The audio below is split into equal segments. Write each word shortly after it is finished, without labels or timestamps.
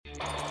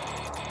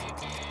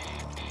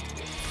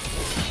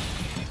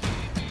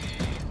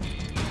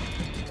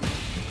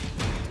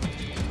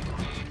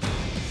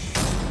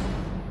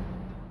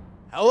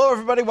Hello,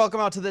 everybody. Welcome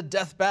out to the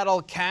Death Battle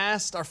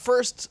Cast, our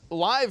first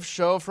live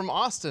show from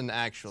Austin,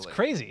 actually. It's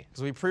crazy.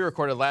 Because we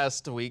pre-recorded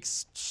last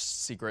week's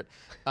secret.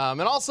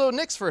 And also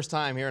Nick's first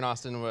time here in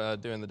Austin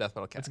doing the Death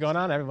Battle Cast. What's going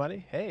on,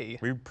 everybody? Hey.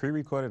 We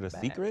pre-recorded a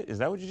secret? Is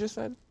that what you just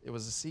said? It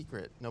was a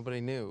secret.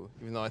 Nobody knew,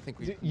 even though I think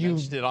we You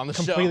mentioned it on the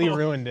show. completely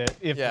ruined it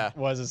if Yeah. it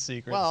was a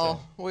secret.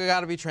 Well, so. we got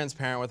to be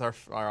transparent with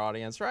our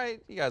audience,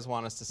 right? You guys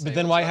want us to say But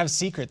then why have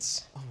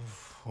secrets?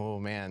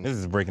 Oh, man. This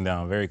is breaking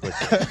down very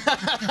quickly.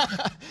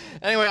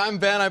 Anyway, I'm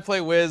Ben. I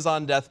play Wiz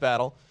on Death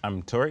Battle.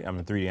 I'm Tori. I'm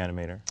a 3D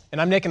animator. And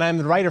I'm Nick, and I'm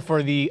the writer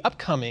for the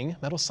upcoming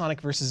Metal Sonic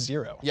vs.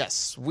 Zero.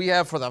 Yes, we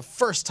have for the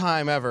first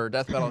time ever,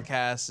 Death Battle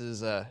Cast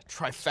is a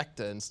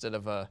trifecta instead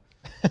of a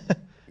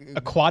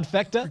A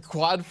quadfecta?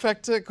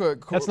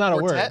 quadfecta. That's not a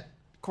word.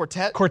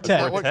 Quartet? Quartet.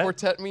 Is that what Quartet?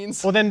 quartet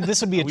means? Well, then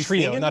this would be a we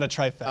trio, singing? not a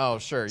trifecta. Oh,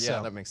 sure. Yeah,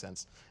 So- that makes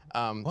sense.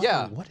 What,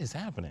 Yeah, What is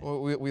happening?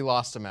 we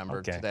lost a member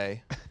Okay.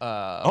 today.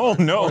 Oh,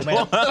 no.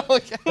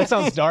 That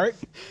sounds dark.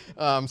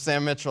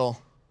 Sam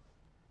Mitchell.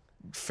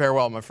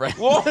 Farewell, my friend.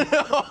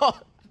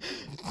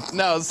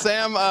 No,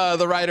 Sam,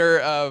 the writer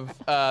of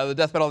the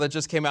Death Battle that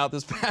just came out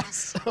this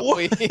past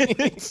week.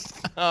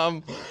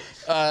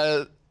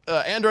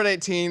 Android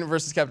 18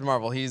 versus Captain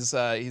Marvel. He's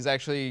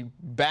actually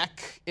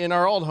back in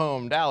our old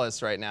home,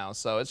 Dallas, right now.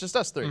 So it's just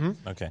us three.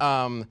 Okay.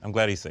 I'm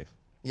glad he's safe.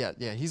 Yeah,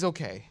 he's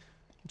okay.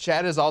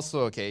 Chad is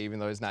also okay, even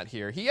though he's not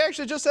here. He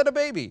actually just had a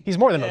baby. He's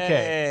more than okay.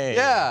 Hey.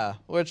 Yeah,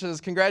 which is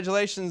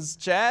congratulations,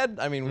 Chad.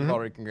 I mean, we've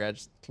already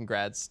congrats.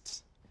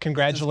 Does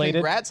Congratulated.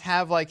 congrats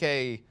have like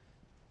a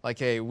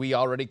we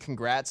already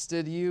congrats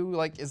did you?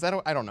 Like, is that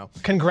I don't know.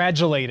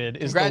 Congratulated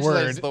is the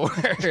Congratulations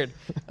word. is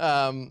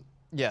the word.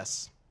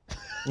 Yes.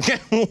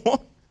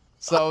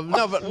 So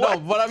no, but no.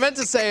 What I meant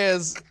to say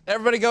is,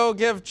 everybody go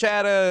give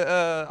Chad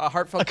a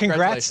heartfelt A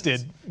congrats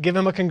congratulations. did. Give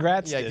him a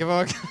congrats Yeah, did. give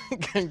him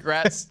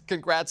a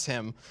congrats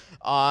him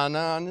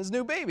on his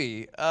new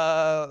baby,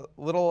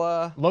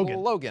 little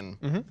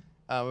Logan.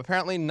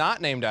 Apparently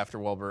not named after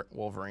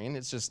Wolverine.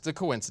 It's just a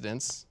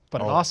coincidence,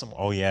 But an awesome one.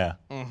 Oh, yeah.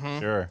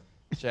 Sure.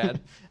 Chad.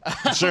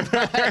 Sure.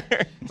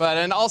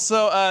 And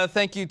also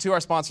thank you to our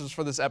sponsors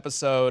for this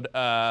episode,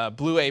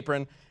 Blue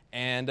Apron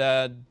and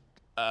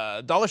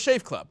Dollar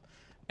Shave Club.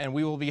 And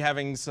we will be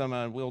having some,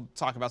 we'll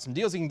talk about some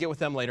deals you can get with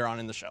them later on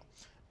in the show.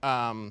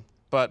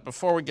 But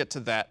before we get to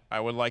that, I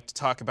would like to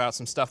talk about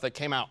some stuff that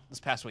came out this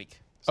past week.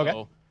 So,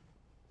 Okay.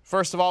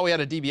 First of all, we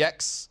had a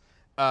DBX.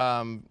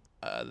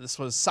 This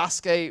was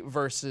Sasuke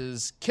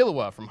versus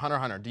Killua from Hunter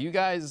x Hunter.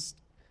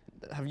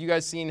 Have you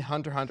guys seen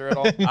Hunter x Hunter at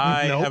all?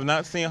 I Nope. have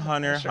not seen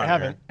Hunter x Sure Hunter,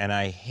 haven't. and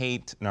I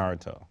hate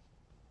Naruto.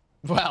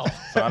 Well,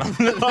 I don't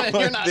know.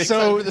 you're not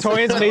So excited for this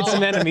Torian's at made all.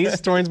 some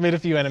enemies. Torian's made a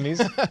few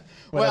enemies.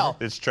 Well,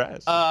 It's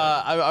trash.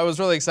 I was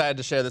really excited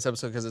to share this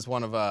episode because it's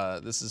one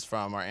of this is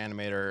from our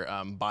animator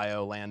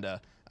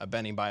BioLanda,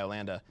 Benny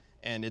BioLanda,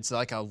 and it's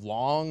like a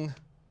long,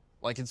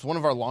 like it's one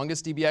of our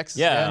longest DBXs.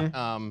 yeah.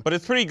 yet. But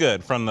it's pretty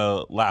good from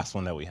the last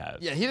one that we had.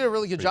 Yeah, he did a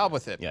really good job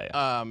with it.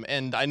 Yeah,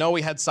 And I know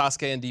we had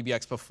Sasuke and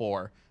DBX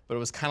before, but it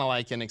was kind of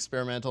like an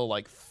experimental,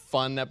 like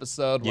fun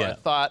episode where I Yeah.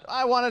 thought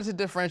I wanted to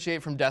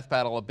differentiate from Death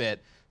Battle a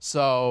bit.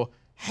 So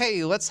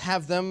hey, let's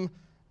have them,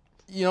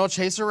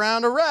 chase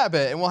around a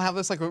rabbit, and we'll have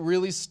this like a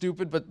really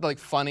stupid but like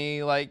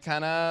funny, like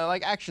kind of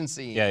like action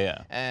scene.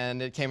 Yeah.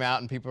 And it came out,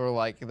 and people were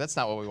like, "That's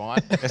not what we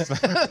want."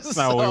 That's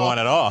not what we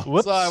want at all.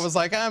 Whoops. So I was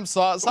like, I'm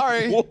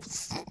sorry.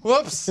 Whoops.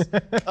 Whoops.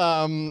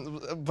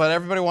 But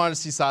everybody wanted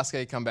to see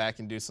Sasuke come back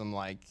and do some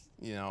like,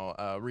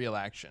 real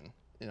action.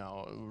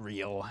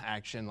 Real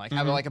action. Like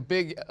have like a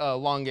big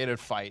elongated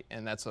fight,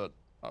 and that's what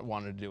I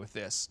wanted to do with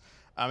this.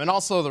 And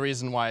also the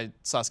reason why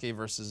Sasuke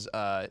versus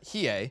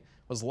Hiei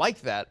was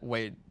like that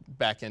way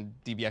back in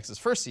DBX's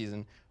first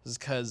season was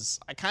because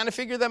I kind of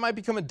figured that might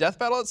become a death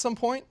battle at some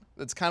point.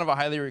 That's kind of a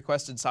highly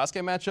requested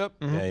Sasuke matchup.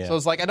 Yeah. So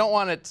it's like I don't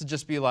want it to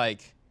just be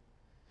like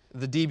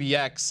the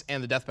DBX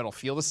and the death battle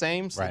feel the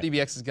same. So Right. the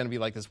DBX is going to be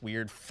like this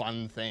weird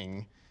fun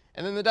thing.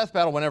 And then the death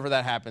battle, whenever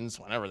that happens,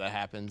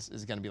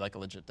 is going to be like a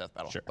legit death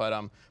battle. Sure.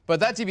 But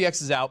that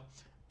DBX is out.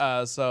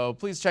 So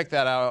please check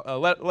that out.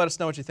 Let us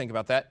know what you think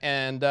about that.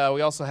 And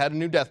we also had a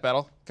new death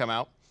battle come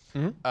out,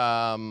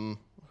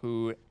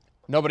 who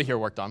nobody here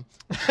worked on.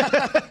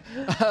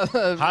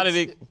 How did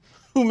it?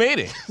 Who made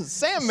it?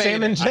 Sam made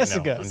Sam and it.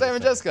 Jessica. I'm Sam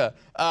and just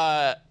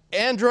Jessica.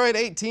 Android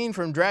 18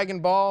 from Dragon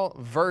Ball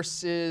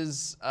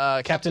versus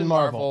Captain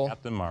Marvel.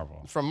 Captain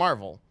Marvel. from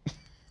Marvel.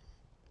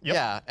 Yep.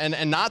 Yeah,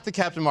 and not the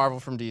Captain Marvel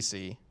from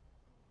DC.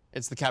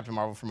 It's the Captain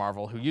Marvel from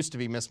Marvel, who used to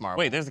be Miss Marvel.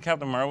 Wait, there's a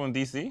Captain Marvel in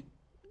DC?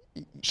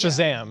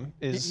 Shazam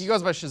is. He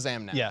goes by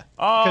Shazam now. Yeah.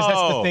 Because that's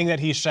the Oh. thing that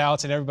he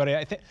shouts, and everybody.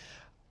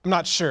 I'm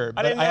not sure,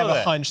 but didn't I have know a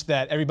that. hunch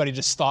that everybody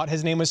just thought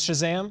his name was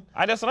Shazam.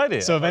 That's what I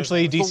did. So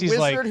eventually The DC's wizard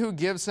like, who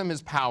gives him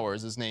his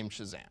powers is named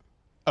Shazam.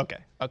 okay.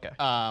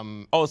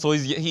 Oh, so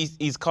he's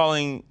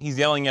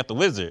yelling at the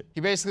wizard.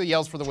 He basically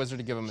yells for the wizard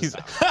to give him his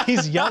powers.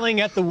 He's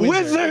yelling at the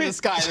wizard. In the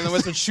sky, and then the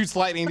wizard shoots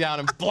lightning down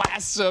and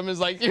blasts him. Is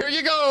like, here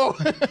you go.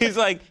 He's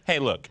like, hey,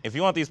 look, if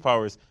you want these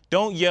powers,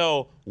 don't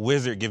yell,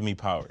 wizard, give me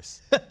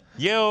powers.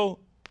 Yell,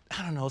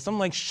 I don't know, something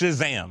like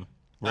Shazam,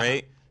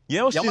 right?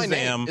 Yell Yell my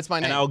name. Shazam, It's my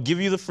name. and I'll give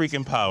you the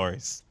freaking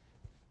powers.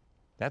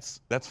 That's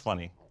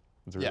funny.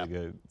 It's really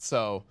good.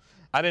 So,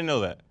 I didn't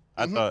know that.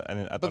 I thought.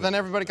 but then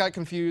everybody got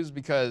confused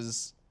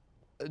because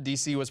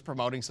DC was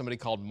promoting somebody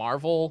called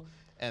Marvel,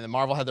 and then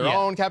Marvel had their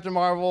own Captain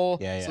Marvel.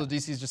 Yeah. So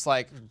DC's just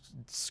like,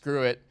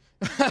 screw it.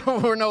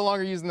 We're no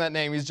longer using that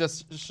name. He's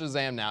just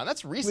Shazam now. And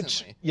that's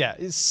recently. Yeah,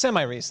 it's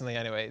semi-recently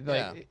anyway. Like,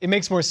 Yeah. It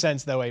makes more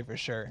sense that way for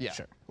sure. Yeah.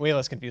 Sure. Way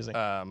less confusing.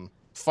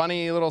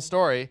 Funny little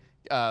story.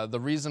 The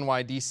reason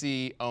why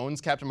DC owns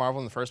Captain Marvel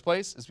in the first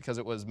place is because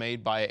it was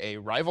made by a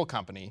rival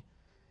company,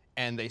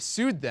 and they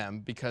sued them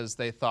because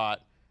they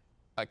thought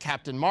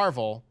Captain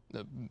Marvel,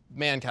 the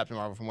man Captain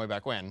Marvel from way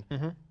back when,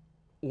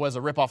 was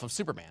a ripoff of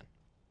Superman,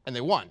 and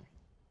they won,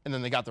 and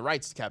then they got the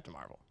rights to Captain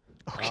Marvel,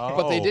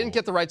 but they didn't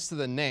get the rights to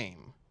the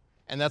name,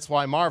 and that's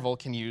why Marvel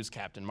can use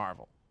Captain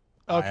Marvel.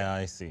 Okay.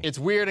 I see. It's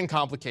weird and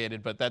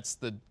complicated, but that's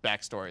the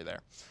backstory there.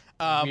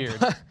 Weird.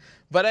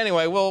 But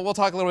anyway, we'll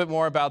talk a little bit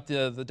more about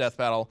the death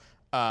battle.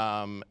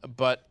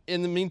 But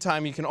in the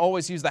meantime, you can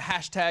always use the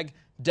hashtag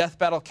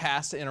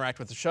DeathBattleCast to interact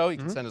with the show. You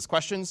can send us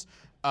questions,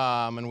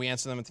 and we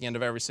answer them at the end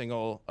of every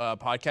single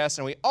podcast.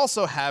 And we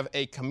also have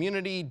a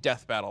community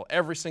death battle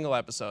every single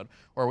episode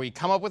where we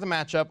come up with a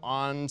matchup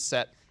on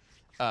set.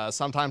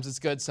 Sometimes it's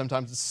good,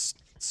 sometimes it's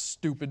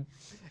stupid.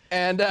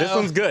 And This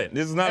one's good.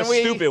 This is not a and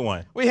stupid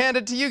one. We hand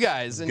it to you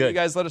guys, and Good. you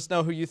guys let us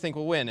know who you think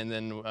will win, and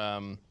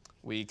then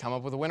we come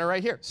up with a winner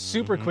right here.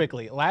 Super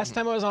quickly. Last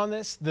time I was on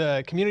this,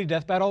 the community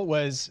death battle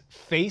was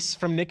Face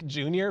from Nick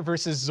Jr.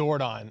 versus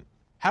Zordon.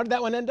 How did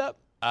that one end up?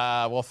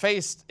 Well,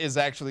 Face is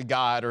actually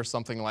God or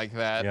something like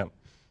that. Yep.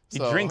 He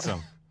So- drinks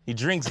them. He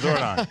drinks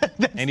Zordon,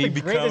 and he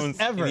the greatest becomes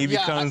ever. and he Yeah,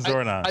 becomes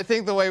Zordon. I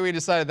think the way we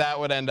decided that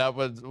would end up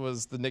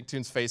was the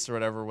Nicktoons Face or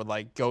whatever would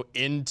like go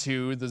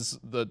into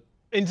the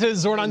Into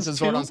Zordon's into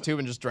tube? Zordon's tube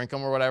and just drink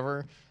them or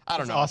whatever. I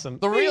don't know. awesome.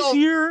 The real,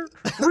 here.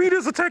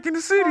 Rita's attacking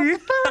the city.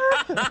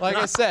 like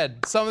I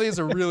said, some of these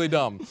are really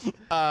dumb.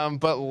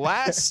 But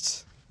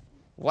last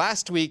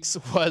week's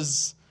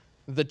was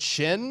the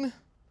Chin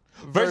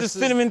Versus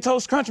Cinnamon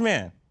Toast Crunch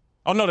Man.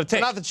 Oh no, the Tick.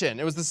 Not the Chin.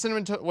 It was the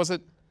cinnamon. Was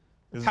it?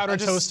 Powder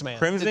just- Toast Man.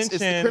 Crimson It's the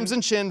Chin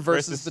Crimson Chin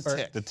versus the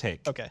Tick. The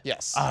Tick. Okay.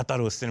 Yes. Ah, I thought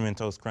it was Cinnamon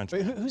Toast Crunch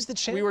Wait, Man. who's the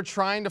chin? We were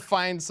trying to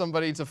find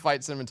somebody to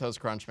fight Cinnamon Toast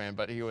Crunch Man,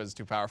 but he was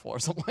too powerful or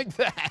something like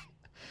that.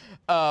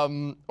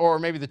 Or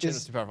maybe the Chin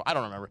was too powerful. I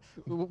don't remember.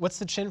 What's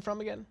the chin from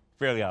again?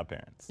 Fairly Odd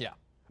Parents. Yeah.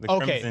 The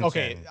Okay, Crimson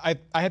okay. Chin.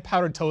 I had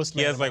Powdered Toast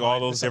Man. He has in my like all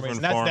mind for those some different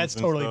reason. forms. That's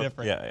and totally stuff.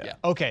 different. Yeah.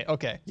 Yeah.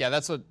 Okay. Yeah,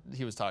 that's what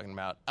he was talking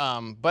about.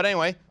 But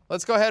anyway,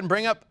 let's go ahead and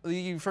bring up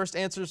the first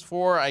answers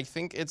for, I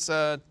think it's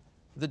the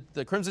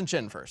Crimson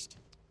Chin first.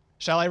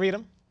 Shall I read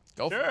them?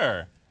 Go for it. Sure.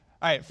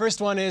 All right, first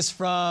one is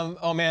from,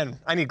 oh man,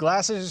 I need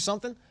glasses or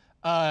something.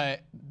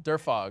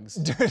 Durfogs.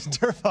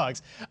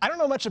 Durfogs. I don't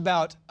know much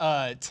about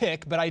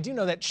Tick, but I do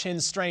know that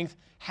Chin's strength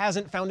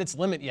hasn't found its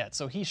limit yet,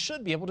 so he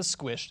should be able to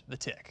squish the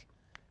Tick.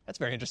 That's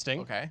very interesting.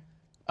 Okay.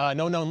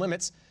 No known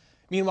limits.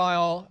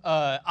 Meanwhile,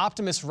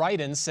 Optimus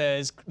Raiden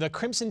says the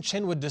Crimson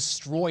Chin would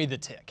destroy the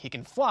Tick. He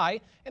can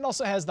fly and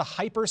also has the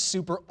hyper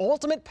super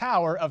ultimate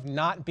power of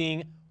not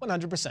being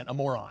 100% a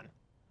moron.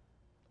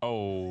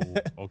 Oh,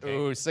 okay.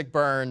 Ooh, sick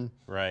burn.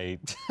 Right.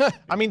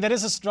 I mean, that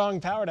is a strong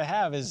power to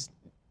have, is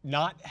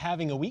not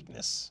having a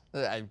weakness.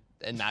 And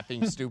not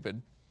being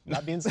stupid.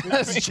 Not being stupid.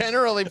 That's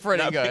generally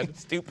pretty Not being good.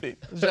 stupid.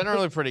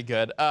 Generally pretty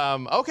good.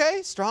 Okay,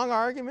 strong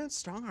arguments.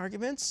 Strong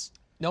arguments.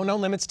 No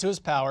known limits to his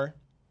power.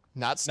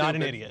 Not stupid. Not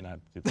an idiot. Not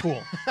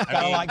Cool.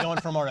 Got a lot going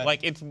for him already.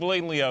 Like it's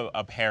blatantly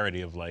a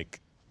parody of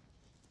like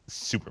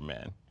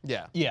Superman.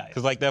 Yeah. yeah.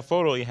 Cause like that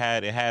photo he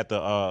had, it had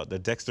the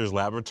Dexter's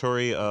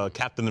Laboratory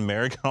Captain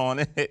America on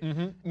it.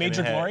 And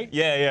Major it had- Glory?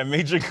 Yeah,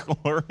 Major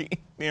Glory.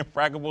 The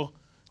Infraggable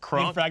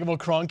Crunk. Infraggable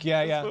Crunk.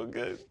 Yeah. So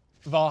good.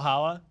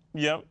 Valhalla.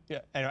 Yep. Yeah.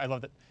 Anyway, I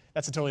love that.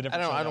 That's a totally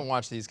different show. I don't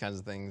watch these kinds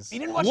of things. You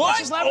didn't watch What?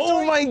 Dexter's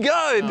Laboratory? Oh my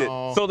God!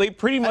 No. So they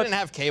pretty I much didn't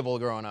have cable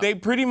growing up. they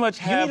pretty much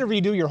You need have to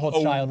redo your whole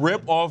a childhood.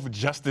 rip off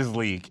Justice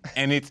League,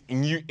 and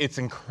it's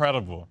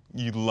incredible.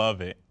 You love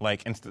it.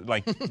 Like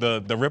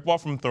the rip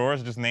off from Thor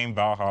is just named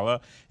Valhalla.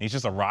 And he's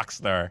just a rock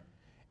star,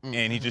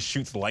 and he just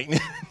shoots lightning.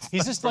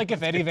 He's just like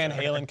if Eddie Van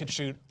Halen could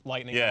shoot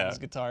lightning Yeah. on his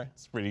guitar.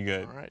 It's pretty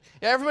good. Right.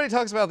 Yeah, everybody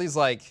talks about these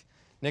like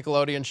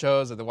Nickelodeon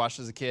shows that they watched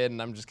as a kid, and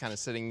I'm just kind of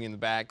sitting in the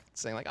back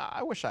saying like,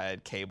 I wish I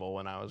had cable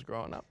when I was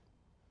growing up.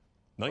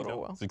 No, you Oh, don't.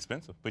 well. It's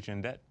expensive. Put you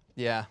in debt.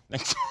 Yeah.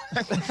 All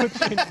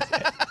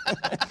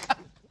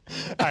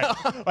right.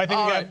 Well, I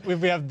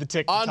think we have the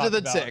Tick. to On to talk the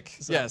about. Tick.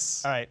 So,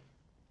 Yes. All right.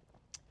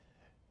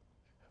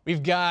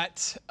 We've got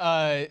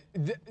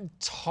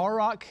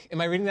Tarok.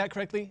 Am I reading that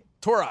correctly?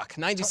 Turok,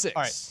 96.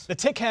 All right. The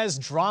Tick has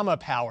drama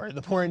power.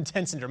 The more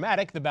intense and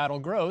dramatic the battle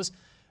grows,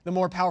 the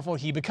more powerful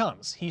he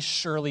becomes. He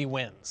surely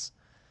wins.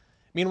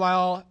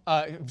 Meanwhile,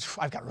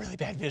 I've got really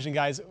bad vision,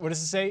 guys. What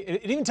does it say?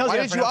 It even tells Why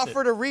you how to did you pronounce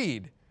offer it. to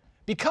read?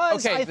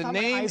 Because Okay, I the thought my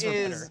name eyes were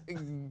is.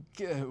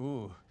 better.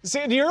 Ooh.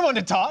 See, you're one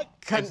to talk.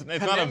 It's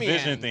not a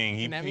vision Kanemian. thing.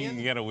 He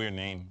Kanemian? got a weird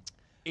name.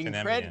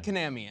 Incred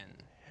Kanemian.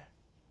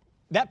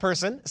 That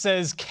person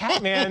says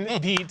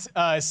Catman beat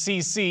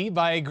CC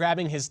by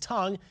grabbing his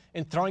tongue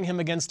and throwing him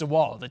against a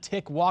wall. The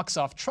tick walks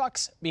off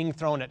trucks being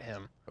thrown at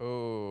him.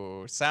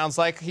 Ooh, sounds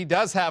like he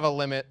does have a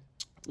limit.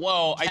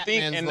 Well, I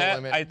Catman's think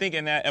the limit.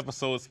 in that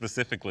episode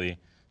specifically,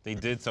 they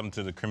did something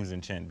to the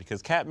Crimson Chin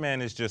because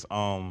Catman is just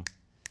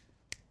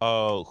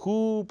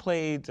who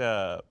played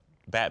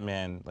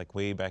Batman like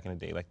way back in the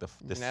day, like the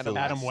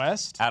Adam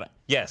West?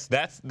 Yes,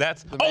 that's.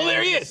 Oh,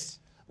 there he is.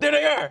 There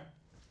they are.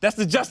 That's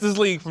the Justice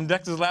League from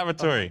Dexter's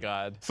Laboratory. Oh my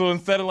God. So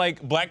instead of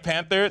like Black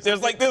Panther,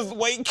 there's like this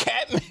white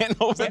Catman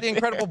over there. The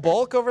Incredible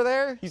Bulk over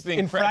there? He's the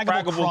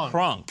Infraggable Infraggable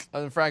Crunk.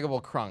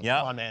 Infraggable Crunk. Yeah.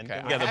 Come on, man. Okay.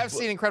 You I got have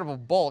seen Incredible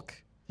Bulk.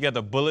 You got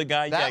the Bullet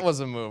guy. You That got was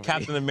a movie.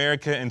 Captain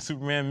America and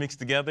Superman mixed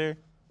together.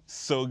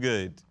 So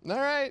good. All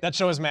right. That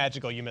show is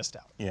magical. You missed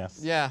out. Yes.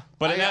 Yeah.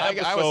 But in that I was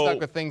episode- stuck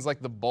with things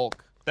like the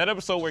Bulk. That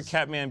episode where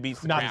Catman beats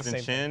the Not the Crimson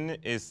same Chin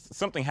is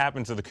something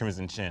happened to the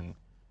Crimson Chin,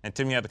 and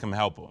Timmy had to come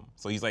help him.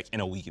 So he's like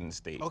in a weakened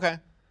state. Okay.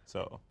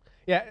 So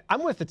Yeah,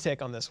 I'm with the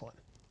tick on this one.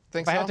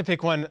 Think If I so? have to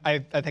pick one, I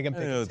think I'm I picking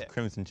think it the was tick.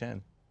 Crimson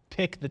Chin.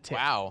 Pick the tick.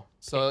 Wow.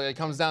 So it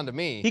comes down to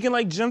me. He can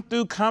like jump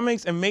through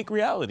comics and make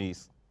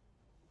realities.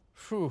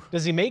 Phew.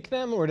 Does he make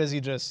them or does he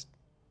just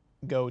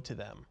go to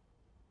them?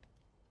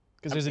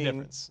 Because there's a mean-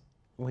 difference.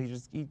 Well,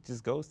 he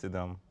just goes to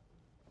them.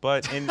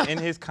 But in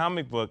his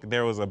comic book,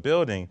 there was a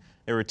building.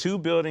 There were two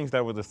buildings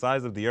that were the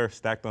size of the Earth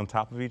stacked on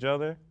top of each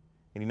other,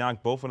 and he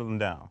knocked both of them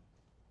down.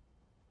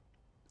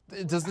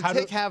 Does the How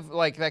tick do- have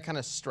like that kind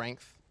of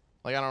strength?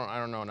 Like I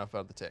don't know enough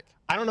about the tick.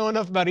 I don't know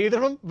enough about either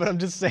of them, but I'm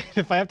just saying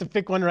if I have to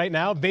pick one right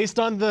now, based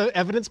on the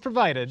evidence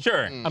provided,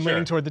 Sure. I'm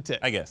leaning toward the tick.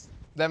 I guess.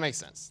 That makes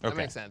sense. That Okay.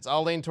 makes sense.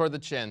 I'll lean toward the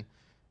chin,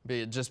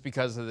 just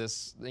because of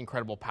this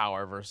incredible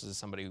power versus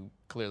somebody who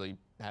clearly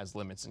has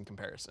limits in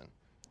comparison.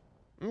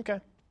 Okay,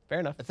 fair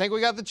enough. I think we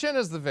got the chin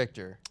as the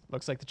victor.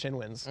 Looks like the chin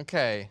wins.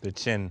 Okay. The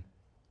chin.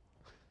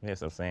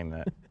 Yes, I'm saying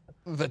that.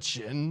 The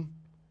chin.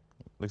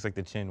 Looks like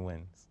the chin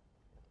wins.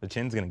 The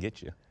chin's gonna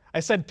get you. I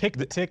said pick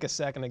the tick a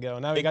second ago.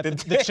 Now we got the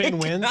the chin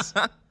wins.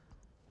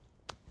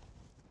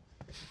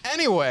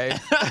 Anyway,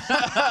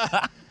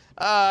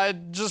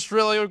 just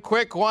really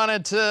quick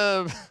wanted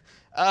to.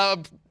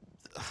 Oh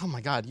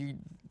my God,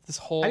 this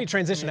whole. How do you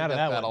transition out of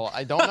that battle. one?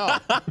 I don't know.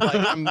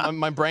 Like,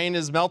 my brain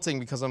is melting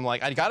because I'm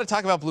like, I got to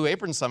talk about Blue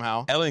Apron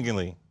somehow.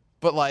 Elegantly.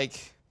 But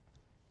like,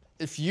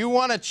 if you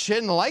want a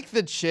chin like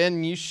the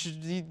chin, you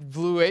should eat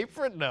Blue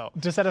Apron. No,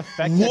 Does that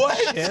affect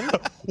What? the chin?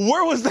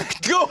 Where was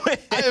that going?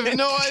 I have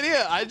no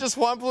idea. I just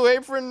want Blue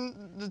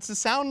Apron to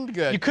sound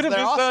good. You could have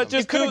They're just, awesome.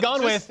 you could have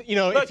gone with, you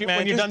know, look, if you, man,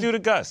 when you're just done. do the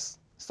Gus.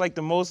 It's like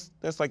the most.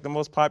 That's like the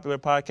most popular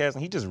podcast,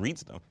 and he just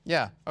reads them.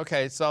 Yeah.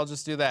 Okay. So I'll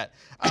just do that.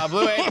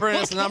 Blue Apron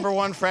is the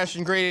 #1 fresh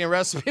ingredient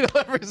recipe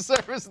delivery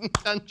service in the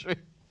country.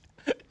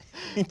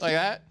 Like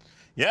that?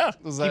 Yeah.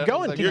 Was Keep that-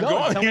 going, was that keep good?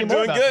 going. Tell me You're more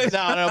doing about good. this.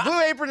 No.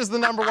 Blue Apron is the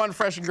 #1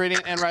 fresh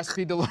ingredient and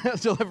recipe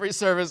delivery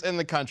service in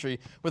the country,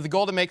 with the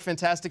goal to make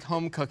fantastic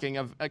home cooking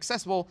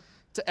accessible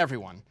to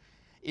everyone,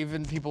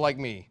 even people like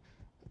me,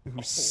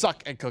 who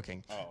suck at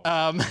cooking.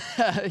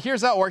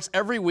 Here's how it works.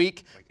 Every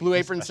week, Blue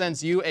Apron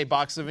sends you a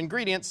box of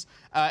ingredients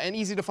and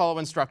easy-to-follow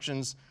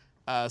instructions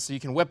so you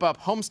can whip up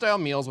home-style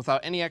meals without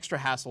any extra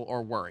hassle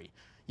or worry.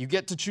 You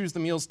get to choose the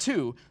meals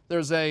too.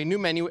 There's a new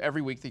menu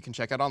every week that you can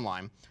check out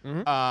online,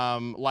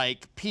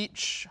 like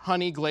peach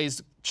honey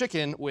glazed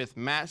chicken with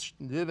mashed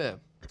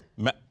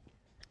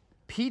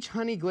peach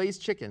honey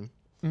glazed chicken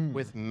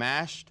with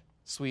mashed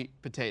sweet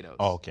potatoes.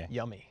 Oh, okay.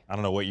 Yummy. I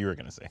don't know what you were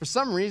gonna say. For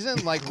some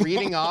reason, like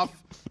reading off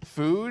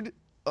food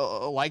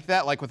like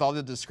that, like with all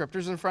the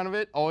descriptors in front of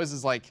it, always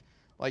is like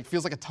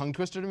feels like a tongue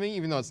twister to me,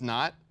 even though it's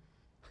not.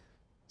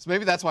 So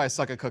maybe that's why I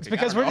suck at cooking.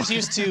 Because I we're don't just know.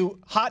 used to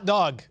hot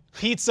dog,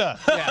 pizza,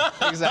 Yeah,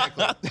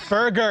 exactly.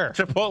 burger.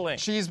 Chipotle.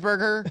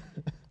 Cheeseburger.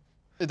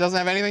 It doesn't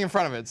have anything in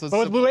front of it. So it's But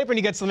with simple. Blue Apron,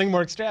 you get something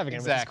more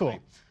extravagant, Exactly. which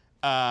is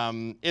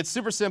cool. It's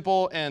super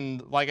simple,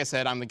 and like I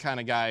said, I'm the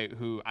kind of guy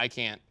who I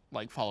can't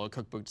like follow a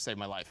cookbook to save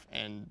my life,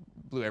 and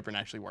Blue Apron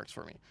actually works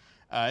for me.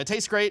 It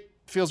tastes great,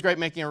 feels great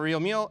making a real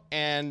meal,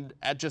 and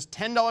at just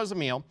 $10 a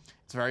meal,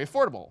 it's very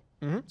affordable.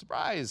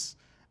 Surprise!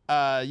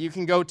 You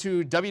can go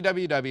to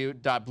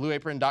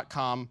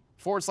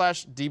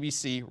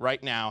www.blueapron.com/DBC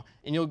right now,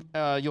 and you'll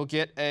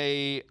get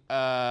a.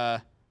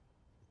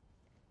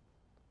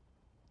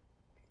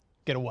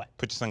 Get a what?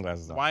 Put your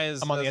sunglasses on. Why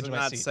is I'm on the does edge it of my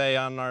not seat. say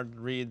on our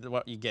read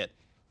what you get?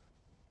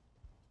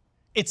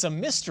 It's a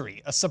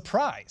mystery, a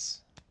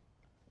surprise,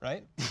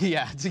 right?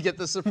 Yeah, to get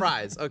the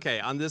surprise. Okay,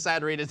 on this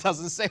ad read, it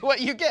doesn't say what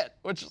you get,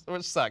 which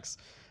sucks.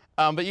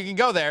 But you can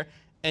go there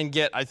and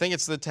get, I think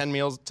it's the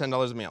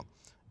 $10 a meal.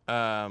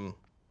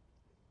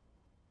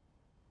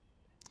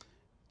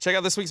 Check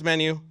out this week's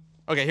menu.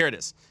 Okay, here it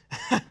is.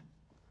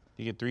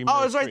 You get 3 Oh,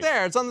 meals it's right free.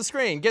 there. It's on the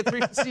screen. Get 3.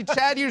 See,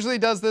 Chad usually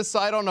does this, so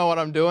I don't know what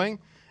I'm doing.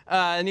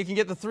 And you can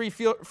get the 3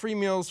 free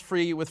meals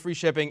free with free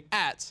shipping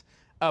at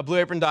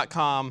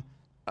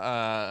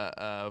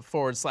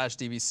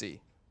blueapron.com/DBC.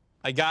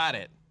 I got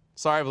it.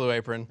 Sorry, Blue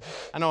Apron.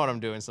 I know what I'm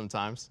doing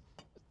sometimes.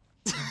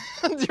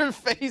 Your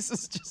face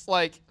is just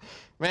like,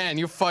 man,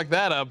 you fucked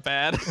that up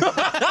bad.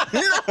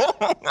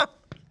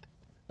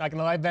 Not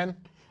gonna lie, Ben.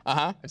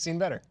 Uh-huh. I've seen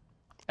better.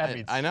 Ad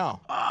reads. I know.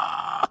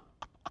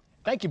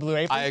 Thank you, Blue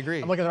Apron. I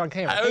agree. I'm looking at it on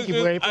camera. I Thank you,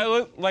 Blue Apron. I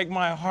look like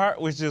my heart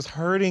was just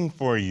hurting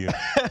for you.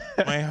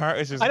 My heart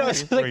was just I know.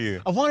 hurting It's for like,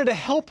 you. I wanted to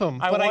help him,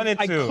 but wanted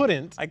I to.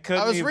 couldn't. I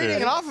couldn't I was either.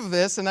 reading it off of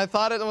this, and I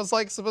thought it was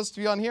like supposed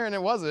to be on here, and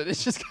it wasn't. It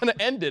just kind of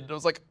ended. I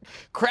was like,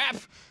 crap.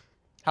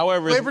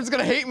 However, Blue Apron's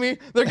gonna hate me.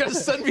 They're gonna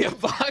send me a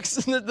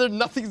box, and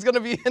nothing's gonna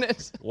be in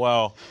it.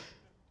 well,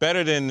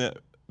 better than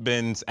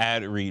Ben's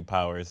ad read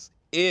powers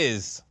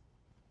is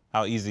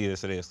how easy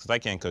this it is, because I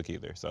can't cook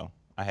either. So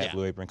I had Yeah.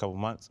 Blue Apron a couple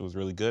months. It was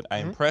really good. I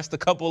impressed a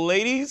couple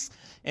ladies,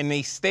 and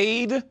they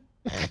stayed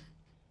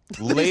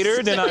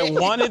later than I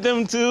wanted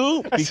them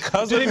to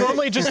because Do of they it.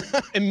 normally just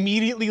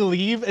immediately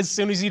leave as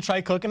soon as you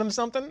try cooking them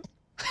something?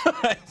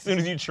 As soon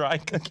as you try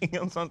cooking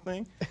them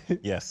something.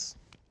 Yes.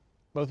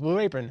 Both Blue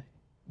Apron,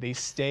 they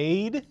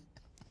stayed.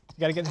 You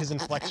gotta get his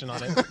inflection on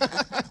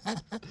it.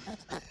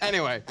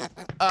 Anyway,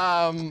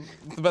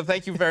 but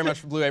thank you very much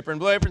for Blue Apron.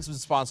 Blue Apron's been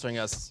sponsoring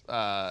us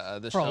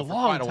this For a show for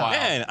long quite a while. time.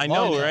 Man, I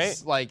know, right?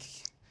 It's like,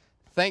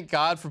 thank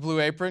God for Blue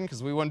Apron,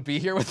 because we wouldn't be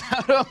here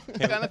without them,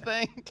 kind of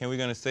thing. Can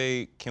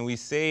we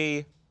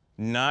say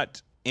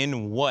not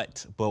in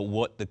what, but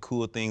what the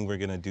cool thing we're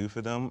gonna do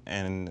for them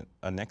and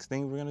a next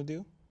thing we're gonna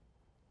do?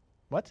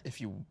 What?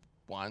 If you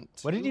want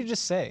to. What did you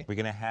just say? We're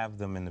gonna have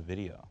them in the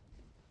video.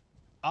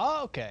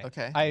 Oh, okay.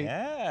 Okay.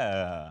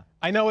 Yeah.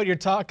 I know what you're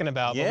talking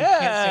about, but we can't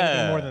say anything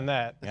Yeah. more than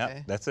that. Yeah,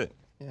 Okay. that's it.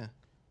 Yeah,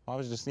 I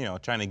was just,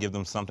 trying to give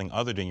them something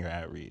other than your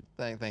ad read.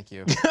 thank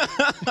you.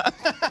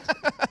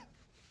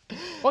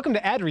 Welcome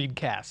to Ad Read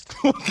Cast.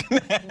 Well,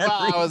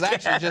 I was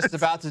actually just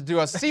about to do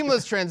a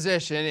seamless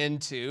transition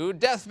into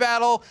Death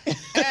Battle,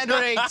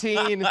 Android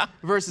 18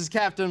 versus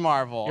Captain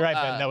Marvel. You're right,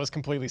 Ben. That was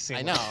completely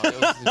seamless. I know,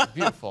 it was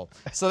beautiful.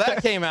 So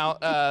that came out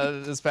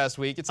this past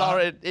week. It's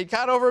already, it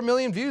got over 1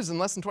 million views in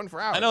less than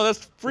 24 hours. I know,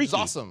 that's freaky. It's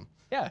awesome.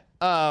 Yeah.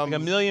 Like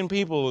 1 million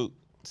people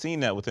seen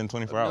that within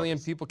 24 1 hours. million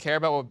people care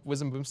about what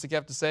Wiz and Boomstick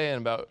have to say and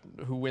about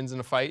who wins in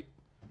a fight.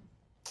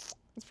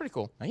 It's pretty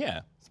cool. Yeah.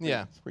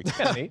 Yeah. It's freaky.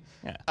 Kinda neat.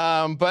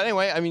 Yeah. But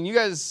anyway, I mean, you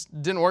guys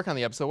didn't work on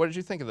the episode. What did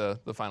you think of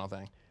the final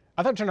thing?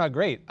 I thought it turned out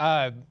great.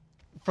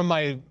 From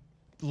my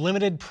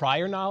limited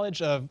prior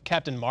knowledge of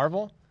Captain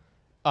Marvel,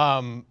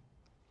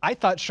 I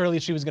thought surely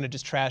she was going to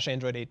just trash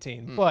Android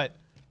 18, but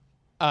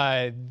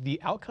the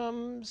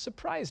outcome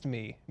surprised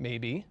me,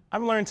 maybe.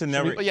 I've learned to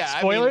never. Well, yeah,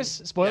 Spoilers?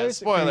 I mean,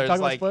 Spoilers? Yeah, Can we spoilers. talk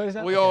about Like, spoilers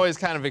now? we Okay. always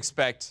kind of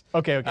expect.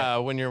 Okay, okay.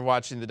 When you're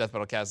watching the Death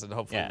Battle cast, and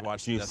hopefully Yeah, you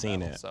watch you've the Death seen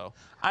Battle, it. So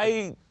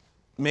I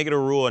make it a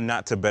rule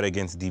not to bet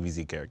against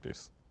DBZ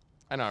characters.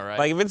 I know, right?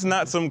 Like if it's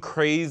not some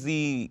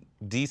crazy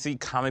DC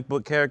comic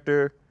book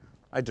character,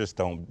 I just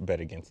don't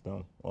bet against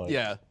them. Like,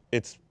 Yeah.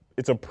 It's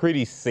a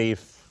pretty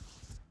safe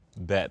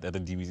bet that the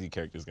DBZ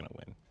character is gonna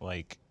win.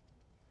 Like,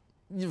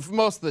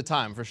 Most of the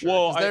time, for sure.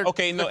 well, 'cause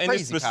they're in this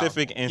crazy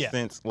specific powerful.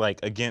 instance, like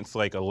against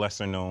like a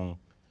lesser known,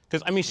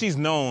 because I mean she's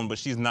known, but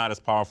she's not as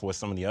powerful as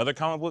some of the other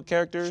comic book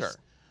characters. Sure.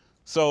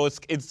 So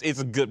it's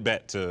a good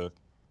bet to,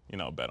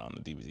 bet on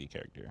the DBZ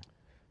character.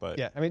 But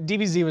Yeah, I mean,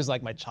 DBZ was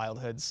like my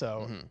childhood,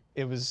 so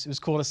it was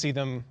cool to see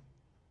them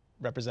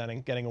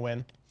representing, getting a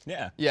win.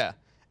 yeah. Yeah,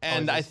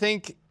 and I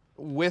think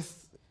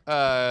with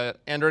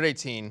Android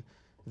 18,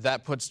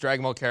 that puts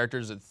Dragon Ball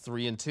characters at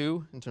 3 and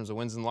 2 in terms of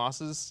wins and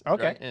losses.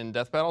 Okay. In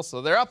Death Battle,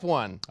 so they're up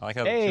 1. I like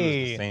how the two is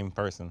Hey. the same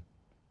person.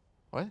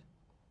 What?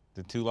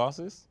 The 2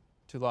 losses?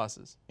 2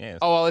 losses. Yeah.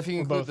 Oh well, if you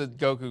include both.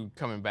 the Goku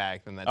coming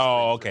back, then that's. Oh,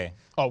 3 and 3. okay.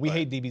 Oh, we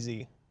hate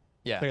DBZ.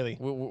 Yeah. Clearly.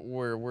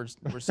 We're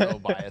so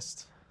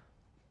biased.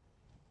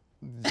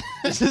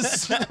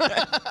 Just-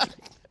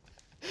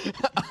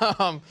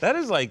 That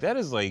is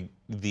like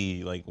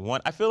the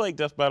one. I feel like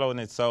Death Battle in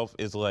itself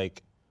is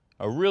like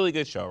a really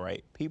good show,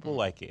 right? People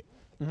like it,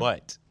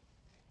 but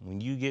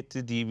when you get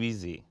to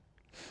DBZ,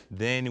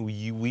 then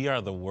we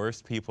are the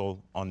worst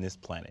people on this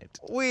planet.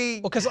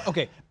 we. Well, because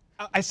okay,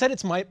 I said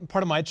it's part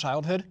of my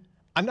childhood.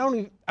 I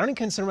don't even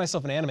consider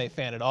myself an anime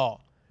fan at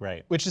all.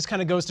 Right. Which just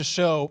kind of goes to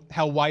show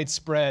how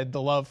widespread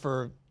the love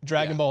for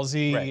Dragon Yeah. Ball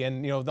Z Right.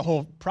 and the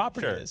whole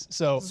property Sure. is.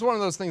 So This is one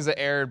of those things that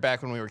aired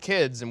back when we were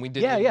kids, and we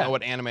didn't Yeah, even yeah. know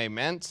what anime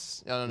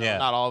meant. Yeah.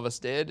 Not all of us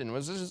did, and it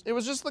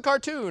was just the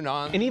cartoon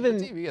on and even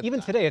TV at the even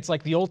time. today, it's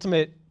like the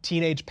ultimate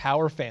teenage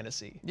power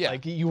fantasy. Yeah.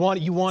 Like you want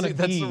to See,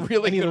 that's be a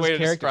really any of good those way to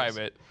characters. describe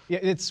it. Yeah,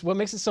 it's what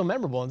makes it so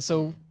memorable and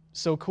so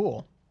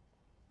cool.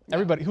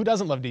 Everybody who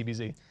doesn't love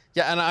DBZ.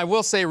 Yeah, and I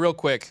will say real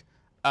quick,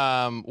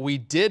 we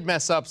did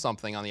mess up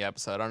something on the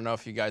episode. I don't know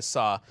if you guys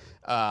saw.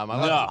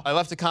 I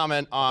left a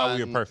comment on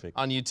we were perfect.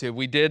 on YouTube.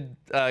 We did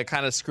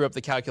kind of screw up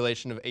the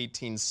calculation of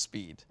 18's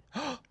speed.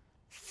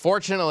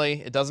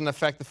 Fortunately, it doesn't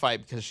affect the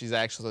fight because she's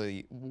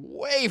actually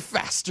way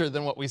faster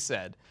than what we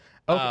said.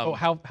 Oh,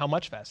 how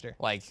much faster?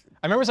 Like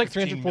I remember it's like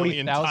 15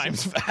 million 340,000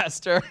 times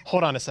faster.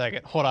 Hold on a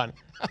second. Hold on.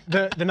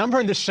 The number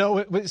in the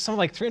show was something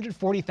like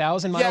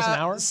 340,000 miles an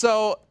hour.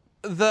 So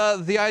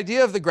the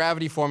idea of the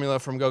gravity formula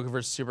from Goku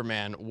vs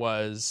Superman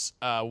was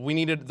we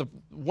needed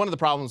one of the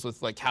problems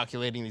with like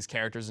calculating these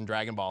characters in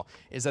Dragon Ball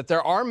is that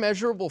there are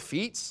measurable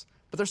feats,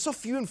 but they're so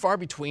few and far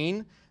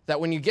between that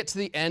when you get to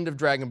the end of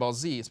Dragon Ball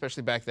Z,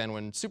 especially back then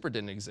when Super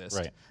didn't exist,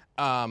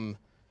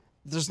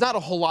 there's not a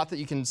whole lot that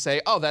you can say,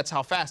 oh, that's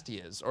how fast he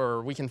is,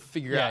 or we can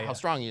figure out how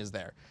strong he is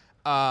there.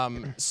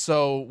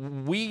 So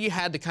we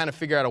had to kind of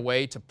figure out a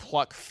way to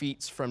pluck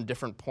feats from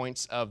different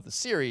points of the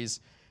series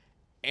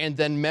and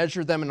then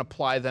measure them and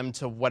apply them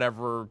to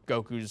whatever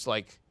Goku's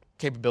like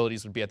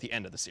capabilities would be at the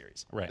end of the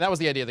series. Right. And that was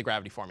the idea of the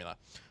gravity formula.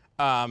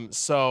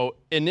 So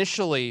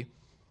initially,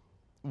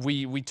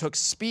 we took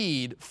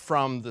speed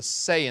from the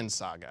Saiyan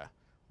saga,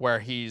 where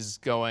he's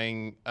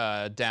going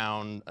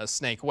down a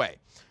snake way.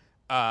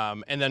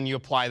 And then you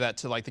apply that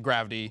to like the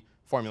gravity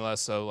formula,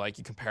 so like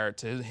you compare it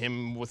to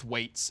him with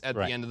weights at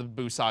the end of the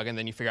Buu saga, and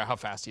then you figure out how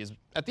fast he is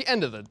at the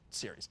end of the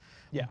series.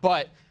 Yeah.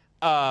 But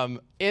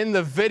in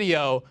the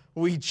video,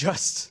 we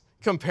just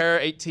compare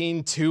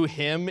 18 to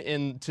him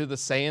to the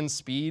Saiyan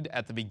speed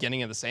at the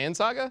beginning of the Saiyan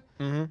saga,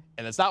 and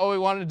that's not what we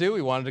wanted to do.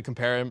 We wanted to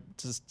compare him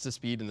to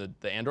speed in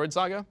the Android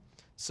saga.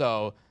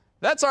 So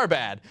that's our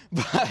bad.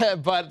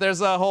 But there's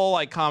a whole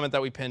like comment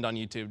that we pinned on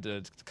YouTube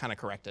to kind of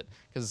correct it,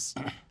 because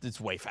it's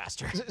way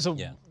faster. So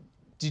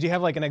did you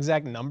have like an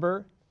exact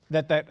number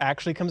that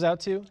actually comes out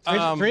to?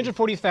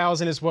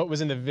 340,000 is what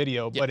was in the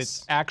video, but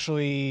it's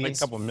actually like a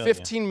couple million.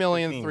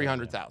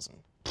 15,300,000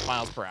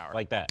 miles per hour.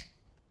 Like that.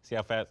 See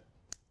how fast?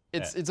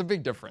 It's a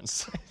big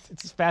difference.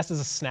 it's as fast as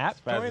a snap.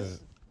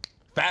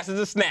 Fast as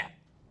a snap.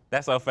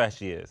 That's how fast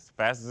she is.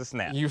 Fast as a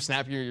snap. You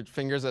snap your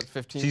fingers at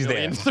She's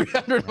there.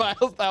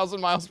 15,300,000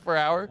 miles per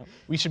hour.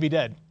 We should be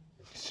dead.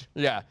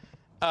 Yeah.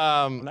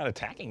 I'm not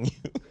attacking you.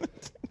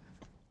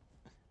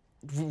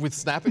 With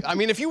snapping, I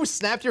mean, if you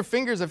snapped your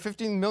fingers at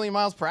 15 million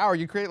miles per hour,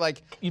 you'd create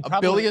like You'd a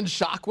probably- billion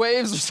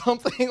shockwaves or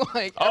something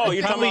like. Oh,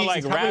 you're talking about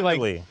like probably,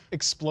 rapidly. like,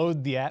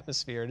 explode the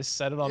atmosphere, just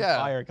set it on Yeah.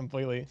 fire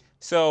completely.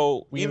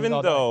 So We even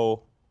would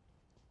all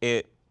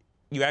though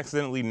you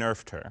accidentally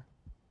nerfed her,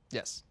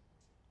 Yes.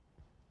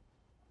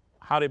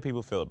 how did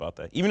people feel about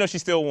that? Even though she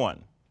still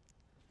won,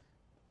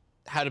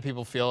 How do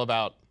people feel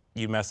about?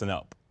 you messing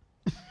up.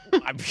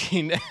 I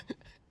mean,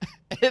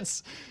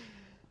 it's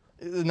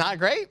not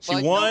great. She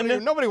Like, won.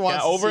 Nobody wants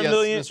got to over see a us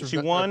million.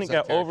 misrepresent She won. Got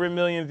character. over 1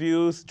 million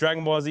views.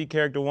 Dragon Ball Z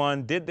character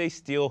won. Did they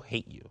still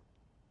hate you?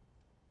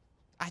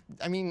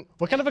 I mean,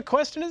 What kind of a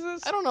question is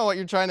this? I don't know what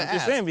you're trying to You're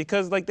ask. saying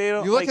because like they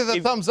don't. You look like, at the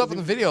if- thumbs up in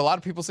the if- video. A lot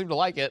of people seem to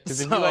like it.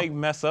 Because if so- you like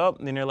mess up,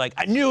 then they're like,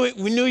 I knew it.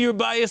 We knew you were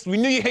biased. We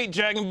knew you hate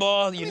Dragon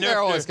Ball. You I mean, nerfed there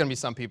are always her." going to be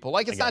some people.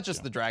 Like, it's not got just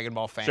you. the Dragon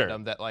Ball fandom Sure.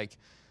 that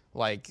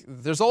like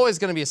there's always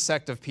going to be a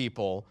sect of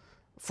people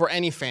for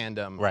any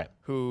fandom Right.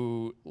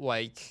 who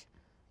like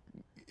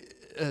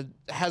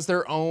has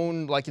their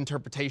own like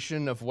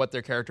interpretation of what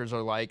their characters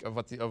are like, of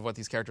what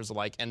these characters are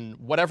like, and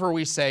whatever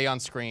we say on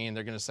screen,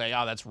 they're going to say,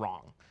 oh, that's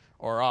wrong,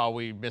 or oh,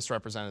 we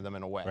misrepresented them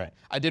in a way. Right.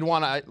 I did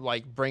want to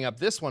like bring up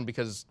this one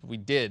because we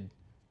did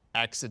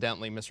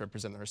accidentally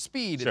misrepresent her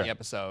speed in Sure. the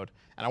episode,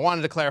 and I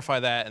wanted to clarify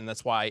that, and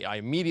that's why I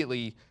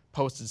immediately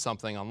posted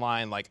something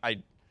online. Like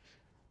I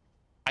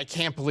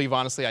can't believe,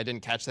 honestly, I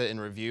didn't catch that in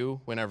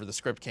review whenever the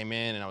script came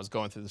in and I was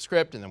going through the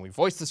script and then we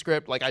voiced the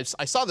script. Like I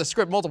saw the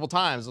script multiple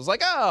times. I was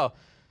like, oh,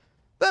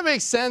 that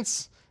makes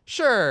sense.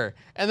 Sure.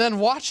 And then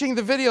watching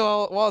the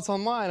video while it's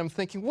online, I'm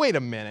thinking, wait a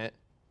minute,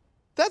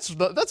 that's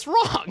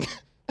wrong.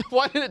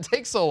 Why did it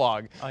take so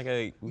long?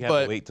 Like we have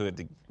But- to wait for it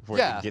to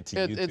get to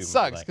YouTube. it and be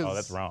sucks like, because oh,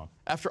 that's wrong.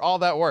 after all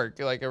that work,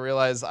 like I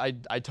realized I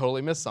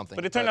totally missed something.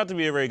 But it turned out to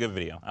be a very good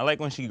video. I like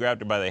when she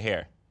grabbed her by the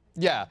hair.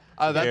 Yeah,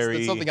 that's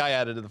very- something I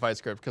added to the fight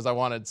script because I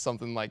wanted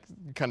something like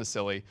kind of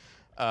silly.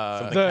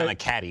 Something The- kind of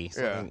catty.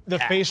 something The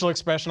cat. facial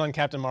expression on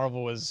Captain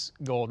Marvel was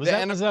gold. Was The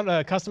that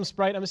a custom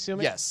sprite, I'm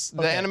assuming? Yes,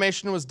 the Okay.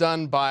 animation was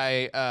done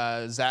by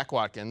Zach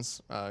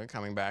Watkins,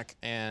 coming back,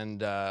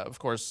 and of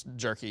course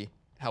Jerky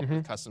helped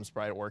with custom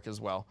sprite at work as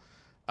well.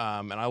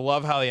 And I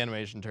love how the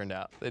animation turned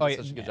out. They did Oh, yeah.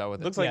 such a good job with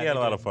it. Looks like Yeah, he had a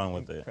they lot did of fun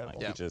with it. incredible.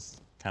 Like, Yeah. He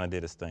just kind of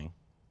did his thing.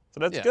 So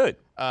that's Yeah. good.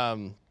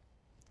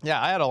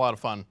 Yeah, I had a lot of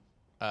fun.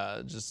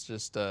 Just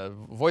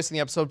voicing the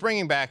episode,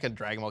 bringing back a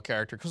Dragon Ball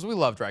character because we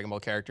love Dragon Ball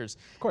characters.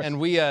 Of course. And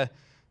we,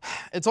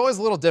 it's always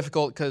a little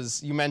difficult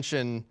because you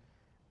mention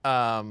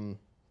fandoms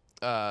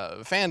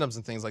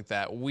and things like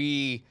that.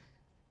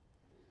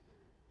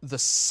 The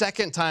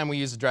second time we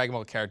used a Dragon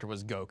Ball character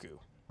was Goku.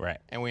 Right.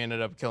 And we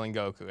ended up killing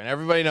Goku. And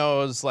everybody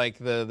knows like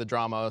the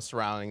drama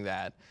surrounding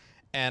that.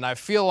 And I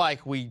feel like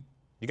You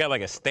got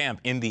like a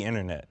stamp in the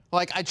internet.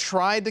 I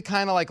tried to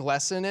kind of like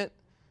lessen it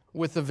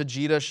with the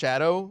Vegeta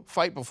Shadow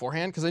fight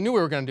beforehand because I knew we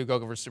were going to do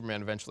Goku versus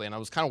Superman eventually, and I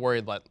was kind of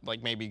worried that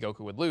like maybe Goku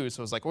would lose.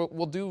 So I was like,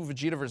 we'll do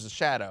Vegeta versus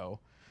Shadow,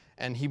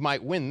 and he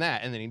might win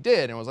that, and then he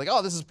did, and I was like,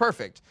 oh, this is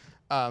perfect.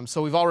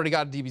 So we've already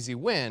got a DBZ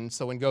win.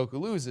 So when Goku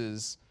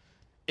loses,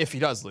 if he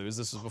does lose,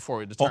 this is before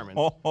we determined.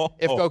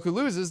 If Goku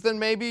loses, then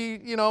maybe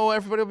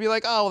everybody will be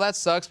like, oh, well, that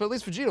sucks, but at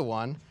least Vegeta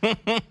won.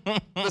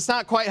 That's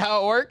not quite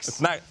how it works.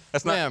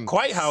 That's not Ma'am.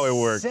 quite how it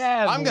works.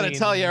 Sadly, I'm gonna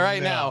tell you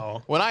right no.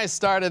 now. When I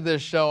started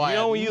this show, I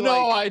had when you,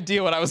 no like-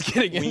 idea what I was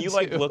getting into. When you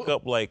like look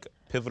up like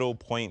pivotal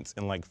points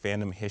in like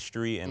fandom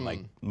history and like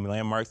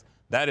landmarks,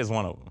 that is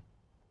one of them.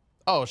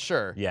 Oh,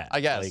 sure. Yeah. I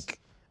guess. Like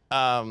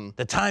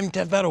the time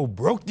Tefero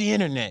broke the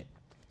internet.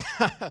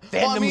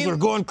 Fandoms were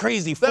going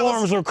crazy.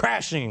 Forums were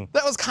crashing.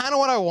 That was kind of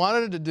what I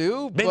wanted to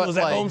do, Ben but was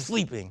at like, home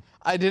sleeping.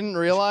 I didn't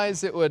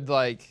realize it would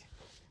like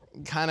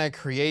kind of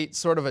create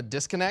sort of a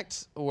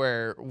disconnect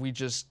where we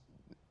just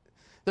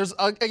there's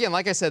again,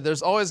 like I said,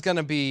 there's always going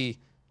to be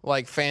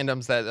like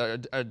fandoms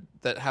that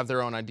that have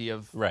their own idea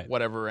of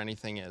whatever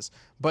anything is.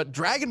 But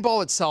Dragon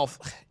Ball itself,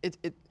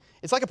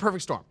 it's like a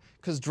perfect storm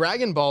because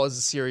Dragon Ball is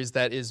a series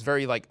that is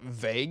very like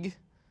vague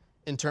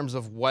in terms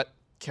of what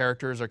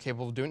characters are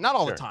capable of doing. Not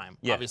all the time,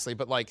 obviously,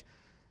 but like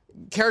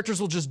characters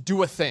will just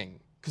do a thing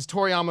because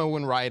Toriyama,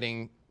 when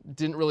writing,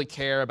 didn't really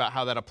care about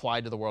how that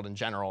applied to the world in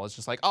general. It's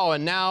just like, oh,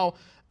 and now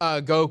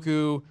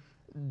Goku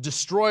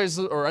destroys,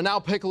 or now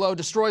Piccolo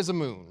destroys a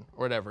moon,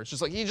 or whatever. It's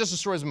just like, he just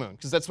destroys a moon,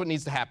 because that's what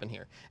needs to happen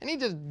here. And he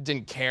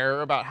didn't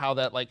care about how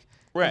that, like,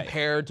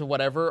 compared to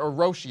whatever, or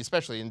Roshi,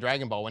 especially in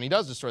Dragon Ball, when he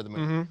does destroy the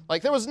moon.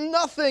 Like, there was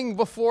nothing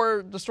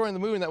before destroying the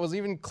moon that was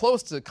even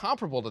close to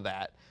comparable to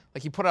that.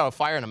 Like, he put out a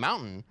fire in a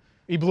mountain.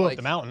 He blew up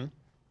the mountain.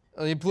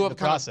 He blew up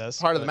part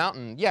of the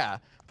mountain, yeah.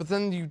 But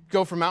then you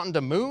go from mountain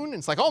to moon, and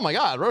it's like, oh my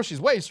God,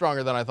 Roshi's way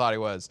stronger than I thought he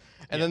was.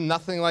 And then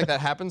nothing like that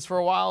happens for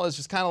a while. It's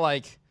just kind of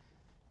like,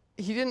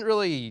 he didn't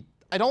really,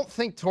 I don't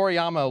think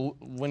Toriyama,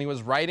 when he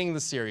was writing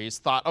the series,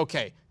 thought,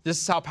 okay, this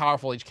is how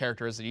powerful each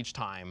character is at each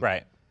time.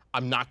 Right.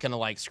 I'm not gonna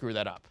like screw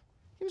that up.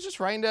 He was just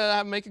trying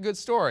to make a good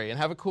story and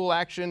have a cool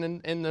action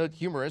and the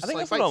humorous. I think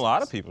like, that's what a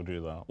lot of people do,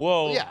 though.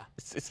 Well, yeah,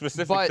 it's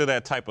specific to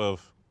that type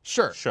of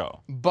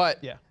show.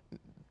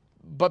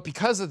 But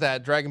because of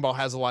that, Dragon Ball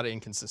has a lot of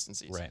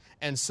inconsistencies. Right.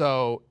 And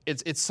so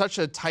it's such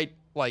a tight,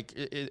 like,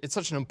 it's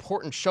such an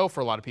important show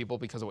for a lot of people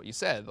because of what you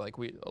said. Like,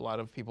 a lot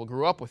of people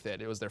grew up with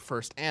it. It was their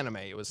first anime.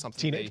 It was something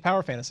Teenage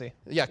power fantasy.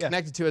 Yeah,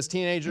 connected to as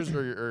teenagers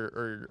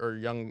or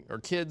young or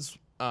kids.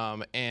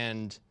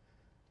 And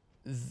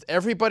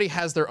everybody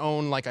has their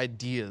own like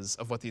ideas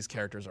of what these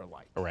characters are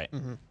like. Right.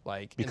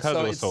 Like because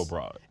it was so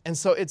broad. And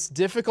so it's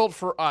difficult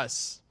for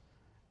us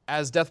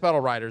as Death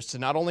Battle writers to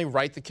not only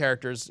write the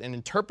characters and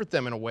interpret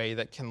them in a way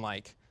that can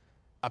like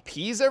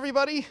appease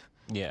everybody,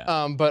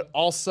 but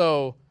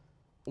also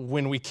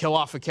when we kill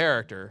off a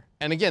character,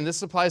 and again,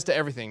 this applies to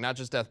everything, not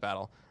just Death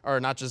Battle, or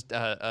not just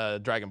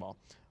Dragon Ball.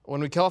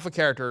 When we kill off a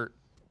character,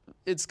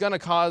 it's gonna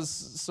cause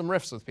some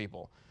rifts with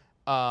people.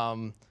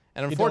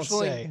 And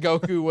unfortunately,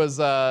 Goku was,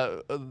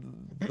 the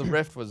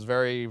rift was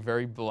very,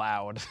 very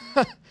loud.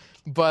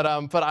 But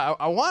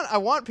I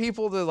want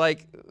people to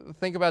like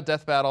think about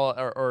Death Battle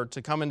or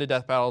to come into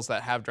Death Battles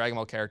that have Dragon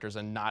Ball characters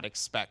and not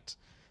expect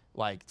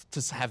like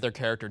to have their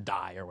character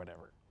die or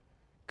whatever,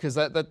 because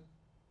that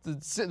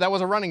was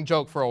a running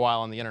joke for a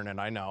while on the internet.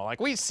 I know, like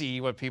we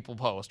see what people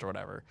post or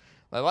whatever.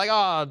 They're like,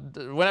 oh,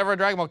 whenever a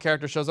Dragon Ball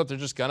character shows up, they're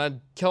just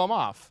gonna kill him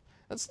off.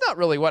 That's not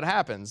really what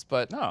happens,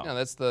 but you know,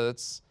 that's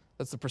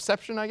the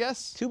perception, I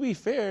guess. To be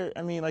fair,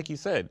 I mean, like you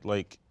said,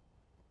 like,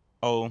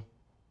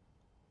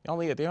 they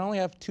only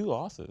have 2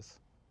 losses.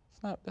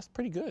 That's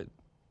pretty good.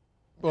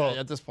 Well,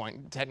 at this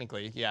point,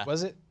 technically, yeah.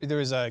 Was it? There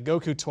was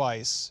Goku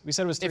twice. We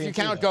said it was 3 If you and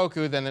 3, count though.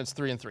 Goku, then it's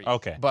 3 and 3.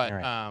 Okay. But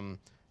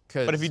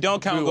but if you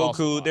don't count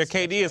Goku, their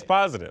KD is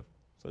positive.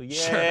 So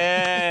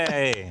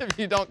yay! Sure. If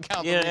you don't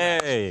count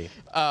the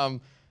rematch.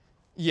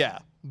 Yeah.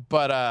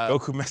 But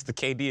Goku messed the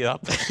KD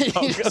up. He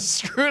just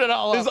screwed it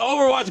all up. It's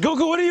Overwatch.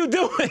 Goku, what are you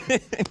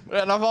doing?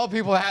 And of all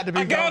people, it had to be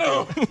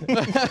Goku.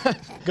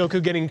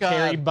 Goku getting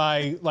carried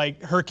by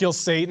like Hercule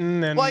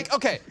Satan and like,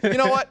 okay, you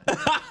know what?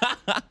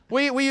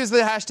 we use the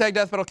hashtag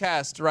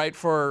DeathBattleCast, right,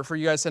 for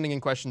you guys sending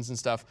in questions and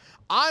stuff.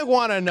 I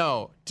want to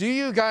know, do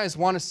you guys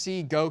want to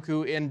see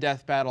Goku in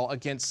Death Battle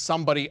against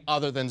somebody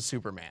other than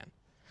Superman?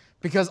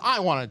 Because I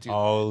want to do that.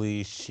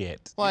 Holy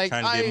shit. Like,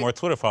 You're trying to get more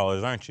Twitter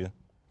followers, aren't you?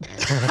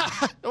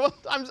 Well,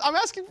 I'm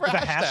asking for a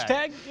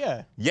hashtag.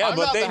 Yeah. Yeah, I'm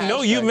but they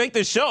know you make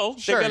the show.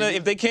 Sure. They're gonna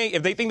if they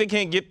think they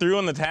can't get through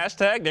on the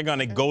hashtag, they're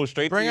gonna go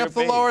straight Bring to your up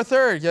the page. lower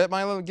third. Get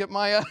my get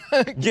my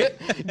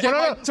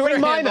Twitter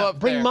bring mine handle up.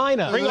 Bring mine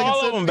up. Bring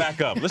all of them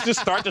back up. Let's just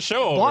start the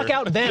show over. Block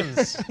out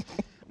thems.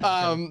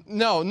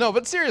 No,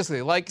 but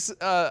seriously, like,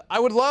 I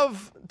would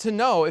love to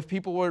know if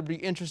people would be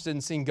interested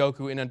in seeing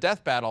Goku in a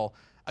death battle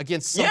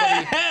against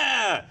somebody.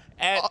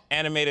 Yeah!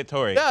 Animated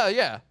Tori.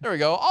 Yeah. There we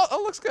go.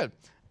 Oh, looks good.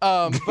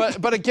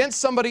 But against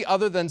somebody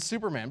other than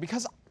Superman,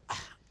 because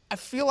I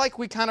feel like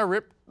we kind of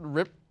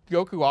ripped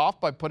Goku off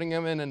by putting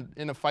him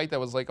in a fight that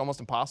was like almost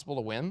impossible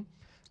to win.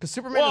 Because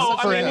Superman is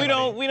such I mean,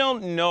 we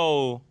don't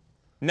know.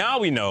 Now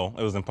we know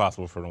it was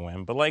impossible for him to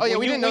win. But like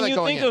when you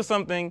think of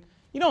something,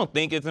 you don't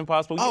think it's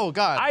impossible. Oh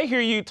God! I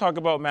hear you talk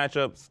about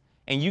matchups,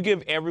 and you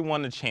give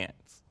everyone a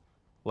chance.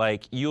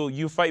 Like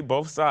you fight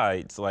both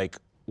sides. Like,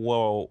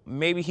 well,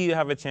 maybe he'll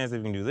have a chance if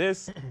he can do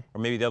this,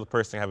 or maybe the other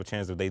person have a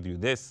chance if they do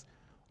this,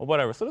 or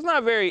whatever. So it's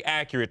not very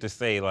accurate to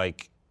say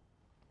like,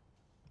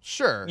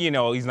 sure, you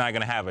know, he's not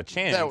gonna have a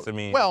chance. I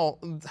mean, well,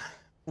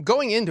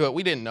 going into it,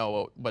 we didn't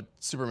know what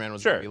Superman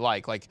was going to be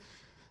like. Like,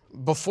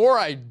 before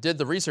I did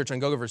the research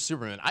on Goku vs.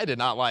 Superman, I did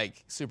not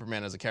like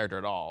Superman as a character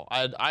at all.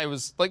 I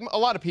was like a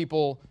lot of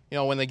people, you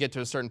know, when they get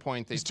to a certain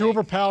point, he's too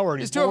overpowered.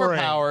 He's too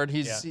overpowered.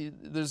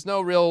 There's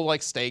no real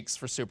like stakes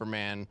for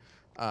Superman.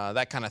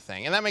 that kind of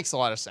thing, and that makes a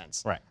lot of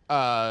sense. Right.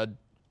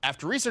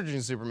 After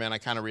researching Superman, I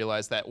kind of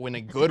realized that when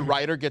a good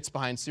writer gets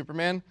behind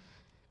Superman,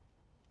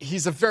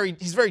 he's very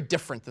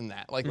different than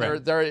that. Like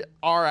there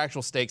are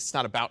actual stakes. It's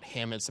not about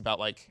him. It's about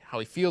like how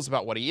he feels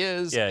about what he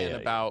is,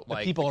 about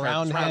like people the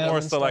around characters him. More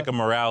and so like stuff. a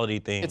morality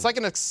thing. It's like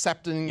an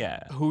accepting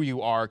who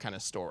you are kind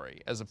of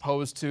story, as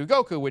opposed to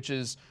Goku, which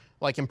is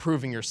like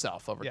improving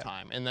yourself over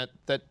time, and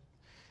that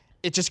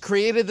it just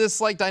created this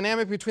like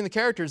dynamic between the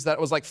characters that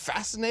was like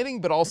fascinating,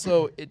 but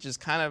also it just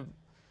kind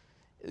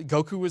of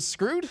Goku was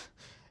screwed,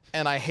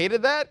 and I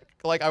hated that.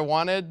 Like I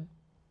wanted.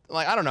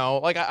 Like, I don't know,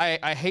 like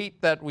I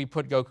hate that we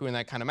put Goku in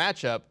that kind of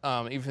matchup,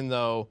 even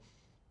though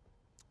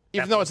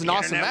it's an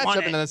awesome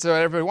matchup and that's what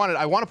everybody wanted.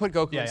 I want to put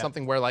Goku in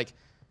something where like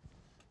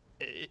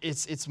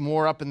it's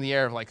more up in the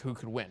air of like who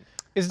could win.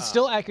 Is it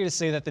still accurate to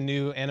say that the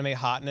new anime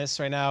hotness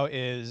right now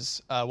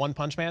is One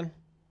Punch Man?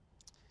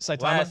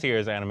 Saitama? last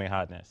year's anime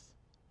hotness.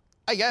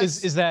 I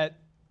guess. Is that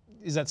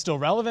still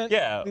relevant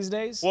Yeah. these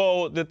days?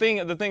 Well, the thing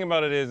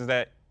about it is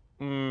that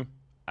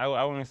I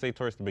want to say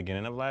towards the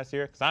beginning of last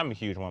year, because I'm a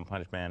huge One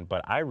Punch Man,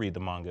 but I read the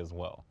manga as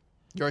well.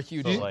 You're a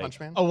huge So, One like- Punch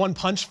fan? A One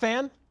Punch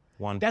fan?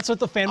 That's what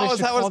the fan base Oh, is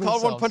should that what call it's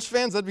called? One themselves. Punch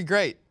fans? That'd be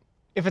great.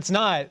 If it's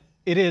not,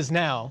 it is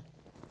now.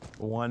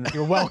 One.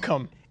 You're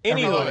welcome. I love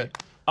Anyway,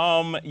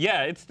 it.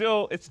 yeah, it's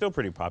still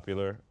pretty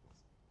popular.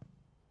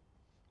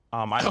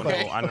 I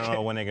don't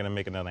know when they're gonna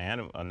make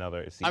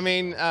another season. I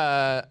mean,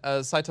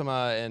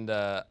 Saitama and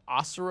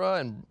Asura,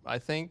 and I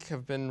think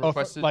have been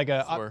requested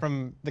for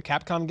from the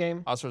Capcom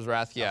game, Asura's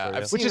Wrath. Yeah, Asura,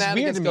 I've yeah. seen which is that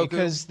weird to against me Goku.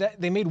 because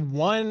they made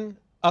one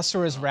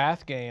Asura's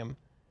Wrath game,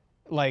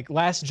 like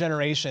last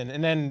generation,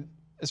 and then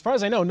as far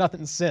as I know,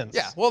 nothing since.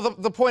 Yeah. Well,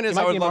 the point is, It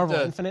might I would be love Marvel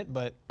to. Infinite,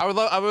 but I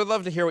would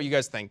love to hear what you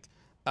guys think.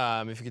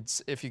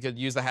 If you could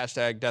use the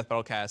hashtag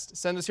DeathBattleCast,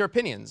 send us your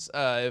opinions.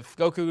 If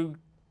Goku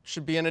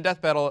should be in a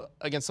death battle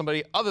against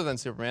somebody other than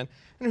Superman,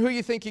 and who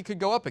you think he could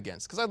go up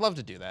against, because I'd love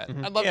to do that.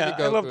 I'd love to get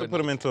Goku. I'd love to in put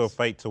him that into a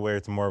fight to where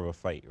it's more of a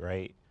fight,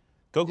 right?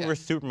 Goku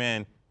versus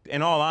Superman.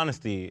 In all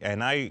honesty,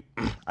 and I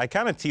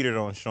kind of teetered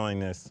on showing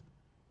this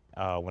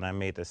when I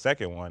made the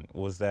second one,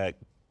 was that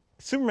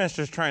Superman's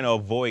just trying to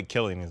avoid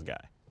killing this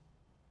guy.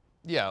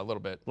 Yeah, a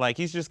little bit. Like,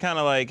 he's just kind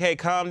of like, hey,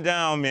 calm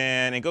down,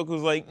 man. And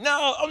Goku's like,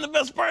 no, I'm the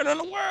best fighter in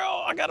the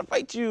world. I got to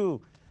fight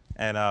you.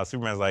 And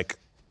Superman's like,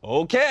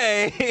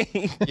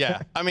 okay.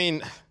 Yeah, I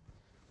mean,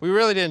 we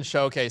really didn't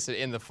showcase it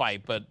in the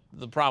fight, but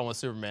the problem with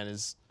Superman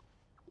is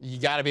you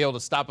got to be able to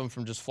stop him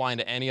from just flying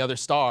to any other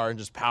star and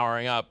just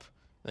powering up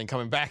and then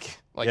coming back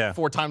like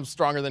 4 times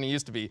stronger than he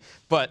used to be.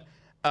 But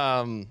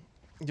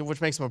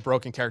which makes him a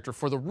broken character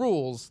for the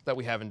rules that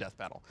we have in Death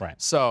Battle. Right.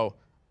 So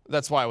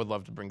that's why I would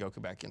love to bring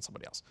Goku back in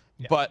somebody else.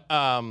 Yeah.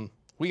 But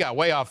we got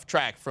way off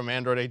track from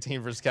Android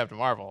 18 versus Captain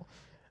Marvel.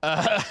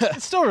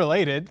 it's still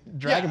related.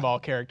 Dragon Ball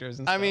characters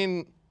and stuff. I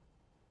mean,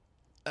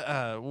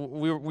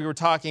 we were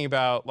talking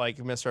about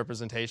like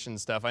misrepresentation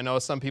stuff. I know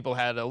some people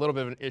had a little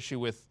bit of an issue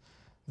with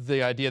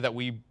the idea that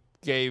we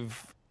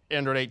gave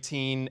Android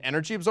 18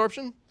 energy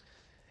absorption.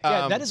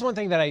 Yeah, that is one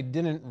thing that I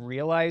didn't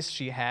realize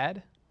she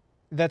had.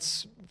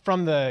 That's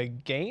from the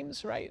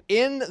games, right?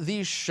 In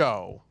the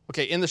show,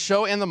 in the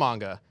show and the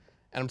manga,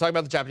 and I'm talking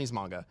about the Japanese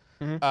manga,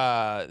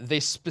 they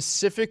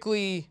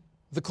specifically,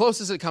 the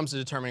closest it comes to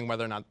determining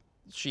whether or not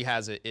she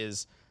has it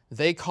is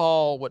they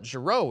call what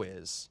Gero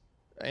is,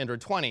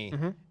 Android 20,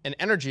 an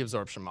energy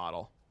absorption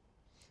model.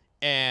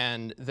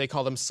 And they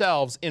call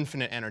themselves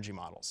infinite energy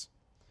models.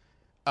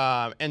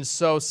 And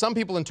so some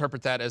people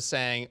interpret that as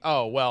saying,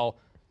 oh, well,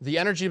 the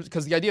energy,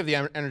 because the idea of the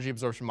energy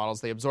absorption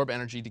models, they absorb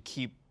energy to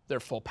keep their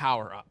full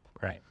power up.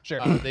 Right. Sure.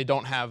 They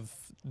don't have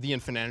the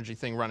infinite energy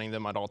thing running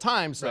them at all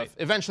times. So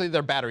eventually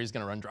their battery is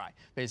going to run dry,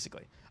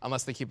 basically,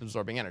 unless they keep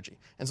absorbing energy.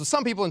 And so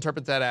some people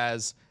interpret that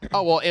as,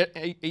 oh, well,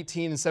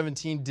 18 and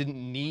 17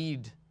 didn't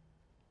need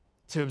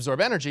to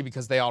absorb energy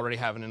because they already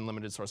have an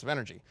unlimited source of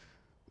energy.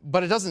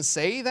 But it doesn't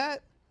say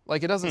that.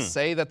 Like, it doesn't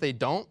say that they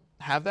don't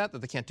have that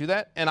they can't do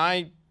that. And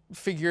I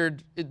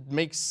figured it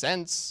makes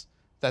sense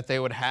that they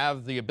would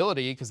have the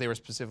ability because they were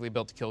specifically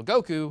built to kill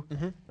Goku.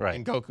 Right.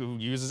 And Goku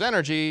uses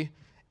energy.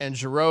 And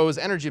Gero's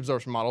energy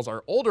absorption models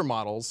are older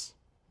models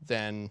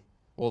than,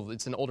 well,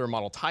 it's an older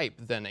model type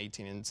than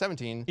 18 and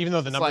 17. Even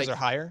though the It's numbers like- are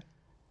higher?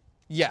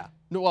 Yeah.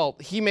 No, well,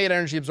 he made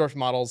energy absorption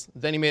models,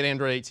 then he made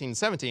Android 18 and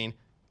 17.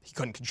 He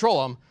couldn't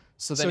control them.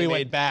 So then So he he went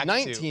made back to-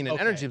 19 an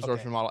okay, energy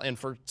absorption okay. model. And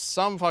for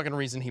some fucking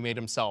reason, he made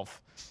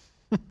himself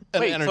an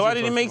Wait, energy so why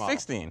did he absorption make model.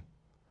 16?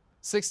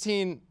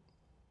 16,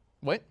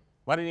 what?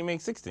 Why did he make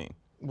 16?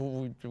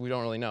 Well, we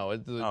don't really know.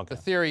 The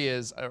theory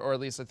is, or at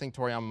least I think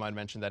Toriyama might have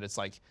mentioned that it's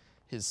like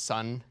his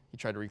son. He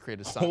tried to recreate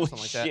his son or Holy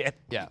something like that. shit.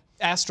 Yeah.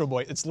 Astro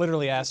Boy. It's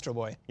literally Astro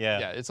Boy. Yeah.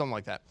 Yeah, it's something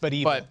like that. But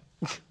evil.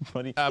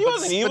 But he But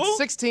wasn't evil. But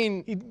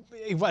 16,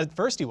 At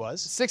first he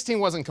was. 16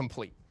 wasn't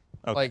complete.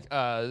 Okay. Like,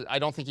 I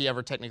don't think he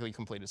ever technically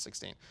completed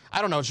 16.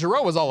 I don't know.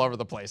 Gero was all over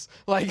the place.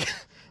 Like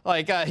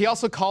he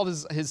also called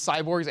his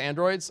cyborgs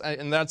androids,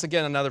 and that's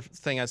again another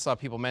thing I saw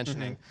people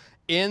mentioning.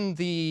 In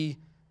the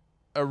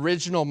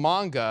original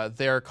manga,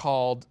 they're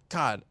called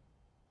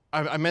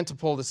I meant to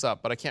pull this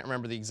up, but I can't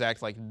remember the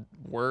exact like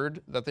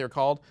word that they're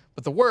called.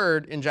 But the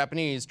word in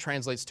Japanese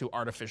translates to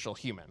artificial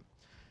human.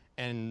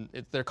 And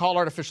they're called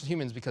artificial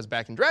humans because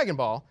back in Dragon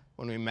Ball,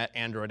 when we met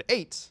Android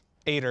 8,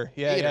 Ader,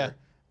 yeah.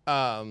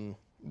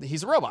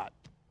 he's a robot.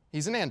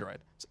 He's an android.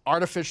 It's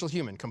artificial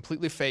human,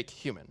 completely fake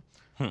human.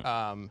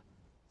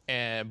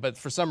 But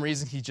for some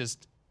reason, he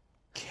just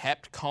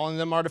kept calling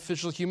them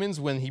artificial humans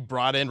when he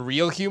brought in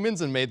real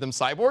humans and made them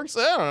cyborgs.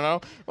 I don't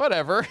know,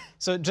 whatever.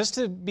 So just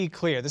to be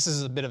clear, this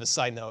is a bit of a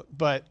side note,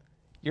 but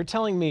you're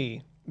telling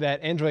me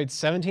that Android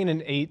 17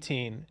 and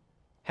 18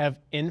 have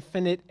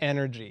infinite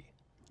energy.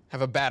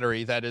 Have a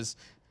battery that is,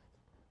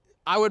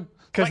 I would,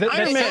 Because like,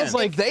 that sounds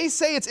like if they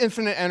say it's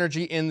infinite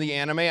energy in the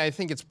anime, I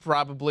think it's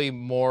probably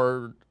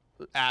more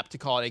apt to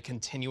call it a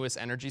continuous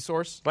energy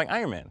source. Like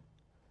Iron Man.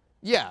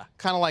 Yeah,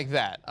 kind of like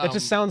that. That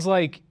just sounds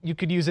like you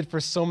could use it for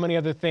so many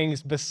other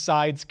things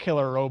besides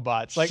killer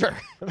robots. Like, sure.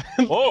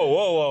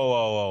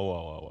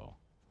 Whoa.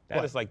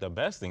 That is like the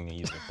best thing to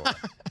use it for.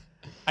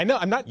 I know.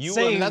 I'm not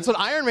saying that's what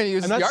Iron Man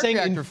uses I'm the not arc saying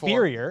reactor for.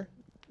 inferior.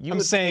 You I'm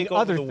would saying take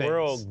over other the things.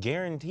 world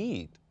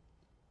guaranteed.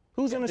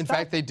 Who's gonna In stop?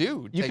 fact, they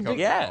do You take could over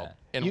be- the Yeah. world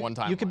in you, one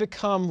time. You could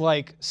become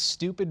like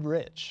stupid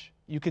rich.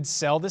 You could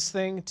sell this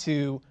thing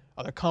to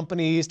other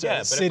companies, to Yeah, other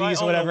but if I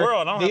cities, own the whatever.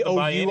 world, I don't they have to owe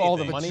buy you all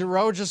the anything. money.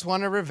 Jiro just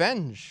wanted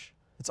revenge.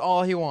 That's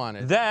all he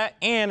wanted. That,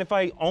 and if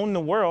I own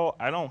the world,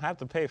 I don't have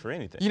to pay for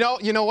anything. You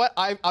know what?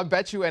 I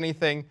bet you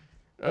anything.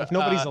 If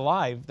nobody's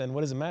alive, then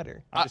what does it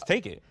matter? I just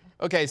take it.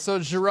 Okay, so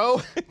Jiro,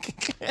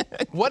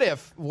 what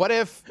if,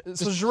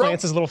 so Jiro,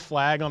 Plants his little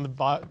flag on the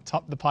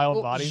top the pile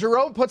of bodies.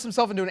 Jiro puts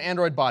himself into an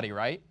android body,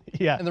 right?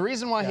 Yeah. And the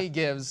reason why he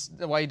does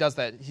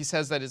that, he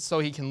says that it's so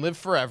he can live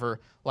forever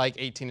like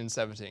 18 and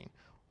 17.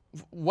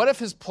 What if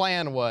his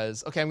plan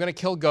was, okay, I'm gonna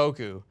kill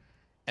Goku,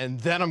 and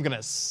then I'm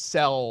gonna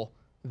sell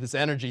this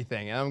energy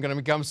thing, and I'm gonna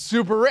become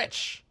super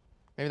rich?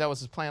 Maybe that was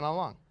his plan all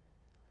along.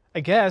 I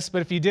guess,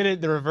 but if you did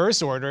it the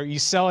reverse order, you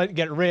sell it,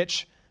 get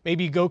rich,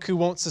 maybe Goku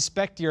won't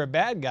suspect you're a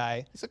bad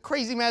guy. He's a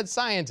crazy mad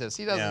scientist.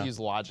 He doesn't Yeah. use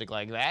logic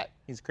like that.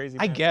 He's crazy.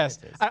 I man guess.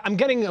 scientist. I'm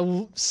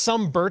getting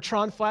some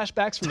Bertrand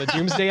flashbacks from the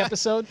Doomsday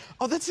episode.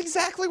 Oh, that's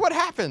exactly what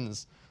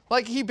happens.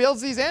 Like, he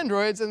builds these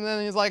androids, and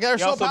then he's like, they're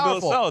so also builds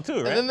powerful. Cell, too,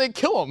 right? And then they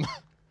kill him.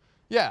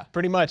 Yeah,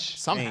 Pretty much.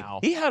 somehow.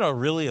 He had a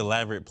really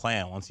elaborate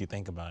plan once you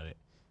think about it.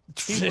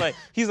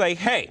 He's like,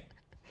 hey,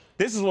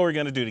 this is what we're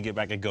gonna do to get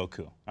back at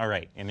Goku. All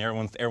right, and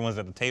everyone's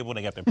at the table.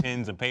 They got their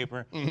pens and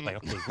paper. Like,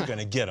 okay, we're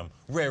gonna get him.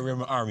 Red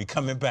Ribbon Army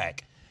coming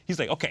back. He's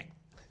like, okay,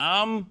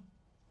 I'm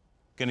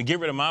gonna get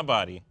rid of my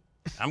body.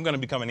 I'm gonna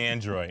become an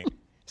android.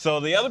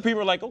 So the other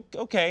people are like,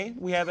 okay,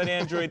 we had that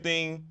android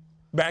thing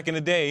back in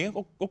the day.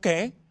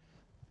 Okay,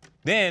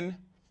 then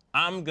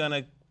I'm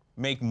gonna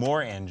make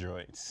more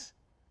androids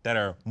that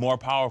are more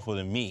powerful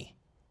than me.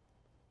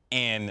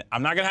 And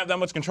I'm not gonna have that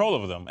much control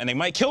over them, and they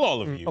might kill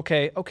all of you.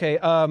 Okay.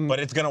 But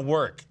it's gonna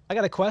work. I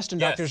got a question,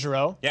 Yes. Dr.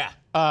 Giro. Yeah.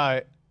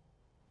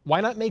 Why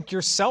not make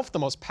yourself the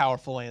most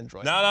powerful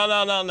android? No.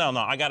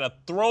 I gotta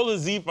throw the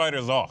Z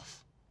fighters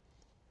off.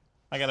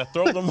 I gotta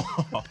throw them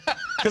off.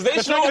 Because they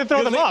That's show not going up- to throw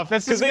 'cause them they- off.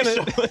 That's 'cause just they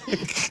going show-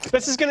 to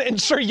that's just going to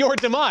ensure your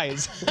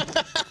demise.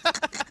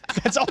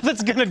 That's all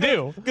that's going to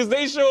do. Because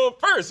they show up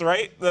first,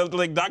 right?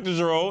 Like Dr.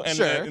 Giro and,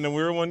 Sure. and the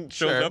weird one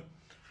shows Sure. up.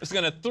 It's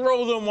gonna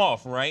throw them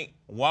off, right?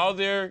 While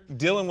they're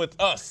dealing with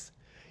us.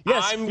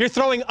 Yes, you're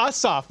throwing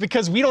us off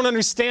because we don't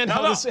understand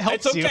how this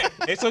helps it's you. okay.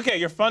 It's okay.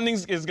 Your funding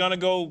is gonna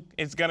go.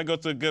 It's gonna go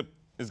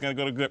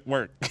to good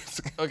work.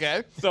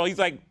 Okay. So he's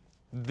like,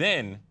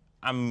 then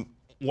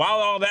while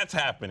all that's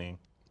happening,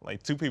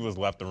 like 2 people's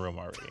left the room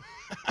already.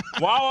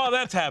 While all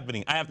that's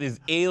happening, I have this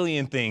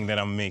alien thing that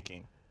I'm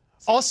making.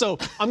 Also,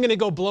 I'm going to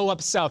go blow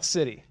up South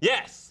City.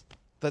 Yes.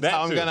 That's that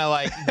how I'm too. gonna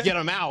like get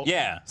him out.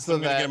 Yeah. So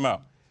I'm gonna that get him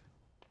out.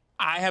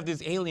 I have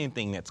this alien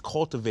thing that's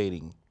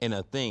cultivating in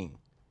a thing,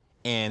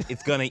 and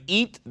it's gonna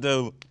eat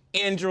the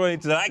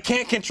androids that I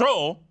can't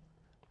control.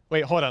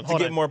 Wait, hold on.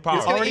 get more power.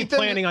 You're already Eat them-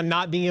 planning on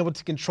not being able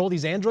to control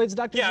these androids,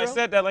 Dr. Yeah, I Giro?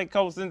 said that like a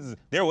couple sentences.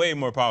 They're way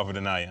more powerful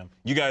than I am.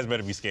 You guys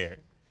better be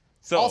scared.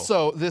 So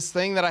Also, this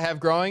thing that I have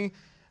growing,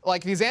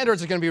 like these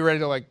androids are gonna be ready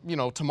to like,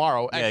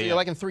 tomorrow. Actually, yeah.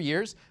 like in 3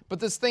 years. But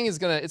this thing is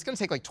gonna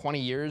take like 20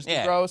 years to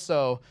Yeah. grow.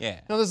 So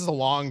Yeah. this is a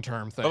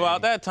long-term thing.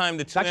 about that time,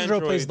 the 2 Dr. Giro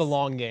androids. plays the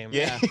long game.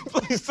 Yeah, he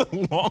plays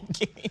the long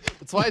game.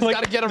 That's why he's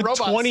gotta get a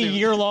robot.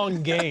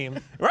 20-year-long game.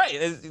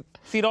 Right.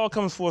 See, it all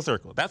comes full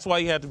circle. That's why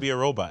you have to be a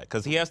robot,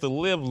 because he has to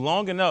live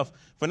long enough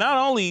for not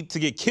only to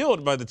get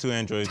killed by the 2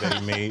 androids that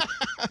he made,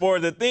 for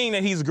the thing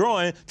that he's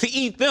growing to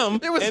eat them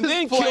It was and his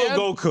then plan.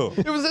 kill Goku.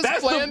 It was his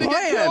That's plan the to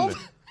get plan. killed?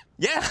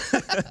 Yeah.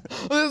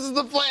 This is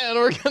the plan.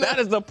 We're gonna. That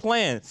is the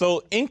plan.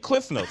 So in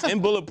Cliff Notes, in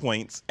bullet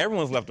points,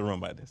 everyone's left the room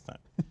by this time.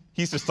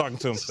 He's just talking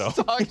to himself.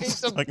 talking He's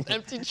to talking-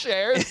 empty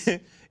chairs.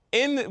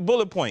 In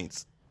bullet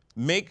points,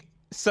 make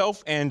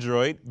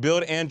self-android,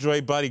 build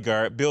android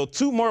bodyguard, build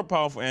 2 more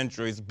powerful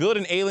androids, build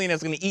an alien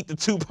that's gonna eat the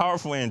 2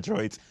 powerful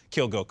androids,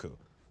 kill Goku.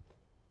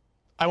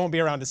 I won't be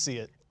around to see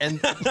it. And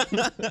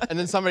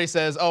then somebody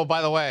says, "Oh,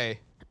 by the way,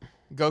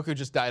 Goku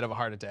just died of a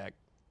heart attack."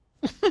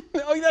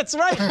 Oh, that's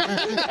right.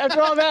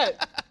 After all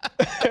that.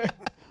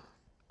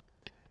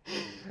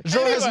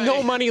 Zoro has no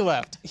Anyway. money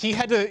left. He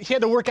had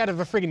to work out of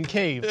a friggin'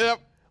 cave. Yep.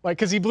 Like,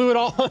 cause he blew it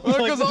all. On, like,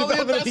 because all the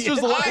development of investors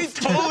I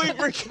left.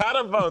 totally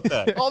forgot about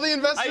that. All the I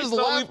investors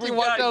totally left. He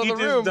walked out forgot of he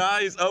the room. just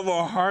dies of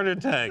a heart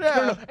attack.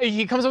 Yeah.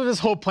 He comes up with this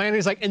whole plan, and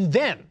he's like, and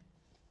then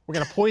we're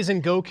gonna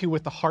poison Goku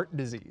with the heart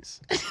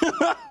disease.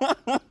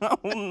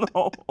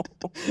 No.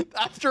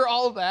 After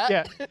all of that,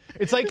 Yeah,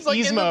 it's like he's like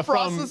in Yzma the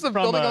process of from,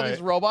 building all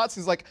these robots.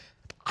 He's like,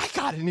 I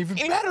got an even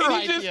better And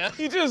idea.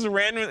 he just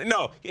randomly,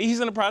 no, he's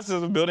in the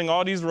process of building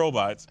all these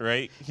robots,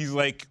 right? He's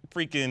like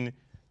freaking,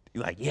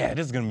 like, yeah,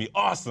 this is gonna be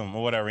awesome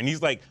or whatever. And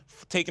he's like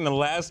taking the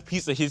last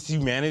piece of his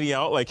humanity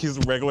out, like his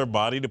regular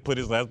body to put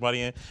his last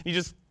body in. He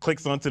just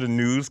clicks onto the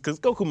news, because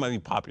Goku might be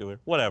popular,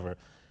 whatever.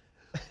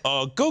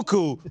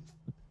 Goku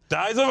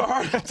dies of a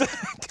heart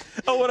attack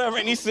or whatever.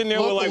 And he's sitting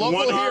there with like Local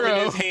one arm in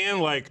hero. his hand,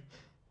 like,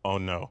 oh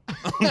no.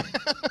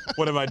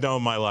 What have I done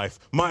with my life?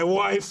 My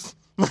wife,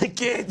 my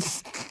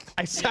kids.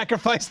 I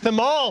sacrificed them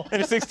all.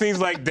 And the 16's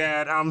like,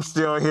 Dad, I'm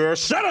still here.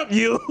 Shut up,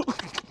 you.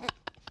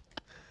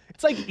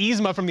 It's like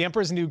Yzma from The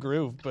Emperor's New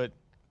Groove, but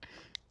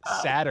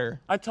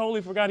sadder. I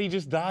totally forgot he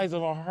just dies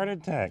of a heart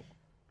attack.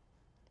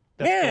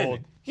 That's Man, gold.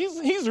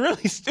 he's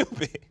really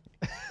stupid.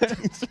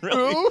 He's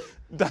really Who?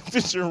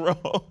 Dr. Giro.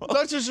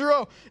 Dr.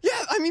 Giro. Yeah,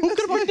 I mean, Who that's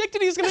could have fine.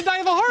 predicted he's gonna die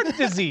of a heart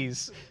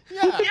disease?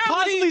 Yeah. Who could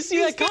possibly see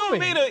that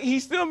coming? He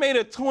still made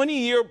a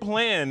 20-year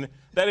plan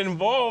that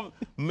involved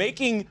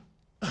making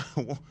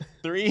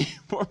 3,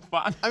 4,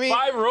 5, I mean-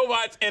 5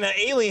 robots and an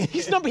alien.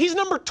 He's number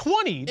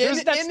 20. That's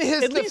in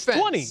his at least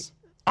defense, 20.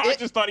 I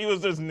just thought he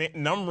was just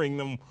numbering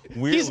them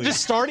weirdly. He's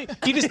just starting.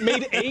 He just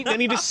made 8, then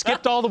he just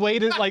skipped all the way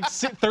to like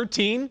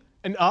 13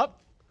 and up.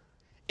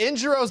 In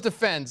Jiro's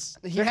defense,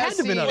 he There had has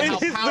to seen been others. how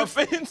In his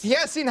powerful defense. he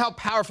has seen how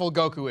powerful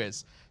Goku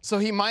is. So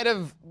he might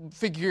have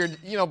figured,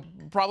 he'll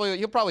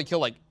probably kill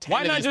like 10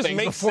 Why of not these just things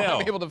make before Cell?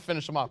 I'm able to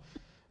finish them off.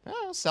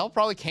 Cell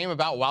probably came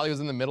about while he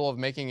was in the middle of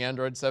making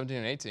Android 17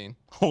 and 18.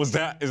 Is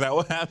that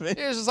what happened?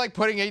 He was just like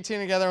putting 18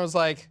 together and was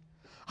like,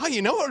 oh,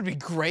 you know what would be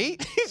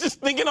great? He's just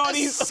thinking all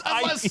these A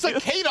ideas.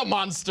 cicada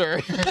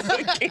monster.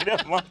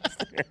 Cicada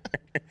monster.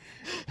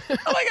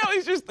 I like how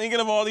he's just thinking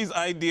of all these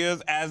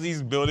ideas as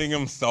he's building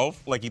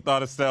himself. Like he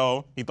thought of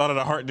Cell, he thought of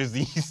the heart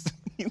disease.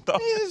 He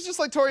thought. He's just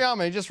like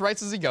Toriyama. He just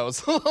writes as he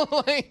goes.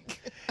 Like,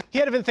 He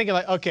had to been thinking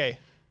like, okay,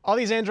 all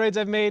these androids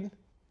I've made,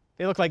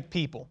 they look like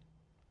people.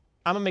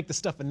 I'm gonna make the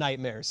stuff of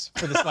nightmares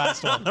for this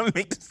last one. I'm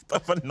make this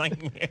stuff a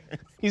nightmare.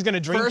 He's gonna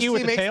drink first you he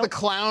with the makes tail. the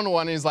clown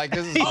one. He's like,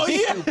 this is Oh,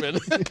 yeah. stupid.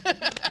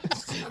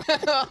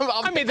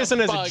 I made this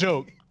one as a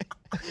joke.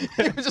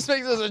 He just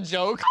makes it as a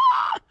joke.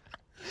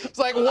 It's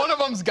like one of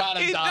them's gotta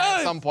He die at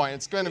does. some point.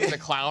 It's going to be the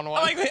clown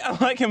one. I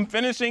like him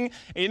finishing.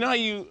 You know how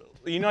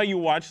you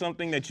watch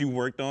something that you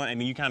worked on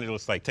and you kind of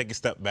just like take a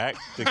step back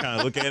to kind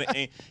of look at it.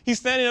 And he's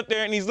standing up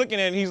there and he's looking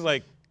at it and he's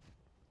like,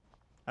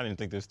 I didn't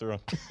think this through.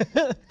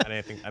 I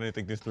didn't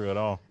think this through at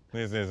all.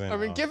 This isn't. I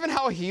mean, given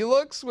how he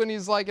looks when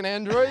he's like an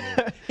android,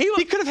 He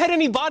could have had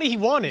any body he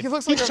wanted. he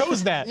looks like he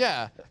chose that.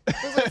 Yeah,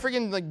 he looks like a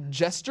freaking like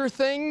jester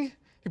thing.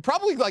 He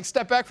probably like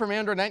stepped back from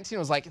Android 19 and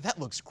was like, that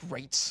looks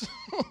great.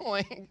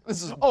 Like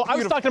this is. Oh, I was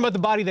beautiful. talking about the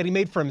body that he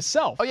made for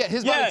himself. Oh yeah,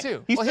 his Yeah, body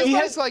too. he's- Well, his he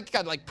body's has- like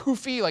got like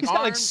poofy like He's got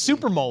like arms.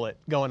 super mullet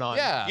going on.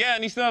 Yeah. Yeah,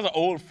 and he still has an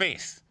old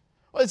face.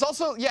 Well, it's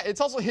also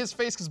his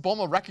face because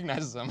Bulma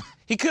recognizes him.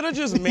 He could have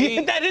just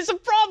made. That is a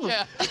problem.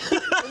 Yeah.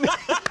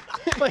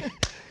 Like,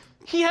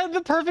 he had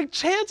the perfect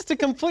chance to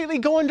completely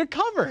go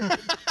undercover.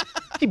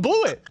 He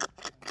blew it.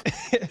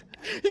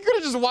 He could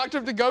have just walked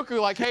up to Goku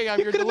like, "Hey, I'm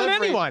your could have been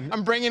delivery. anyone.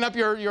 I'm bringing up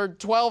your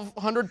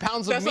 1,200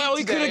 pounds of That's meat how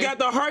he could have today." got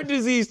the heart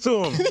disease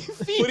to him.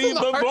 But him the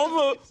heart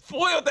Bulma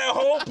foiled that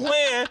whole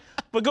plan.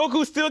 But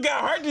Goku still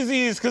got heart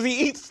disease because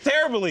he eats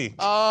terribly.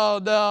 Oh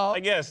no. I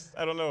guess.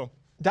 I don't know.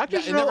 Dr. Yeah,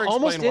 it Giro never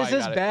almost explained why is he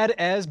as got it. bad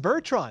as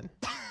Bertron.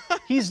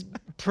 He's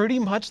pretty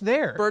much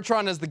there.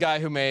 Bertrand is the guy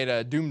who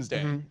made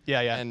Doomsday. Yeah,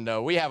 yeah.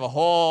 And we have a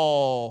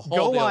whole Go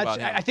deal watch. about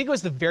him. I think it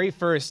was the very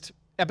first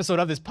episode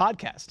of this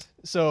podcast.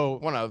 So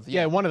One of,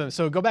 yeah, yeah. one of them.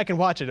 So go back and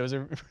watch it. It was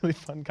a really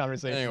fun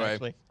conversation. Anyway,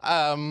 actually.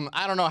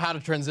 I don't know how to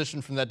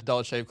transition from that to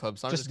Dollar Shave Club,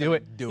 so I'm Just just do gonna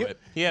it. Do You- it.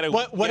 He had a,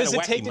 What he had does a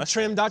it wacky take to mustache.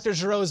 trim Dr.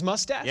 Giro's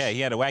mustache? Yeah,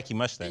 he had a wacky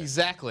mustache.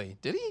 Exactly.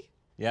 Did he?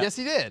 Yeah. Yes,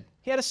 he did.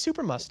 He had a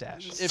super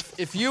mustache.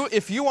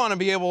 If you want to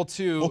be able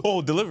to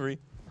Oh, delivery.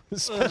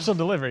 Special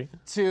delivery.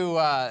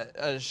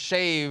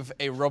 shave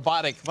a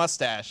robotic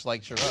mustache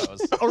like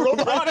Giro's, A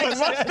robot.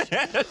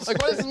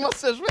 like what is his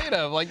mustache made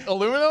of? Like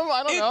aluminum?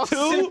 I don't know. It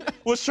too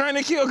was trying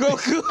to kill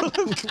Goku.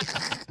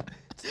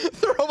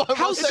 The robot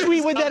How mustache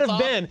sweet would that comes have off.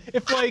 been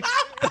if, like,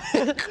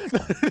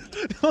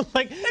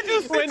 like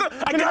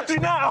I got you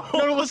now.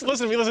 No,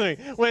 listen to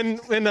me. When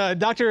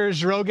Dr.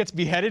 Giro gets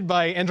beheaded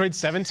by Android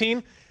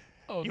 17,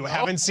 you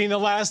haven't seen the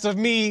last of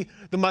me.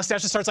 The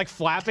mustache just starts like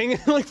flapping,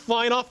 like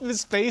flying off of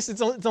his face,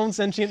 its own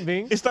sentient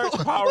being. It starts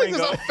Like powering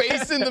there's up. a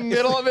face in the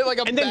middle of it, like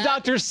a And then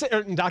bat.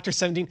 Dr.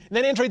 17, and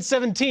then Android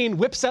 17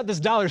 whips out this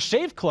Dollar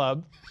Shave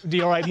Club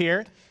deal right here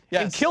and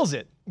Yes. kills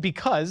it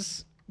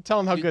because Tell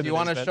them how good Do you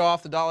want to show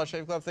off the Dollar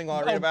Shave Club thing while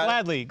I read about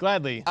gladly,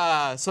 gladly.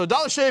 it? So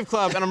Dollar Shave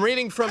Club, and I'm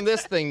reading from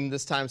this thing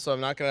this time, so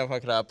I'm not going to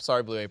fuck it up.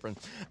 Sorry, Blue Apron.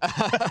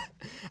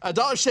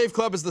 Dollar Shave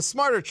Club is the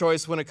smarter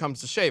choice when it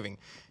comes to shaving.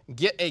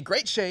 Get a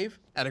great shave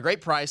at a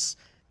great price,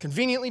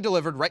 conveniently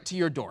delivered right to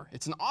your door.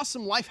 It's an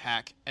awesome life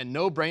hack and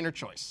no-brainer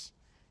choice.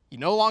 You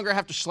no longer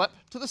have to schlep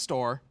to the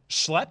store.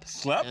 Schlep?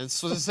 Slap?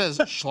 That's what it says,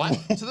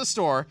 schlep to the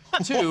store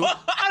to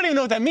I don't even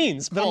know what that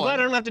means, but I'm Hold glad on.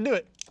 I don't have to do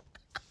it.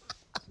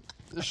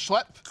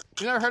 schlep.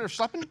 You never heard of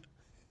schlepping?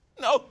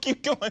 No,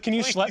 keep going. Can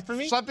you please. schlep for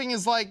me? Schlepping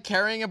is like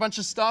carrying a bunch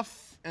of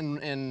stuff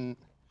and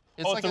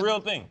it's Oh, like it's a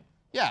real thing.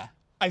 Yeah.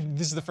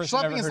 This is the first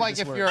time I've Schlepping ever is heard like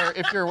this if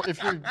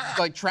word. you're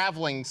like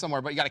traveling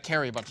somewhere, but you got to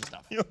carry a bunch of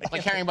stuff,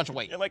 like carrying a bunch of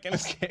weight. You're like in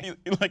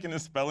a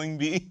spelling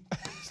bee.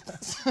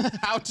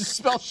 How to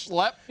spell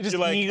schlep? You just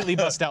you're like- immediately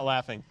bust out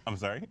laughing. I'm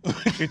sorry.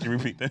 Could you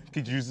repeat that?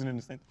 Could you use it in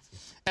a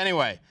sentence?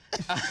 Anyway,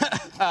 you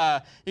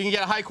can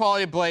get high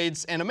quality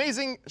blades and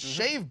amazing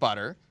shave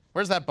butter.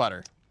 Where's that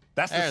butter?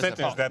 That's the There's the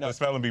sentence phone. that the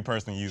spelling bee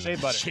person uses.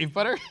 Shave butter. Shave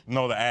butter?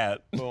 No, the ad.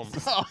 Boom.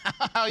 Oh,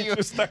 how you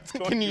just starts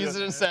going can through use that.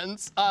 it in a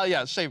sentence?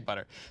 Yeah, shave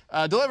butter.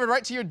 Delivered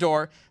right to your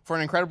door for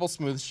an incredible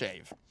smooth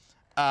shave.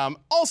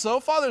 Also,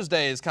 Father's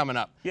Day is coming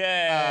up.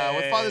 Yay.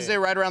 With Father's Day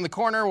right around the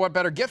corner, what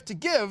better gift to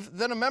give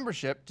than a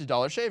membership to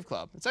Dollar Shave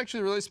Club? It's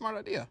actually a really smart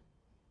idea.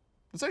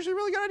 It's actually a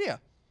really good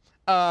idea.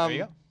 There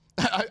you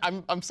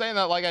go. I'm saying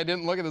that like I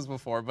didn't look at this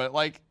before, but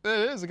like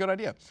it is a good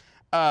idea.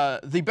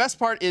 The best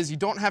part is you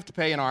don't have to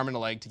pay an arm and a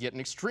leg to get an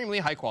extremely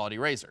high quality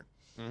razor.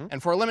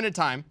 And for a limited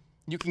time,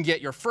 you can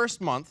get your first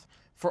month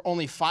for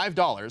only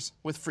 $5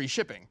 with free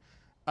shipping.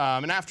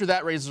 And after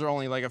that, razors are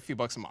only like a few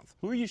bucks a month.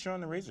 Who are you showing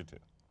the razor to?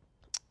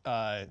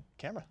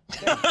 Camera.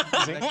 Next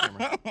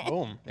camera.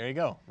 Boom. There you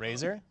go.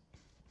 Razor.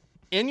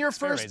 In your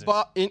razors.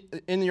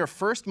 in your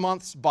first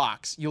month's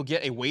box, you'll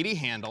get a weighty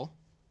handle.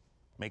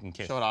 Making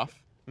kiss. Show it off.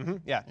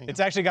 Yeah. It's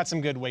actually got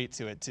some good weight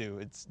to it too.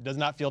 It does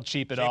not feel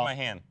cheap at Shave all. my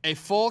hand. A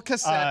full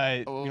cassette.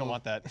 You don't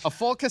want that. A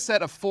full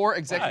cassette of 4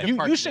 executive You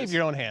cartridges. shave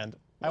your own hand.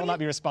 I will not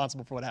be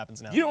responsible for what happens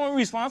now. You don't want to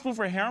be responsible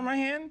for hair on my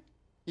hand?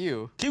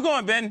 You. Keep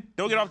going, Ben.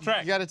 Don't get off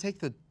track. You got to take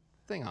the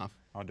thing off.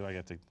 Oh, do I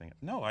got to take the thing?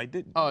 No, I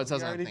didn't. Oh, it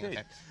says You on the already thing.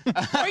 did.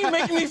 Okay. Why are you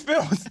making me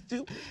feel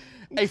stupid?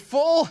 A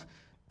full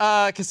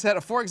cassette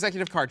of 4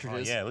 executive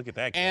cartridges. Oh, yeah, look at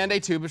that. And a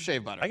tube of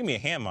shave butter. I can be a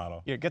hand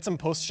model. Here, get some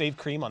post-shave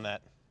cream on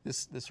that.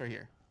 This right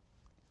here.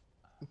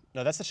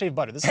 No, that's the shave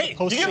butter. This Hey, is you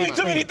post-shave give me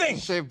too many cream.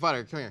 things. Shave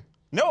butter. Come here.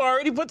 No, I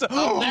already put the.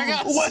 Oh, there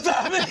it goes. What's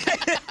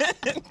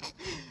happening?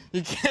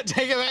 You can't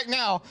take it back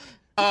now.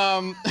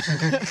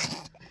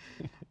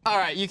 All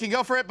right, you can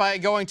go for it by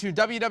going to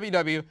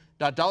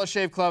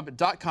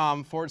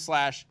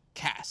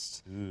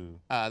www.dollarshaveclub.com/cast.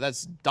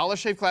 That's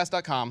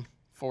dollarshaveclass.com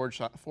 / You want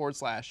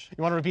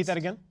to repeat that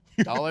again?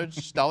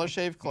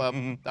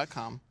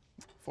 dollarshaveclub.com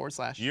 /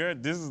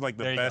 This is like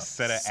the There you best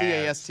go. set of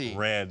CAST. ads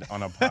read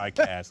on a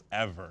podcast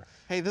ever.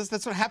 Hey,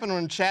 that's what happened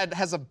when Chad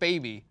has a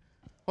baby.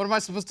 What am I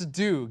supposed to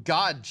do?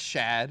 God,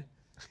 Chad.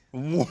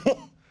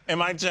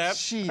 Am I Chad?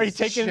 Jeez, Are you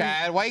taking-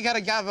 Chad, why you gotta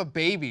have a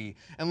baby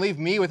and leave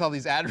me with all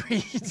these ad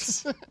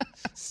reads?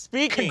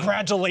 Speaking.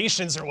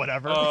 Congratulations or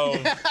whatever. Oh,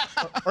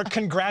 Or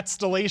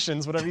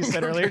congratulations, whatever you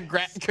said earlier.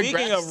 speaking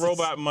Congrats. of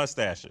robot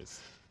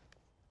mustaches.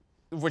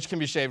 Which can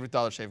be shaved with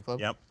Dollar Shave Club.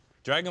 Yep.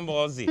 Dragon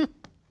Ball Z.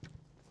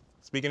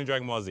 Speaking of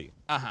Dragon Ball Z.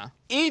 Uh-huh.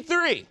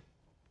 E3. You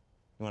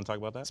want to talk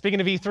about that? Speaking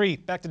of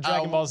E3, back to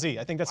Dragon Ball Z.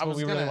 I think that's I what was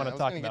we gonna, really want I to was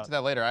talk gonna get about. to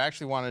that later. I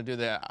actually want to do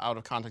the out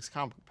of context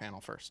comic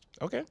panel first.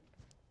 Okay. You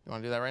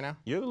want to do that right now?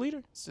 You're the leader.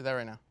 Let's do that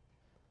right now.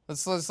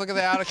 Let's look at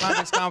the out of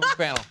context comic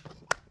panel.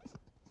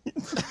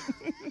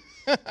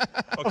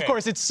 Of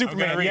course, it's I'm gonna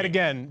Superman read yet it.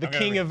 again, the I'm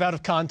gonna king read of out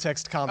of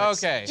context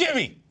comics. Okay.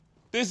 Jimmy,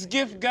 this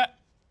gift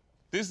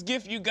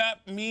you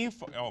got me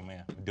for. Oh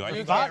man, do I?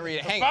 You can't read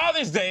it. For Hang on.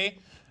 Father's Day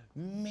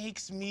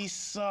makes me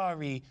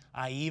sorry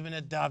I even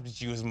adopted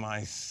you as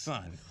my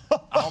son.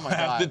 I'll my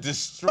have to God.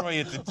 destroy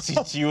it to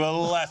teach you a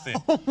lesson.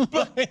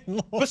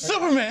 But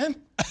Superman,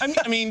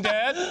 I mean,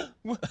 Dad,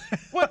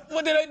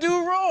 what did I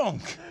do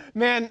wrong?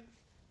 Man,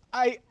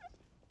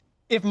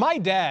 if my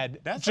dad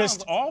That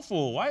just sounds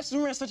awful. Why is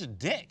Superman such a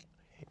dick?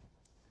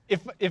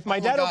 if my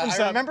Oh, dad God, opens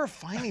I up, remember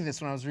finding this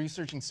when I was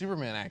researching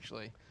Superman,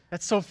 actually.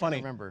 that's so funny.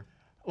 I remember.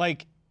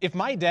 Like, if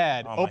my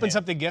dad my opens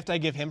hand. up the gift I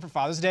give him for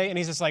Father's Day and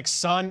he's just like,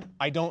 son,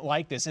 I don't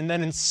like this, and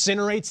then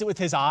incinerates it with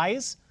his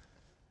eyes,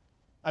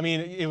 I mean,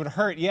 it would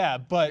hurt, yeah,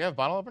 but You have a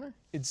bottle opener?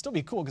 it'd still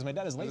be cool because my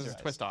dad has This laser is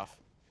eyes. twist off.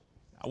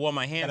 Well,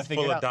 my hand's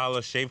figure full it of out.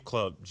 Dollar Shave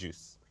Club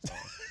juice.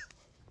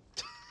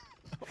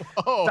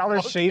 Oh, Dollar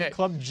okay. Shave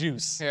Club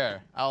juice.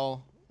 Here,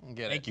 I'll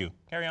get it. Thank you.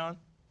 Carry on.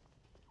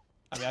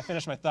 I mean, I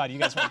finished my thought. You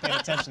guys weren't paying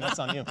attention. That's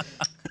on you.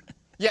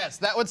 Yes,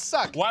 that would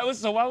suck. Why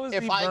was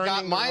If he I got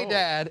burning the my roll?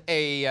 dad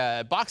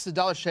a box of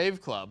Dollar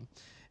Shave Club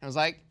and was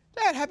like,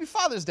 Dad, happy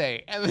Father's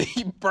Day. And then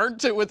he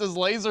burnt it with his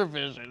laser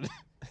vision.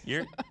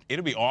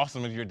 It'd be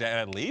awesome if your dad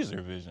had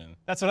laser vision.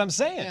 That's what I'm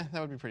saying. Yeah, that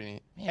would be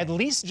pretty neat. At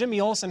least Jimmy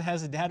Olsen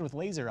has a dad with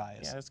laser eyes.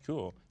 Yeah, that's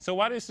cool. So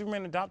why did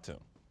Superman adopt him?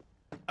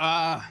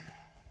 God,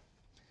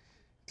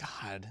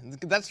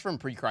 that's from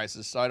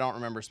pre-crisis, so I don't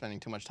remember spending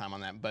too much time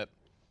on that. But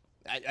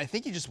I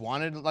think he just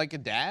wanted like a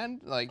dad.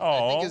 Like I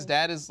Aw. think his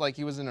dad is like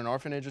he was in an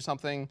orphanage or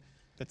something.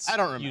 That's I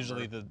don't remember.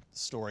 usually the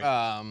story.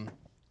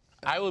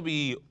 I would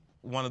be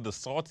one of the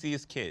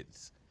saltiest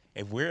kids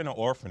if we're in an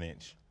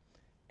orphanage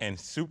and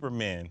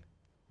Superman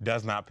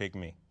does not pick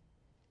me,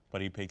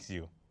 but he picks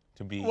you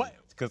to be. What?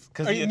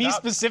 Because Are you me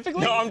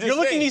specifically? No, I'm just You're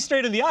looking saying. me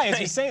straight in the eye as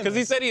you're saying Because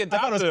he this. said he I thought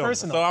adopted it was them.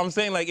 personal. So I'm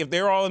saying, like, if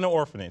they're all in the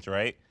orphanage,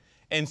 right?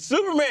 And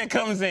Superman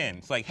comes in,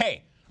 it's like,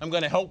 hey, I'm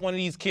gonna help one of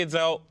these kids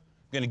out.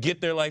 I'm gonna get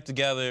their life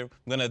together.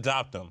 I'm gonna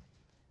adopt them.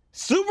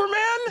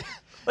 Superman?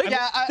 Like,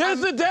 Yeah, there's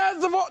the dad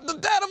of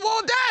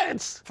all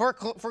dads. For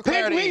Pick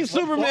clarity, me,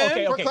 Superman.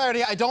 okay, For okay.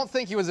 clarity, I don't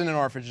think he was in an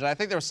orphanage. I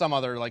think there was some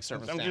other like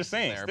circumstances I'm just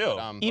saying, there. still.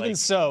 But, Even like-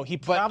 so, he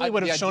probably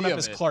would the have shown idea up of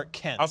as it. Clark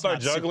Kent. I'll start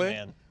not juggling.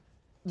 Superman.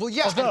 well,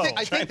 yeah, Although,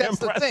 I trying think to that's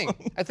the impress thing. him.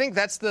 I think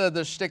that's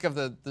the shtick of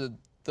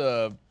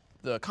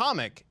the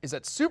comic is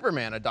that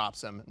Superman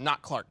adopts him,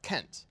 not Clark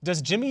Kent.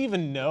 Does Jimmy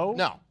even know?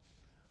 No.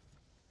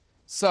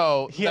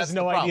 So He has that's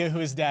no the problem. idea who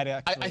his dad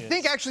actually I is.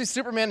 think actually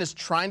Superman is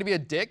trying to be a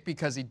dick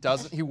because he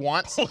doesn't. He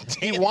wants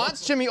he damn.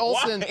 wants Jimmy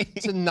Olsen Why?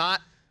 to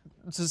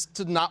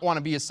not want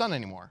to be his son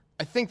anymore.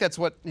 I think that's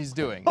what he's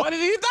doing. Why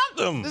did he adopt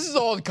them? This is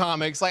old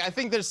comics. Like I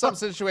think there's some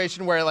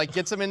situation where like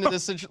gets him into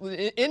this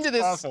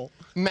awful.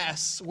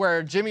 mess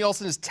where Jimmy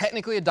Olsen is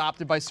technically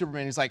adopted by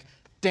Superman. He's like,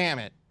 damn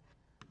it,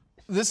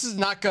 this is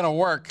not gonna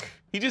work.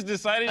 He just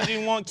decided he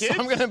didn't want So kids?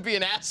 I'm gonna be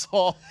an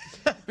asshole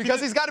because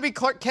he's got to be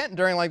Clark Kent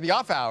during like the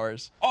off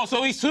hours. Oh,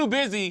 so he's too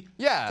busy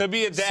Yeah. to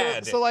be a So-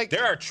 dad. so, like-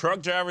 there are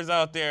truck drivers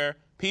out there,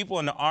 people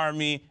in the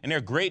army, and they're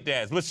great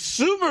dads. But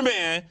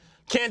Superman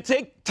can't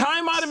take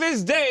time out of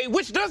his day,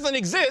 which doesn't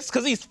exist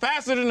because he's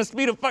faster than the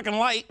speed of fucking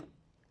light,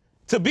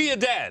 to be a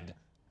dad.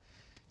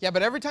 Yeah,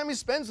 but every time he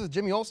spends with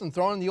Jimmy Olsen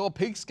throwing the old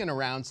pigskin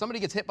around,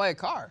 somebody gets hit by a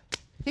car.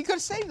 He could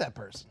have saved that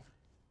person.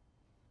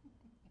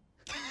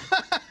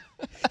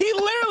 He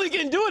literally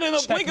can do it in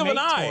a blink of an Checkmate,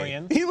 eye.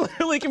 Torian. He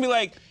literally can be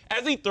like,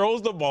 as he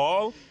throws the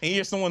ball and you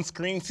hear someone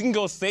scream, he can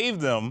go save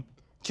them,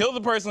 kill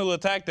the person who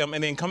attacked them,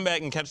 and then come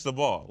back and catch the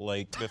ball.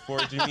 Like before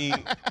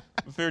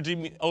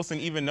Jimmy Olsen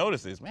even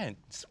notices. Man,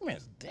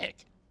 Superman's a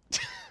dick.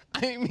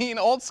 I mean,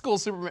 old school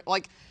Superman,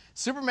 like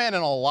Superman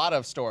in a lot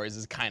of stories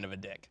is kind of a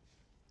dick.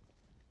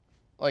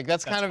 Like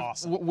that's kind of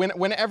awesome.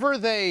 whenever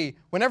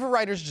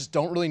writers just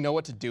don't really know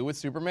what to do with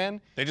Superman,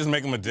 They just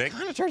make him a dick.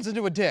 kind of turns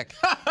into a dick.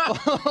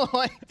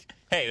 Like,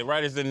 Hey, the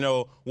writers didn't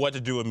know what to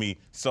do with me,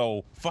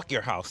 so fuck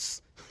your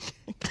house.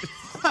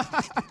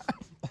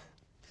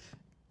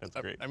 That's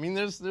great. I mean,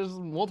 there's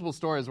multiple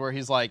stories where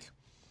he's like,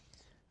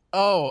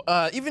 oh,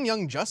 even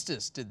Young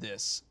Justice did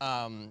this.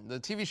 The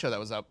TV show that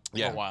was up for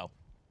Yeah. a while.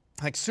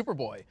 Like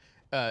Superboy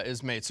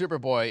is made.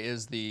 Superboy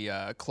is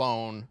the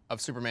clone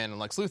of Superman and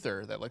Lex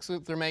Luthor that Lex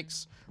Luthor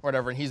makes, or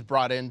whatever. And he's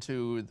brought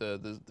into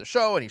the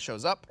show, and he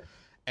shows up,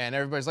 and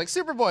everybody's like,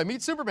 Superboy,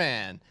 meet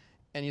Superman.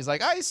 And he's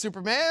like, hi,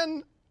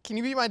 Superman. Can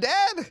you be my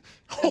dad?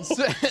 And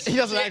so- he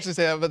doesn't actually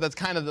say that, but that's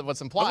kind of what's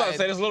implied. I was about to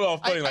say, this a little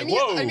off-putting, like,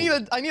 whoa.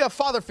 I need a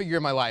father figure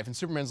in my life. And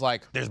Superman's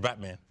like, There's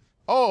Batman.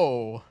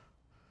 oh,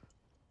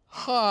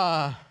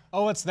 huh.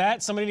 Oh, what's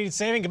that? Somebody needs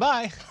saving.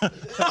 Goodbye.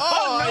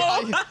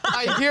 Oh,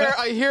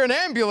 I hear an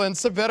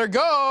ambulance. I better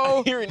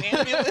go. You're an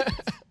ambulance.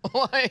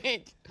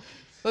 Like,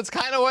 that's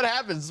kind of what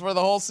happens for the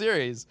whole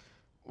series,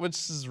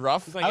 which is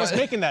rough. I was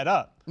making that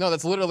up. No,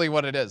 that's literally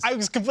what it is. I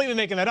was completely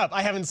making that up.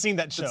 I haven't seen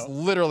that That's show.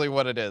 literally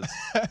what it is.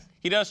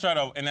 He does try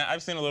to, and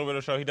I've seen a little bit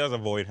of the show, he does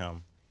avoid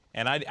him.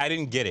 And I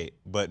didn't get it,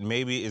 but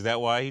maybe, is that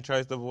why he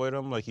tries to avoid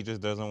him? Like he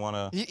just doesn't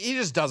want to. He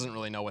just doesn't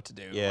really know what to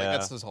do. Yeah. Like,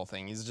 that's his whole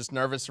thing. He's just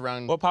nervous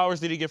around What powers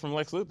did he get from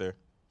Lex Luthor?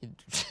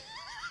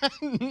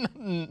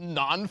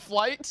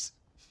 non-flight,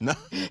 No.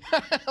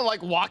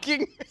 like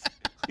walking.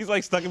 He's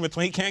like stuck in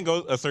between. He can't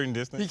go a certain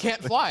distance. He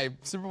can't fly.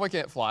 Superboy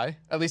can't fly.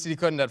 At least he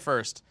couldn't at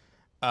first.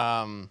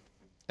 And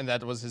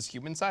that was his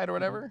human side or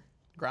whatever,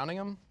 grounding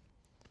him.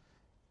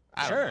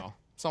 I Sure. don't know.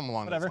 Something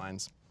along Whatever. those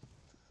lines.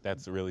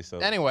 That's really so.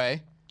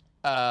 Anyway,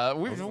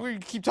 we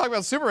keep talking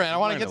about Superman. I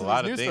want to learned get a to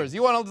lot these of news things. stories.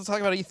 You want to talk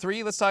about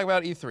E3? Let's talk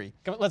about E3.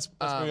 Come on, let's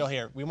be real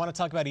here. We want to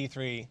talk about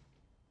E3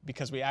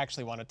 because we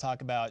actually want to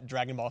talk about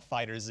Dragon Ball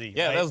Fighter Z.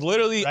 Yeah, right? that's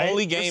literally the Right?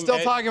 only We're game. We're still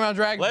talking about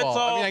Dragon Let's Ball.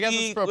 all I mean, I guess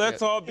it's be, appropriate.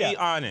 let's all be Yeah.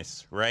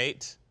 honest,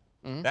 right?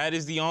 That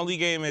is the only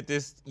game at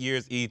this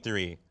year's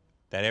E3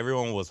 that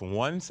everyone was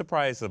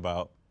surprised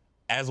about,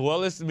 as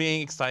well as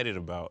being excited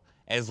about,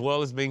 as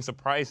well as being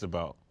surprised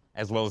about,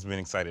 as well as being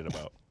excited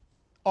about.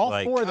 All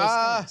like, four of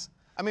those things.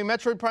 I mean,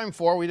 Metroid Prime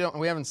 4. We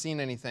haven't seen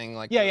anything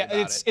like. Yeah, really yeah. about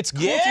It's it. it's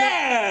cool.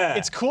 Yeah!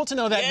 It's cool to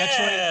know that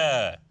Metroid.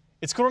 Yeah!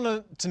 It's cool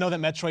to know that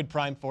Metroid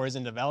Prime 4 is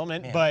in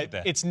development, Man, look but at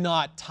that. it's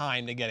not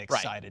time to get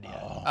excited yet.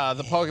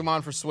 The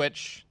Pokemon for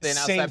Switch. They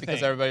announced Same that because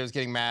thing. everybody was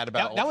getting mad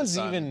about. That one's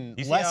Ultra Sun. even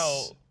You see less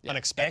how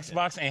unexpected.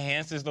 Xbox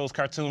enhances those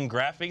cartoon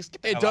graphics?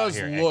 Get the It hell out does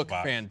here, look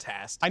Xbox.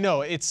 fantastic. I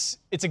know it's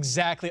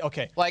exactly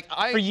okay. Like,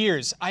 for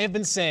years, I have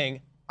been saying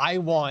I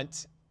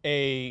want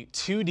a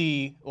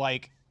 2D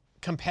like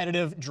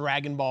competitive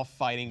Dragon Ball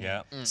fighting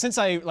game. Yeah. Since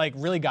I like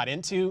really got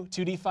into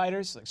 2D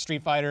fighters like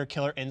Street Fighter,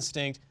 Killer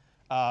Instinct,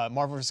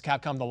 Marvel vs.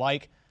 Capcom, the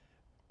like.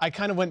 I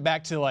kind of went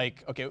back to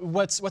like, okay,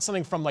 what's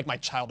something from like my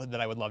childhood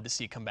that I would love to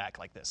see come back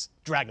like this?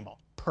 Dragon Ball,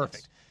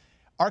 perfect.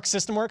 Arc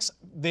System Works,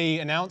 they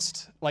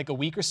announced like a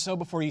week or so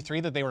before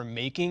E3 that they were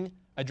making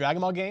a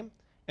Dragon Ball game,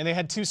 and they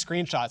had 2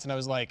 screenshots, and I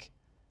was like,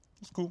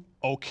 It's cool.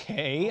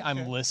 okay,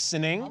 I'm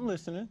listening. I'm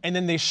listening. And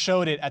then they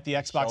showed it at the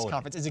Xbox Showed it.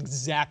 conference. It's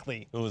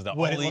exactly It was the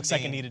what it only looks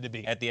like it thing needed to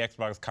be. at the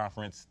Xbox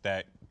conference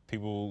that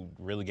people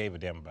really gave a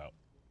damn about.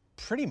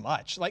 Pretty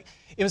much. Like,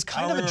 it was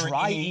kind of a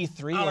dry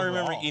E3 I don't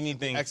remember overall.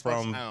 anything Xbox,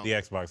 from I don't. the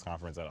Xbox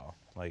conference at all.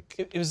 Like,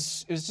 It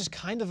was just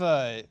kind of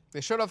a,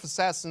 They showed off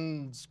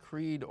Assassin's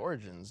Creed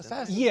Origins.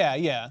 didn't they?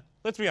 yeah.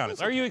 let's be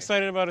honest. Are you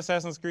excited about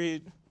Assassin's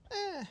Creed?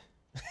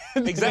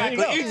 There you Exactly,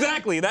 go.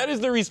 exactly. That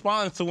is the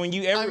response to when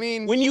you ever. I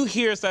mean- when you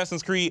hear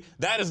Assassin's Creed,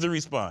 that is the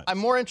response. I'm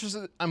more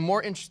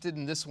interested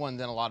in this one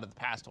than a lot of the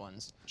past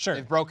ones. Sure.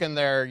 They've broken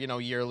their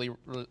yearly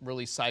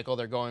release cycle.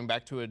 They're going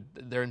back to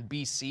they're in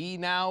BC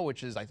now,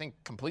 which is I think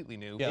completely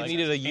new. Yeah, They like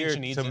needed a year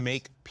ancient to Egypt.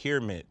 make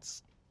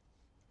pyramids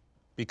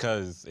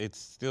because it's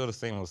still the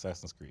same with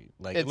Assassin's Creed.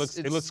 Like it It's-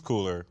 looks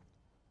cooler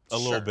a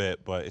little Sure.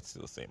 bit, but it's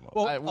still the same. Mode.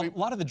 Well, I- a we-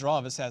 lot of the draw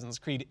of Assassin's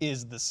Creed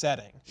is the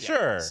setting.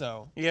 sure.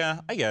 So- yeah,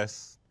 I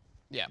guess.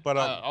 Yeah, But,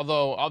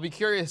 although I'll be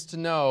curious to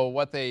know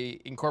what they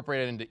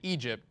incorporated into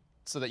Egypt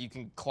so that you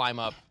can climb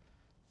up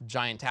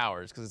giant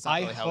towers because it's not I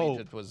really how hope-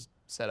 Egypt was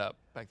set up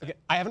back then. Okay,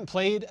 I haven't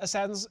played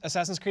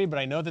Assassin's Creed, but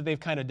I know that they've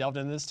kind of delved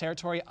into this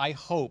territory. I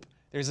hope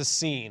there's a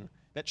scene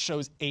that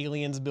shows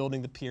aliens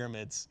building the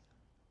pyramids.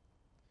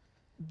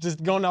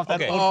 Just going off that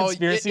Okay. old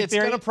conspiracy it's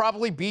theory. gonna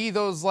probably be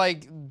those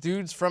like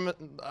dudes from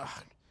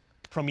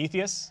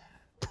Prometheus.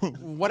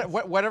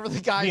 whatever the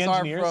guys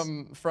are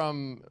engineers?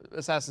 from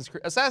Assassin's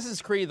Creed.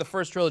 Assassin's Creed, the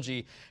first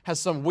trilogy, has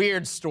some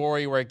weird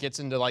story where it gets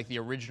into like the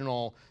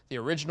original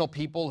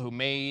people who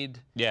made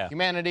Yeah.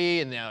 humanity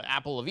and the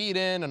Apple of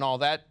Eden and all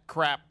that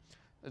crap.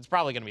 It's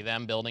probably gonna be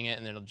them building it,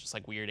 and then just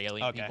like weird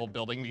alien Okay. people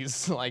building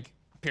these like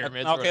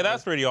pyramids. or Okay, whatever.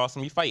 that's pretty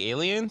awesome. You fight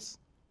aliens?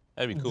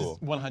 That'd be cool.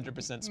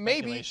 100% Maybe.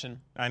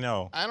 speculation. I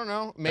know. I don't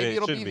know. Maybe it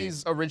it'll should be be.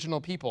 these original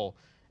people.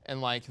 And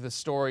like the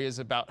story is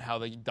about how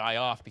they die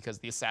off because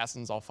the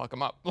assassins all fuck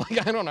them up.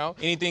 Like I don't know.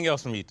 Anything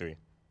else from E3?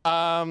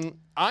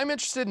 I'm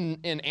interested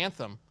in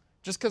Anthem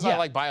just because I Yeah.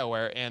 like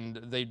BioWare and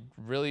they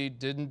really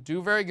didn't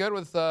do very good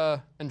with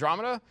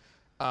Andromeda.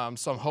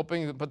 So I'm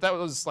hoping, but that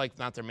was like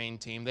not their main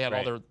team. They had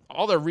Right.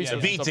 all their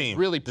resources B was team,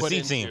 really the put C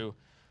into. team.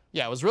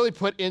 Yeah, it was really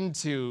put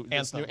into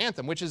this Anthem. new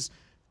Anthem, which is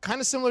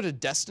kind of similar to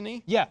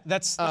Destiny. Yeah,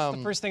 that's the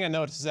first thing I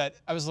noticed is that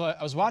I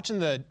was watching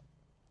the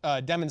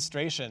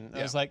demonstration. And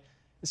I was Yeah. like,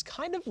 this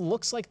kind of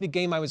looks like the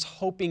game I was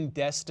hoping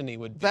Destiny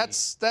would be.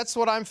 That's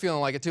what I'm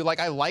feeling like it too. Like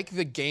I like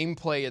the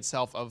gameplay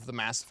itself of the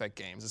Mass Effect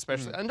games,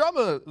 especially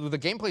Andromeda. The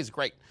gameplay is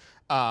great.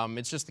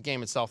 It's just the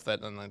game itself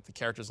that and like the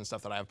characters and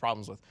stuff that I have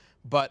problems with.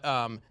 But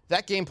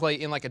that gameplay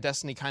in like a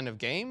Destiny kind of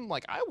game,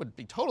 like I would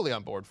be totally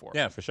on board for.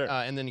 Yeah, for sure.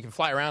 And then you can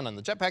fly around on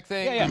the jetpack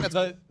thing. Yeah,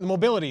 the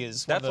mobility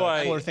is one That's of the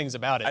why cooler things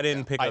about it. I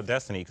didn't pick up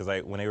Destiny because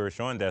when they were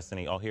showing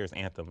Destiny, oh, here's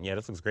Anthem. Yeah,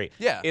 this looks great.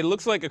 Yeah. It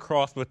looks like a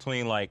cross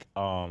between like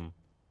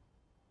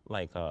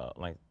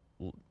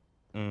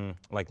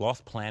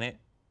Lost Planet.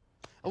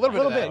 A little A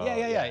little bit. bit, Of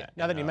that. yeah.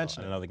 Now that you and,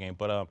 mention it. another game,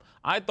 but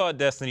I thought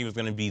Destiny was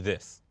gonna be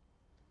this,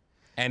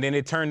 and then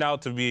it turned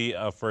out to be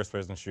a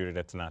first-person shooter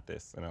that's not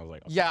this, and I was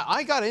like, okay. Yeah,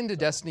 I got into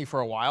Destiny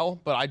for a while,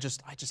 but I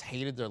just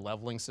hated their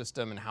leveling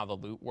system and how the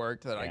loot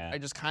worked. That Yeah. I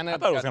just kind of I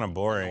thought it was kind of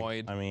boring.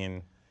 Annoyed. I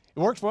mean, It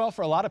worked well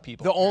for a lot of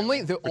people. The only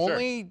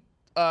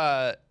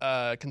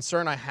sure.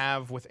 concern I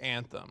have with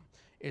Anthem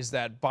is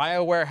that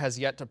BioWare has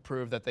yet to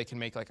prove that they can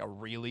make like a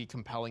really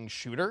compelling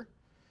shooter.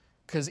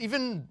 Because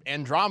even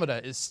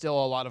Andromeda is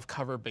still a lot of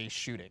cover-based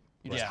shooting.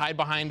 You just Yeah. hide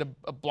behind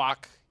a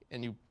block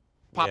and you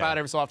pop Yeah. out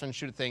every so often and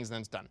shoot at things and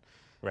then it's done.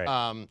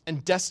 right?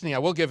 And Destiny, I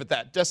will give it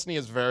that. Destiny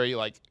is very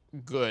like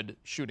good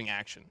shooting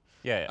action.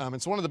 Yeah.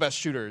 It's one of the best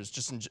shooters,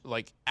 just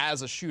like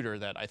as a shooter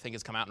that I think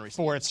has come out in recent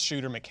for its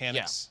shooter yeah,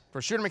 mechanics.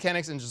 for shooter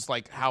mechanics and just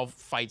like how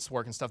fights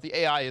work and stuff. The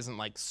AI isn't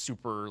like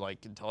super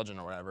like intelligent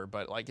or whatever,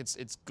 but like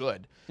it's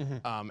good.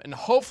 And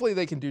hopefully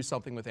they can do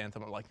something with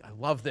Anthem. Like I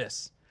love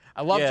this.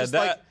 I love Yeah, just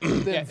that- like the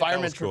that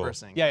environment was cool.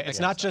 traversing. Yeah, it's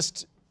not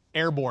just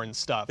airborne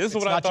stuff. This is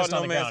It's what I not thought just on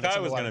No the Man's ground, it's Sky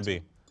in the was water gonna too.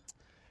 be.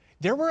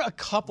 There were a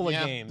couple of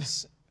Yeah.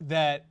 games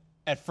that,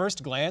 at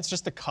first glance,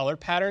 just the color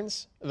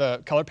patterns,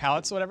 the color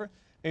palettes, or whatever,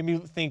 made me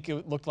think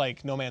it looked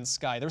like No Man's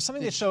Sky. There was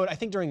something they showed, I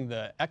think, during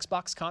the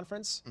Xbox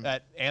conference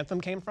that Anthem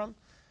came from.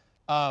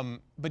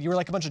 But you were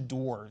like a bunch of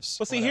dwarves.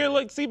 But see here,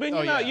 look, see, Ben,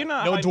 you're yeah. you're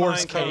not no hiding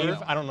dwarves behind cave.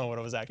 cover. I don't know what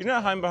it was actually. You're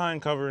not hiding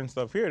behind cover and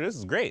stuff here. This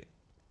is great.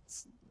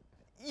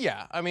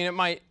 Yeah, I mean it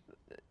might.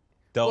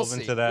 Delve We'll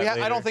see. into that. I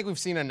later. don't think we've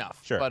seen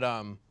enough. Sure. But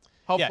Yeah,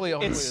 hopefully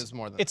it's, there's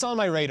more than. it's on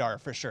my radar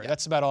for sure.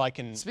 That's about all I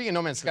can. Speaking of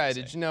No Man's Sky,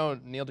 did you know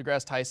Neil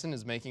deGrasse Tyson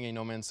is making a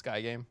No Man's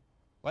Sky game?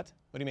 What?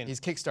 What do you mean? He's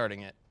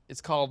kickstarting it.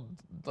 It's called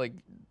like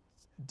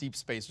Deep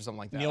Space or something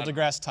like that. Neil I don't-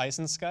 deGrasse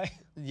Tyson Sky?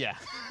 Yeah,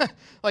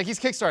 like he's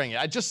kickstarting it.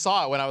 I just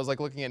saw it when I was like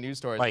looking at news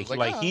stories. I was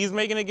like "Oh." he's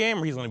making a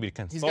game, or he's going to be a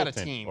consultant.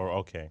 team. Or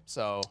okay.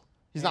 So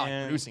He's not like,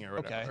 And- producing it or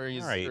whatever. okay. Or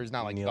he's, All right, or he's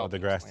not like Neil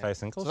developing it or deGrasse something.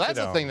 Tyson. Go So sit that's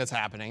the down. thing that's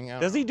happening.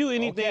 Does he do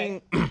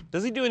anything?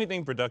 Does he do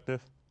anything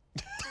productive?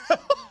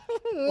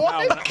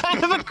 What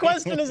kind of a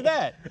question is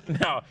that?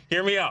 No,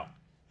 hear me out.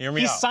 Hear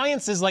me He out.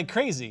 sciences like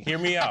crazy. Hear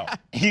me out.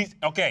 He's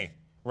okay,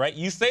 right?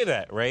 You say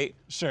that, right?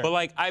 Sure. But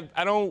like, I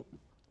don't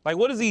like.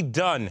 What has he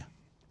done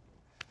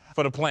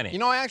for the planet? You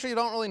know, I actually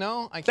don't really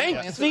know. I can't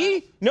answer See,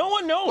 that. no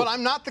one knows. But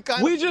I'm not the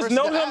kind We of just person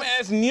know to him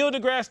ask. as Neil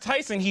deGrasse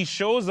Tyson. He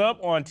shows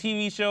up on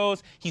TV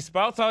shows. He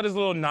spouts out his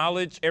little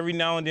knowledge every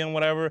now and then,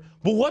 whatever.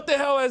 But what the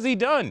hell has he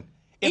done?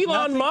 If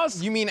Elon nothing-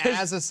 Musk. You mean has-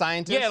 as a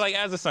scientist? Yeah, like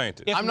as a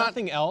scientist. If I'm not-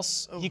 nothing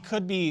else, he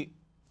could be.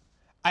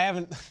 I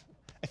haven't.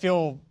 I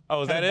feel.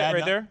 Oh, is that kinda it bad right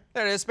now. there?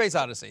 There it is, Space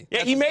Odyssey. Yeah,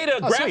 That's he his made a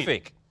Oh, sweet.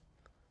 graphic.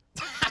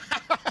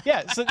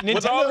 Yeah, so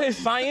With all Nintendo, his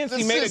science, he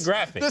This made a is-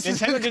 graphic. this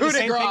is Nintendo did the coup de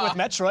same thing grace. with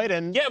Metroid,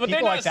 and Yeah, but they're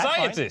people not like that fine.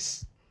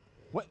 scientists.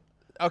 What?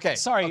 Okay.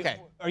 Sorry, Okay.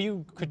 are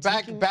you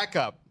critiquing? Back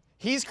up.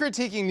 He's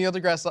critiquing Neil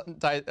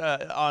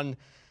deGrasse on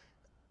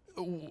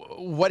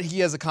what he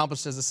has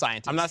accomplished as a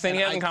scientist. I'm not saying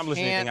he And hasn't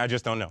accomplished anything. I can't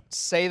just don't know.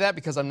 say that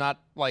because I'm not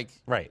like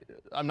Right.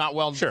 I'm not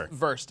well Sure.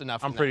 versed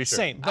enough. I'm in pretty that. sure.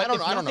 Same, but don't if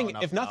know- I don't know nothing,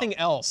 enough if about nothing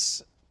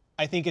else,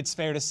 I think it's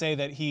fair to say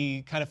that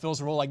he kind of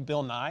fills a role like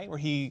Bill Nye, where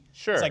he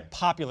Sure. is like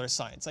popular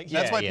science. Like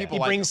That's he, why yeah. people he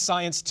like brings him.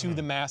 science to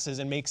the masses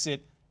and makes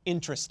it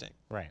interesting.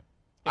 Right. If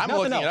I'm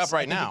nothing looking it else, up right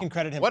I think now. You can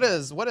credit him. What for that.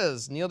 is what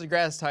has Neil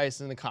deGrasse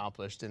Tyson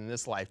accomplished in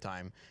this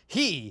lifetime?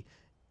 He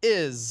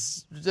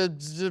is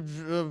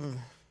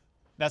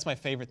That's my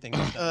favorite thing.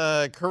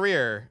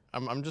 career.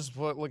 I'm just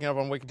looking up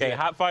on Wikipedia. Okay,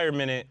 hot fire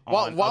minute.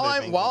 On While other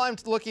I'm things. while I'm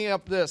looking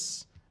up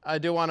this, I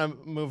do want to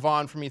move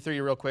on from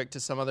E3 real quick to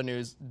some other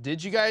news.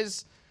 Did you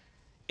guys,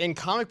 in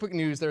comic book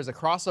news, there's a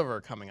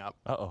crossover coming up.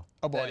 Uh-oh.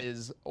 Oh boy. That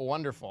is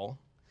wonderful.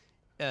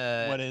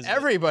 What is it?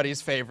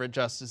 everybody's favorite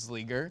Justice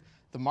Leaguer,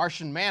 the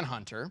Martian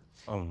Manhunter,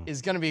 Um.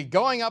 is going to be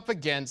going up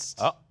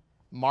against Oh.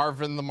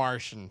 Marvin the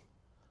Martian.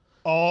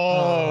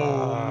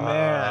 Oh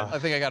man. I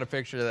think I got a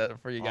picture of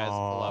that for you guys to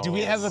pull up. Do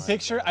we have a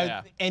picture?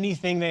 Yeah.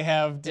 Anything they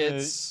have to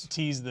It's-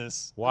 tease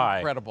this. Why?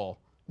 Incredible.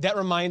 That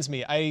reminds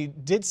me, I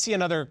did see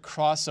another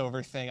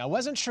crossover thing. I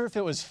wasn't sure if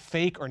it was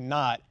fake or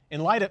not.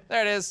 In light of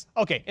There it is.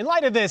 okay, in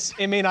light of this,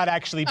 it may not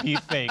actually be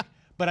fake,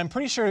 but I'm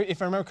pretty sure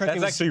if I remember correctly,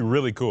 That's actually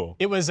really cool.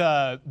 it was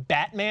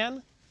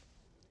Batman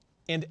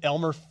and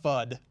Elmer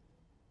Fudd.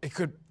 It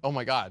could. Oh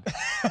my God.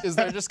 Is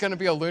there just going to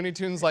be a Looney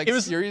Tunes like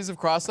was- series of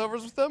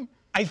crossovers with them?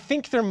 I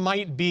think there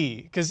might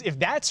be, because if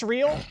that's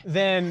real,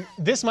 then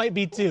this might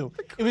be too.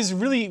 It was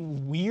really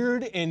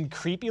weird and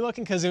creepy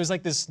looking because it was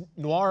like this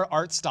noir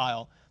art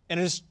style. And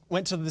it just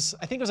went to this,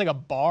 I think it was like a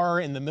bar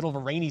in the middle of a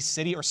rainy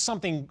city or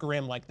something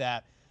grim like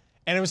that.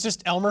 And it was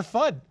just Elmer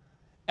Fudd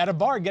at a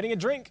bar getting a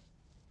drink.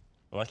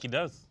 Like he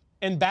does.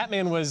 And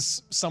Batman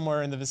was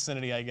somewhere in the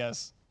vicinity, I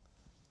guess.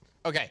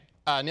 Okay.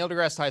 Neil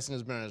deGrasse Tyson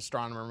has been an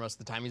astronomer most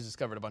of the time. He's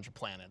discovered a bunch of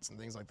planets and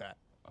things like that.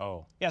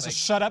 Oh. Yeah, so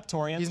shut up,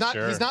 Torian. He's not.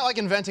 Sure. He's not like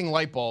inventing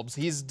light bulbs.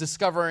 He's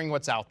discovering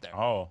what's out there.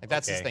 Oh, like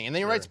that's his okay, thing. And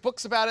then he sure. writes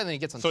books about it. And then he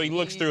gets on. So he TV.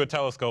 looks through a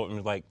telescope and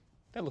is like,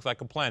 that looks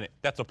like a planet.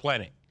 That's a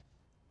planet.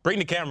 Bring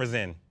the cameras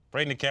in.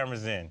 Bring the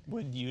cameras in.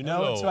 Would you know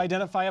Hello. to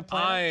identify a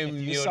planet? I'm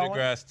if you Neil saw one?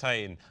 deGrasse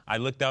Titan. I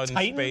looked out in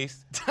Titan?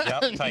 space.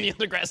 Yep, Titan. Neil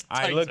deGrasse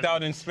I Titan. looked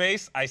out in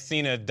space. I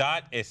seen a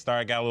dot. It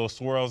started got little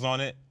swirls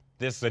on it.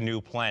 This is a new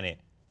planet.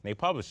 And they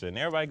published it, and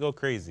everybody go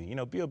crazy. You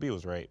know, B.O.B.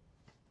 was right.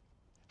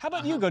 How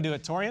about you go do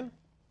it, Torian?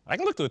 I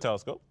can look through a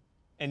telescope.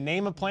 And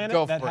name a planet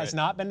Go that for has it.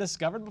 not been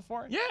discovered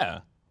before? Yeah.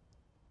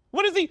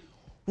 What is he?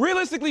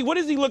 Realistically, what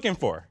is he looking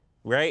for?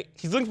 Right?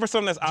 He's looking for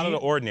something that's out of the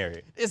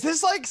ordinary. Is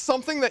this like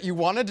something that you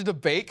wanted to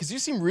debate? Because you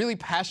seem really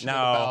passionate No,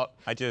 about.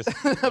 I just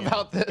you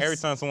about this. Every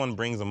time someone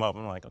brings them up,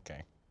 I'm like,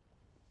 okay,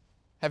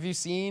 Have you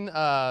seen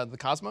the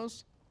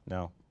Cosmos?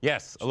 no.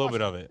 Yes, a little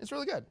bit of it. It's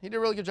really good. He did a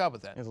really good job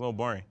with that. It's a little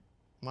boring.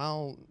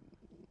 Well,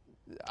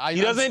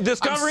 He doesn't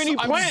discover any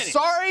I'm planets.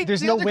 sorry.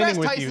 There's Neil no winning deGrasse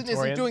with you, Tyson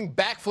isn't Torian. doing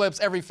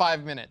backflips every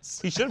 5 minutes.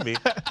 He should be.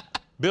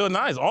 Bill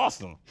Nye is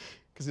awesome.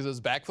 Because he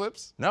does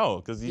backflips. No,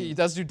 because He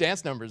does do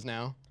dance numbers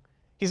now.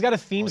 He's got a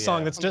theme yeah.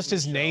 song that's just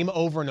his name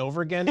over and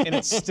over again, and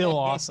it's still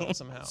awesome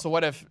somehow. So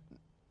what if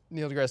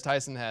Neil deGrasse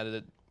Tyson had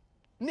it?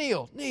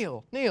 Neil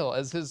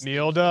as his.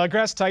 Neil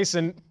deGrasse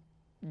Tyson.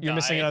 You're Guy.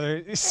 missing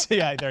another.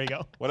 Yeah, there you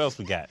go. what else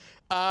we got?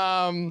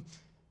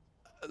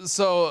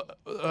 So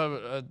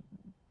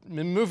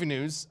in movie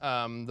news,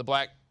 the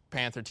Black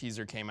Panther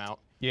teaser came out.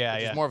 Yeah,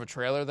 which yeah. is more of a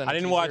trailer than. I a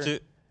didn't teaser. watch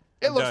it.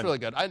 It I'm looks done. really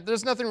good.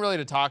 There's nothing really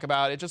to talk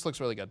about. It just looks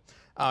really good.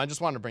 I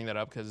just wanted to bring that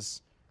up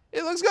because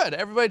it looks good.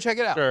 Everybody check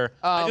it out. Sure.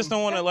 I just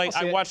don't want to like.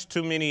 I'll see I it. watched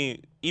too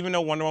many. Even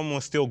though Wonder Woman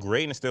was still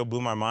great and it still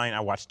blew my mind, I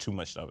watched too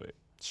much of it.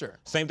 Sure.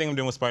 Same thing I'm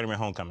doing with Spider-Man: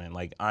 Homecoming.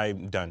 Like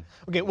I'm done.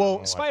 Okay,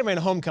 well, Spider-Man: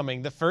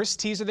 Homecoming, the first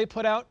teaser they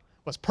put out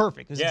was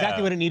perfect. It was Yeah.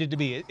 exactly what it needed to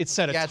be. It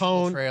set a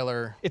Theatrical tone.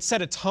 trailer. It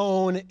set a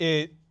tone.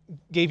 It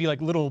gave you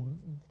like little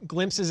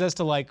glimpses as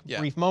to like Yeah.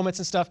 brief moments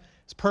and stuff.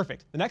 It's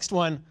perfect. The next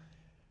one,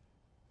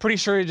 pretty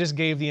sure it just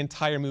gave the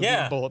entire movie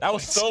Yeah, a bullet I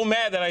was points. so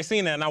mad that I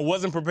seen that and I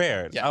wasn't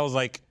prepared. Yeah. I was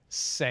like,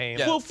 Same.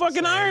 Yeah. well,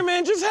 fucking Iron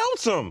Man just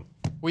helps him.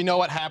 We know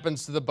what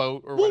happens to the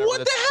boat or Well, whatever. what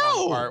that's the falling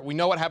hell? apart. We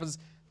know what happens.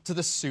 to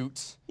the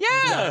suit. Yeah.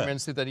 The Iron Man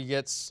suit that he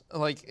gets.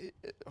 Like,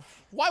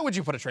 why would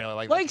you put a trailer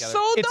like that Like together?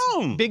 so It's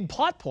dumb. big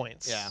plot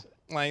points. Yeah,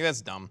 like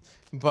that's dumb.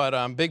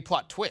 But big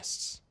plot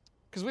twists,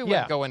 because we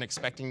wouldn't go in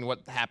expecting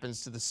what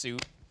happens to the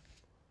suit,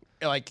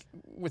 like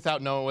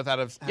without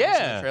having seen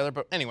the trailer.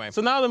 But anyway,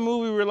 So now the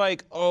movie, we're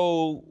like,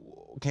 oh,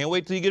 can't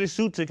wait till you get his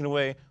suit taken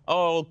away.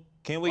 Oh,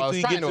 can't wait I till was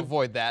you trying get to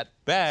avoid that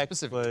back.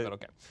 specifically, but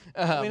okay.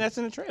 I mean, that's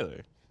in the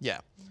trailer. Yeah,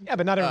 Yeah,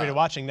 but not everybody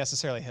watching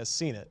necessarily has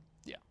seen it.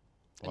 yeah.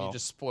 And Well. you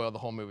just spoil the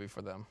whole movie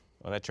for them.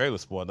 Well, that trailer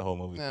spoiled the whole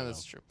movie. Yeah, for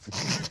that's them.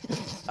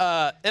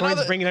 true.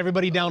 Brian's bringing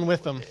everybody down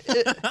with them.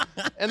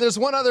 And there's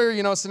one other,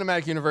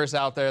 cinematic universe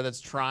out there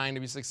that's trying to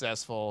be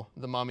successful.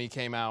 The Mummy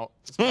came out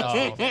this past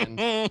weekend.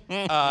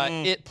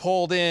 It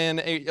pulled in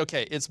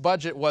its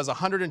budget was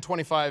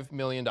 $125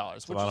 million,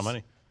 which a lot of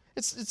money.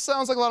 It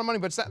sounds like a lot of money,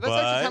 but that's actually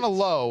kind of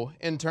low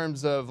in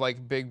terms of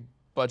like big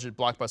budget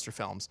blockbuster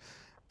films.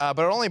 But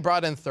it only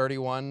brought in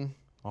 31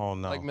 Oh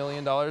no.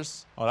 million. Oh,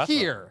 that's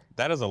Here.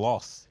 that is a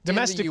loss.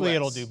 Domestically, US.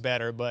 it'll do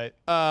better, but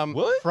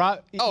Will it?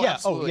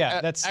 absolutely.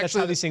 That's Actually,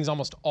 how these things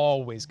almost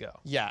always go.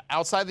 Yeah,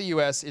 outside the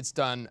U.S., it's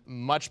done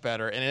much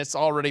better, and it's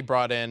already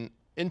brought in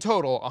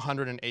total,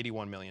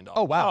 $181 million.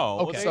 Oh wow.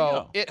 Oh, Okay. well,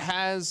 So go. it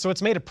has, So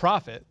it's made a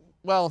profit.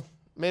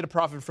 made a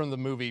profit from the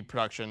movie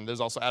production.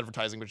 There's also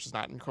advertising, which is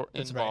not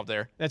involved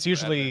there. That's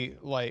usually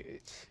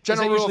like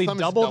General is that rule of usually thumb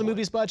is double the double it.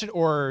 movie's budget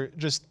or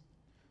just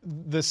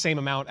the same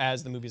amount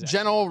as the movie's actual?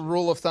 General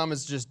rule of thumb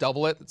is just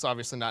double it. It's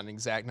obviously not an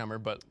exact number,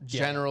 but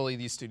generally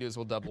these studios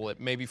will double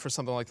it. Maybe for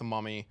something like The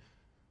Mummy.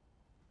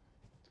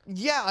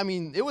 Yeah, I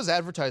mean, it was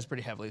advertised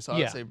pretty heavily, so I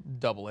would say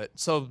double it.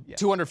 So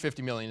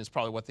 $250 million is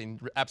probably what they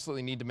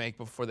absolutely need to make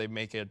before they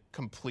make a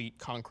complete,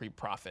 concrete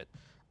profit.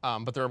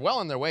 But they're well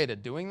on their way to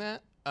doing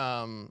that.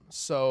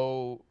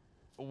 So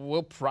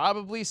we'll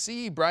probably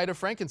see Bride of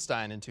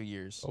Frankenstein in 2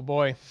 years. Oh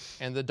boy.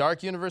 And the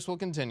dark universe will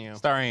continue.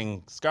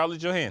 Starring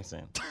Scarlett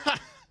Johansson.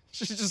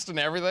 She's just in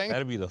everything.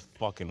 That'd be the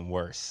fucking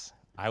worst.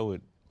 I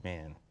would,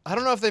 man. I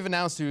don't know if they've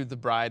announced who the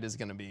bride is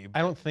going to be. I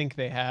don't think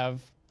they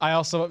have. I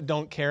also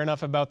don't care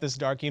enough about this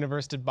dark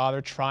universe to bother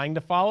trying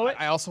to follow it.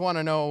 I also want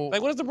to know.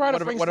 Like, what is the Bride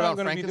of Frankenstein what about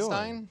gonna be doing?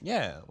 Frankenstein?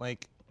 Yeah,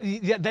 like,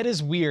 Yeah, that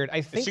is weird. I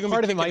is think she gonna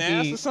part be of it kicking might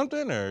ass be. or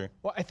something, or?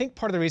 Well, I think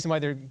part of the reason why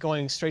they're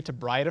going straight to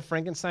Bride of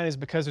Frankenstein is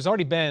because there's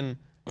already been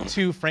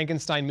 2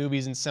 Frankenstein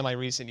movies in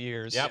semi-recent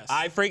years. Yep. Yes.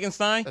 I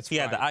Frankenstein. That's he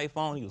had the right.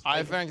 iPhone. He was.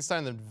 I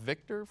Frankenstein, then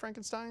Victor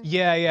Frankenstein.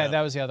 Yeah,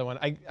 that was the other one.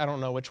 I don't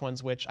know which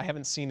one's which. I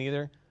haven't seen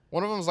either.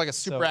 One of them is like a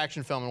super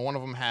action film, and one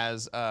of them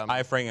has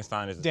I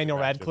Frankenstein is a Daniel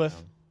super action Radcliffe.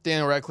 film.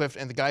 Daniel Radcliffe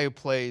and the guy who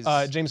plays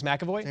James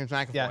McAvoy. James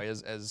McAvoy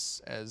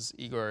Yeah. as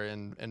Igor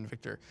and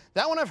Victor.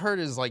 That one I've heard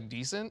is like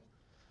decent,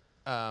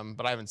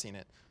 but I haven't seen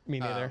it. Me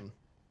neither.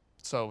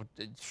 So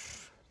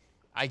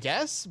I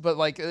guess, but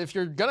like if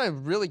you're gonna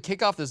really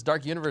kick off this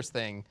dark universe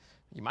thing,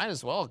 you might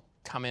as well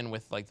come in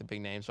with like the big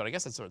names. But I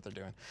guess that's what they're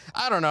doing.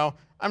 I don't know.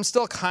 I'm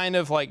still kind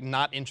of like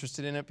not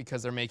interested in it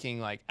because they're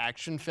making like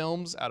action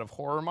films out of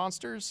horror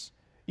monsters,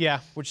 Yeah.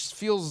 which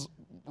feels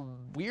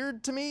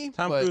weird to me.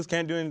 Tom but Cruise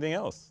can't do anything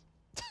else.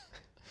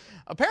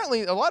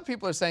 apparently, a lot of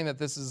people are saying that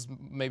this is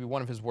maybe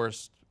one of his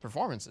worst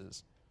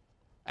performances.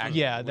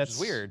 Actually, Yeah, which that's is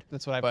weird.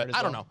 That's what I've But heard as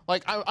I don't well. know.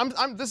 Like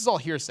I'm this is all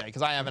hearsay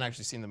because I haven't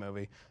actually seen the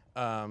movie.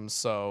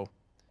 So,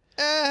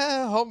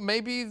 hope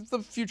maybe the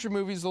future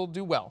movies will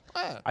do well.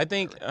 I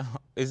think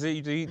do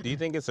you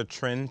think it's a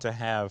trend to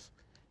have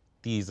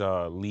these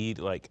lead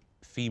like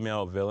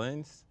female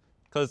villains?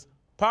 Because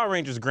Power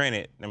Rangers,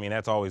 granted, I mean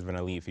that's always been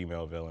a lead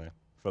female villain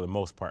for the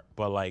most part,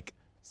 but like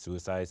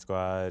Suicide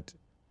Squad,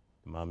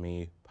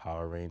 Mummy,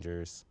 Power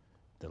Rangers,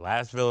 the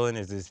last villain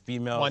is this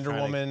female Wonder trying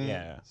to- Woman.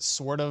 yeah,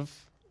 Sort of.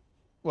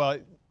 Well,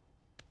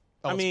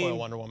 I won't mean- spoil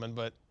Wonder Woman,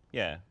 but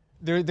yeah.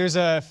 there's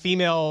a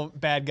female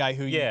bad guy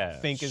who Yeah.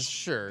 you think is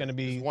Sure, going to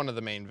be. he's one of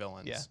the main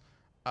villains.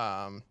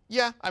 Yeah.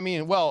 Yeah. I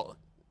mean, well,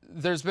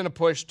 there's been a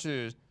push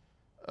to,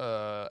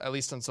 at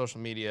least on social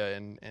media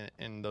and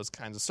in those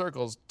kinds of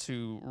circles,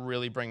 to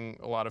really bring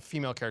a lot of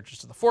female characters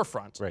to the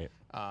forefront. Right.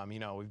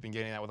 We've been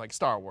getting that with like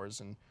Star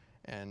Wars and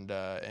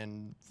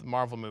the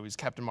Marvel movies,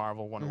 Captain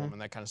Marvel, Wonder Woman,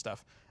 that kind of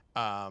stuff.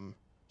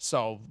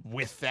 So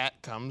with that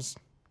comes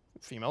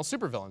female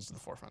supervillains to the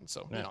forefront.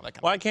 So that kind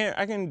of. Well,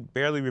 I can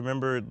barely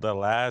remember the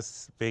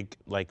last big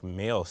like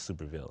male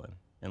supervillain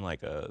in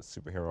like a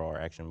superhero or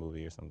action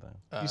movie or something.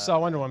 You saw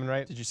Wonder Woman,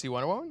 right? Did you see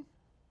Wonder Woman?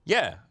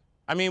 Yeah.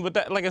 I mean, but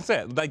that, like I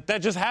said, like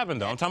that just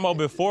happened though. I'm talking about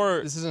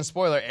before. This isn't a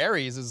spoiler.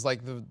 Ares is like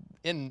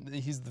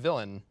he's the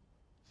villain.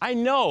 I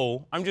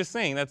know. I'm just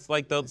saying that's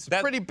like that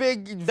Pretty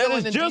big that villain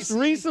is in just DC.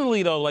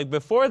 recently though. Like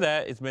before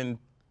that, it's been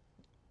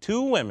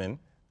 2 women.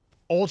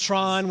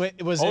 Ultron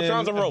was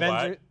Ultron's in a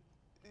robot. Avenger,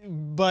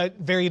 but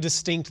very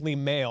distinctly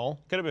male.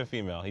 Could have been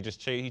female. He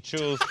just he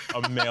chose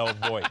a male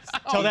voice.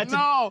 Tell that to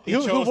no.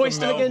 who chose voiced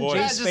the him again? male voice.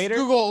 Yeah, James just Spader.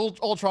 Google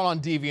Ultron on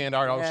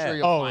DeviantArt. I'm Yeah. sure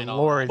you'll Oh find all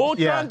Lord! Voltron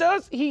yeah.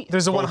 does.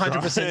 There's a Voltron.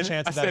 100%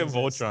 chance I that said exists.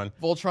 Voltron.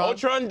 Voltron?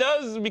 Voltron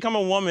does become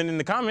a woman in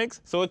the comics,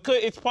 so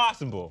it's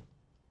possible.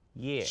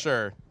 Yeah.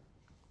 Sure.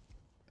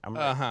 I'm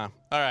Uh huh.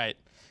 All right.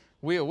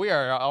 We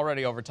are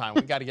already over time.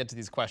 We got to get to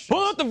these questions.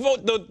 Pull up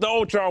the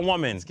Ultron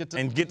woman get to-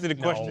 and get to the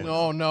question.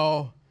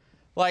 No.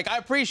 Like, I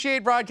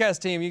appreciate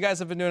broadcast team. You guys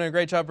have been doing a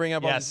great job bringing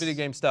up all Yes. this video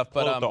game stuff,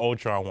 Pull but up the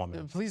Ultron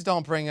woman. please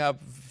don't bring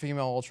up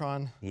female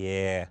Ultron.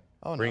 Yeah.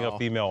 Oh, Bring no. up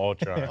female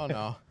Ultron. Oh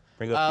no.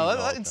 Bring up female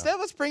Ultron. Instead,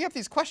 let's bring up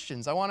these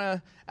questions. I want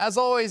to, as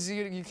always,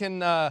 you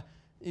can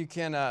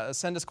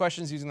send us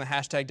questions using the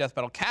hashtag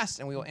DeathBattleCast,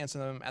 and we will answer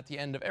them at the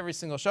end of every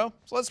single show.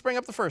 So let's bring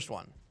up the first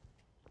one.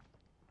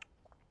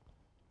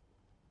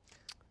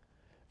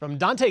 From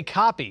Dante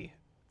Copy,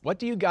 what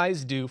do you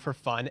guys do for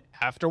fun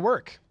after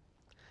work?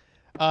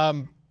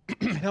 Okay.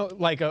 No,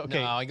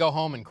 I go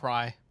home and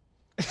cry.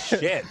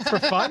 Shit. For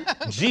fun?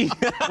 Gee.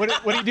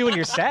 what do you do when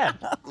you're sad?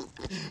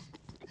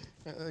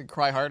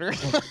 Cry harder.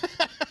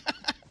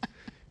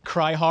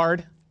 Cry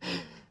Hard,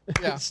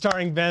 Yeah.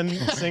 starring Ben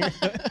Singer.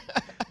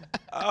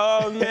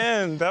 Oh,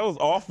 man. That was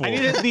awful. I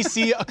need to at least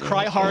see a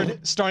Cry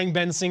Hard starring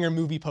Ben Singer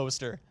movie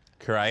poster.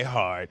 Cry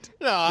hard.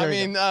 No, I There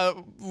you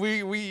mean,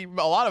 we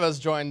a lot of us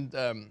joined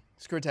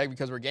Screw Tag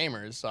because we're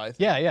gamers. So I think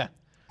Yeah.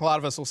 a lot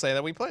of us will say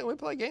that we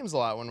play games a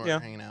lot when we're Yeah.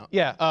 hanging out.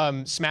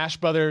 Yeah, Smash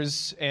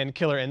Brothers and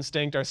Killer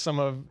Instinct are some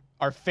of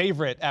our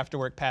favorite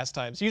after-work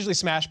pastimes. Usually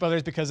Smash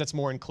Brothers because it's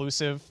more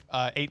inclusive,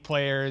 8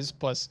 players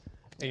plus.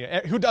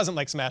 Who doesn't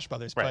like Smash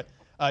Brothers? Right.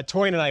 But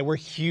Torian and I were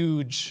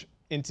huge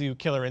into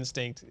Killer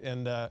Instinct,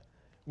 and I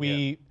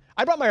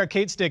brought my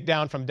arcade stick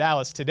down from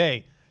Dallas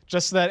today,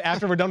 just so that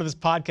after we're done with this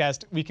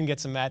podcast, we can get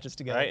some matches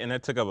together. Right? And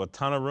that took up a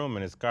ton of room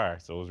in his car,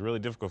 so it was really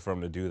difficult for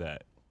him to do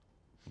that.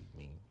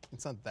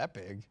 It's not that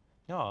big.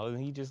 No,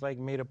 he just like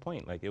made a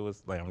point. Like it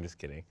was like I'm just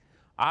kidding.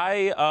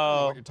 I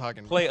what you're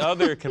talking play about.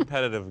 other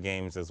competitive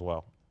games as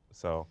well.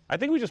 So I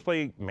think we just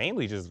play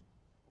mainly just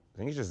I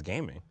think it's just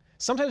gaming.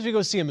 Sometimes we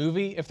go see a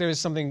movie if there's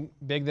something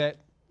big that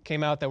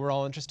came out that we're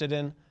all interested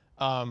in.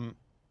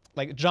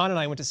 Like John and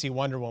I went to see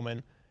Wonder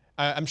Woman.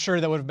 I'm sure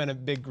that would have been a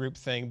big group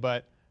thing,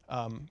 but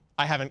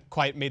I haven't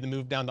quite made the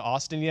move down to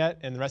Austin yet,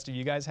 and the rest of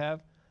you guys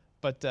have.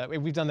 But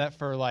we've done that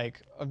for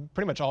like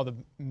pretty much all the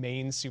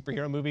main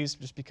superhero movies,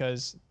 just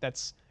because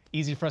that's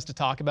easy for us to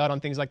talk about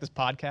on things like this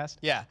podcast.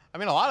 Yeah, I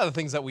mean, a lot of the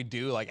things that we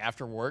do, like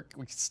after work,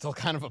 we can still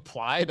kind of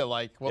apply to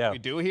like what Yeah. we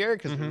do here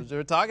because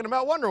we're talking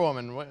about Wonder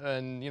Woman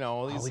and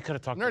all these Oh, we could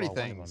have talked nerdy about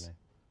Wonder things. Woman.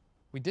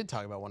 We did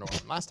talk about Wonder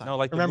Woman last time. No,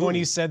 like the Remember when movie.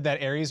 you said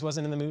that Ares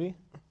wasn't in the movie?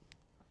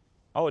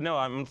 Oh no,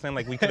 I'm saying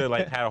like we could have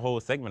like had a whole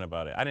segment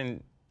about it. I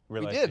didn't we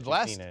realize did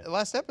that you'd seen it.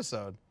 last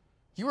episode.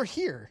 You were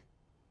here.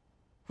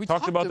 We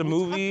Talked about the we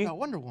movie? talked about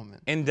Wonder Woman.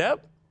 In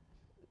depth?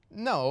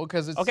 No,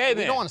 because it's Okay, we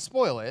then. don't want to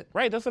spoil it.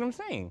 Right, that's what I'm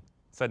saying.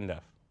 Sudden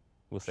death.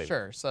 We'll say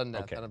Sure, sudden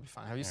death. Okay. That'll be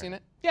fine. Have you seen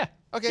it? Yeah.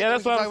 Okay. Yeah,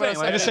 that's we can what talk I'm about saying. it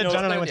Like, I just said second.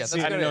 John and I That's went a to good see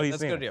it. I didn't idea. know he's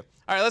That's a seen good it. idea.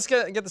 All right, let's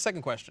get the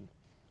second question.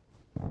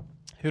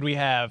 Who do we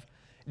have?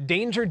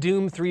 Danger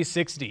Doom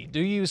 360. Do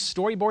you use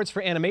storyboards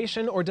for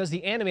animation, or does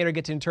the animator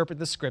get to interpret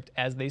the script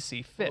as they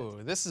see fit?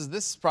 Ooh,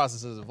 this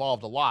process has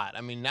evolved a lot.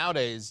 I mean,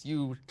 nowadays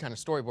you kind of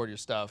storyboard your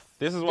stuff.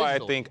 This is why I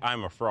digitally. think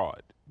I'm a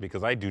fraud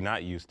because I do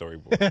not use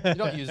storyboards. You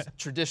don't use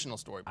traditional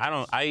storyboards. I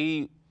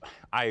don't.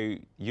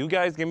 You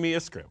guys give me a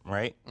script,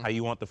 right? How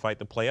you want the fight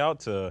to play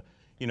out to,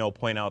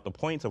 point out the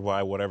points of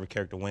why whatever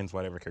character wins,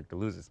 whatever character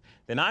loses.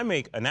 Then I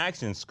make an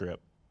action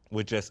script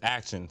with just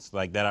actions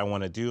like that I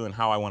want to do and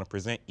how I want to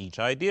present each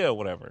idea or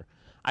whatever.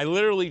 I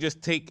literally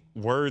just take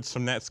words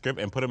from that script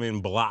and put them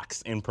in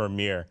blocks in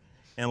Premiere.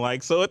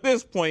 And so at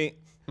this point,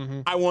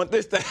 I want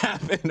this to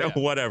happen or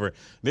whatever.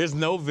 There's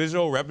no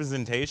visual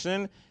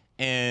representation.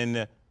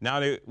 And now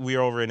that we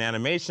are over in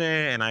animation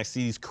and I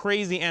see these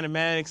crazy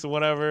animatics or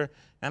whatever,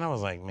 and I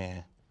was like,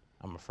 man,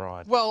 I'm a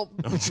fraud. Well,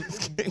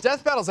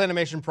 Death Battle's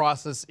animation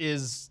process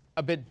is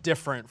a bit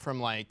different from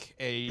like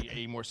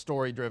a more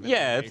story-driven.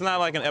 Yeah, it's animation not or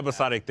like an something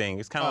episodic thing.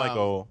 It's kind of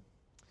like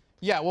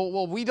Yeah,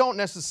 well, we don't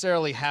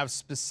necessarily have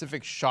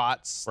specific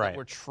shots that Right.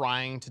 we're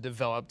trying to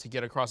develop to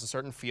get across a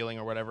certain feeling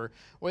or whatever.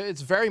 Well,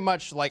 it's very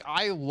much like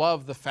I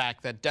love the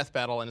fact that Death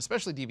Battle and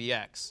especially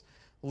DBX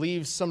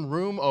leaves some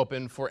room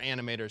open for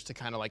animators to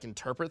kind of like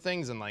interpret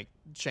things and like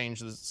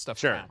change the stuff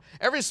Sure. around.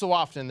 Every so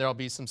often there'll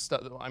be some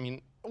stuff. I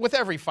mean, with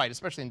every fight,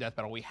 especially in Death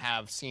Battle, we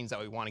have scenes that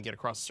we want to get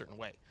across a certain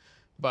way.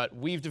 But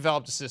we've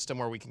developed a system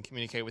where we can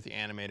communicate with the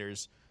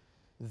animators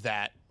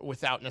that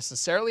without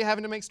necessarily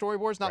having to make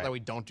storyboards. Not Right. that we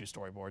don't do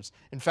storyboards.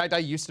 In fact, I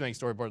used to make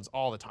storyboards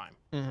all the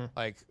time.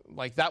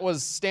 Like that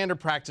was standard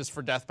practice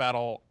for Death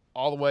Battle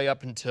all the way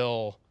up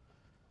until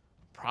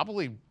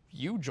probably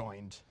you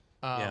joined.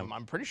 Yeah.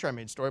 I'm pretty sure I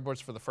made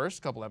storyboards for the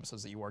first couple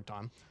episodes that you worked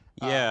on.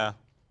 yeah.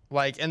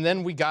 And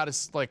then we got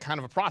us like kind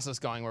of a process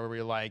going where we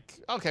were like,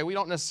 okay, we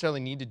don't necessarily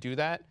need to do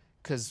that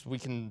because we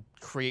can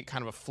create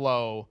kind of a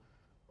flow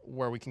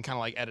where we can kind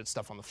of like edit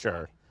stuff on the fly.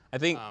 Sure. I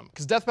think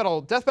Because Death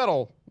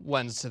Battle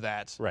lends to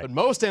that, Right. but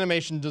most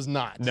animation does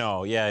not.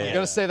 no, yeah, yeah. I'm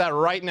gonna say that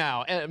right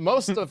now, and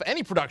most of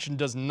any production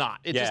does not.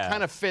 It just Yeah.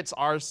 kind of fits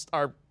our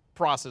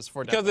process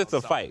for Death because it's Battle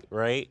a stuff. fight,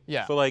 right?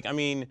 Yeah. So I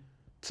mean,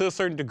 to a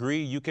certain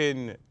degree, you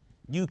could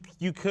do a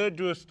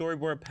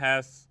storyboard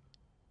past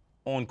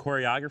on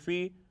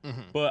choreography,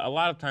 but a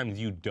lot of times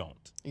you don't.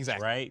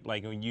 Exactly. Right?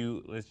 Like when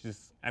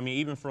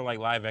even for like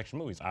live action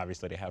movies,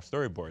 obviously they have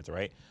storyboards,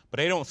 right? But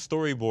they don't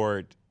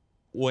storyboard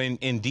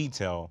in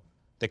detail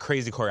the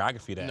crazy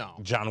choreography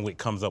that John Wick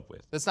comes up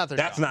with. That's not their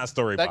That's job. not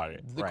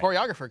storyboarded. The right.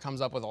 choreographer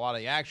comes up with a lot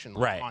of the action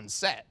on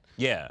set.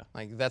 Yeah.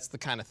 Like that's the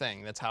kind of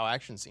thing. That's how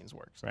action scenes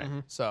works. Right.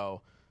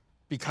 So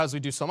because we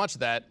do so much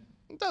of that,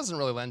 it doesn't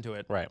really lend to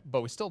it. Right.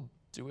 But we still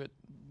do it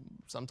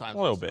sometimes.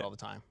 A little bit. All the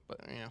time. But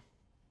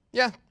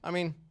yeah. I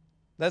mean,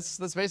 that's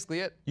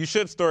basically it. You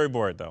should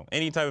storyboard though.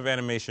 Any type of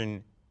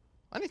animation.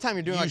 Anytime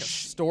you're doing like a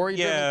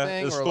story-driven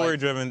thing, the or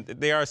story-driven.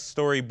 They are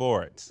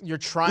storyboards. you're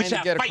trying to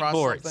get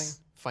across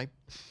something.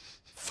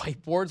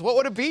 Fight boards. What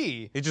would it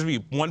be? It'd just be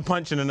one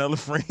punch in another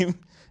frame,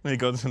 and it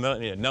goes to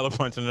another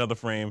punch in another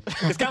frame.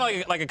 It's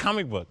kind of like a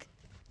comic book.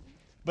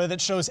 But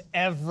that shows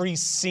every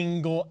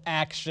single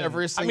action.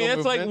 Every single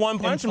It's like One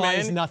Punch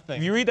implies Man. nothing.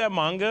 If you read that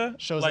manga,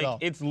 Shows like it all.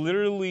 it's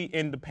literally,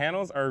 and the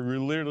panels are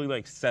literally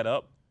like set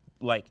up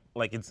like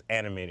it's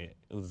animated.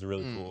 It was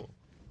really cool.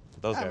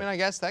 Those I guys mean, I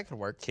guess that could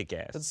work. kick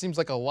ass. That seems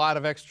like a lot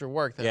of extra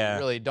work that you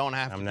really don't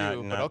have to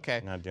do. But okay.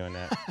 I'm not doing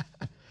that.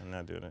 I'm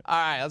not doing it. All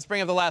right, let's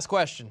bring up the last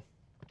question.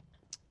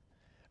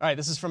 All right,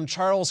 this is from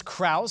Charles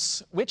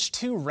Kraus. Which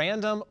two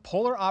random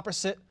polar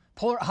opposite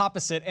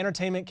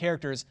entertainment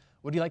characters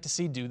would you like to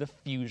see do the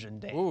fusion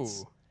dance?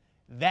 Ooh.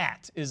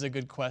 That is a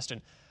good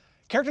question.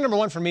 Character number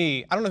one for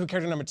me, I don't know who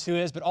character number two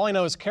is, but all I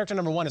know is character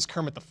number one is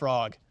Kermit the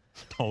Frog.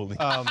 Holy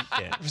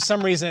shit. For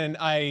some reason,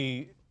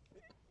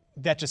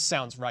 that just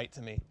sounds right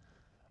to me.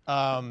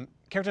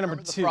 Character number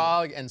Kermit the two.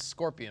 Frog and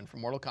Scorpion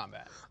from Mortal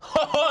Kombat.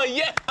 Oh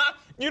yeah,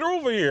 get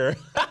over here.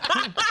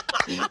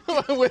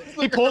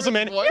 He pulls him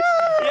in. Yeah,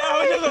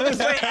 I was just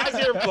gonna say,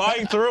 as you're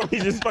flying through,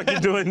 he's just fucking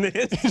doing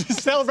this. He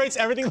celebrates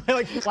everything by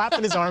like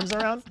flapping his arms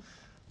around.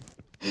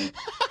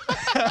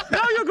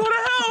 Now you'll go to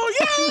hell!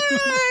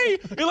 Yay!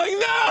 You're like,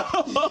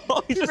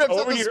 no! He's He just rips up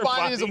over the here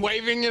spine and is fighting.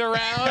 waving it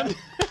around.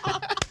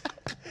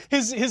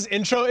 His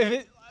intro,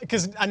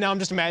 because now I'm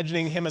just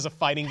imagining him as a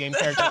fighting game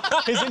character.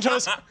 His intro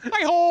is,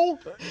 hi-ho!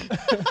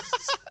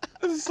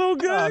 This is so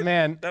good. Oh,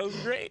 man. That was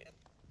great.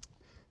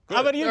 How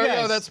about you There we go,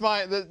 guys? that's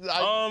my.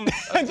 I'm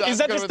Is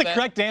that good just with the that.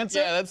 correct answer?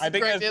 Yeah, that's the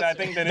correct answer. I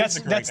think that is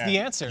the correct That's the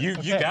answer. You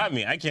Okay. got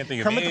me. I can't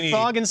think of Kermit any. the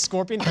Frog and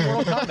Scorpion from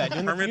Mortal Kombat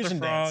doing the Kermit fusion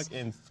the Frog dance.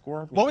 and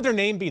Scorpion. What would their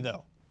name be,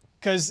 though?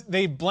 Because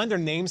they blend their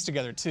names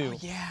together, too.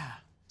 Yeah.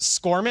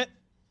 Scormit?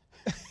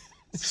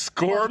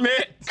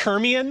 Scormit?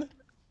 Kermian?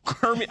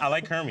 Kermit. I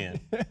like Kermian.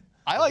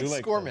 I like do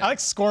like Scorpion. I like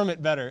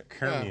Scormit better.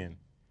 Kermian.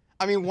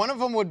 I mean, one of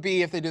them would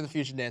be if they do the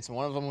fusion dance, and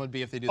one of them would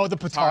be if they do Oh, the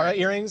Patara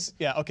earrings?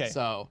 Yeah, okay.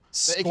 So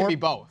it can be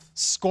both.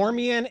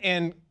 Scormian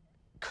and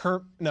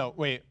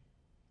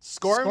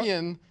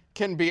Scorpion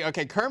can be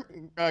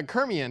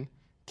Kermian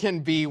can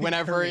be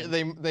whenever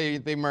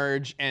they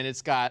merge, and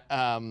it's got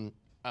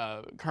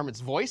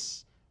Kermit's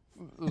voice,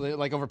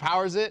 like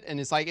overpowers it, and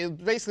it's like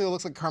it basically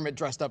looks like Kermit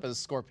dressed up as a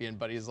scorpion,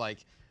 but he's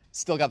like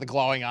still got the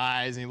glowing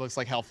eyes, and he looks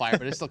like Hellfire,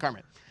 but it's still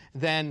Kermit.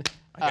 Then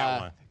I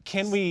got one.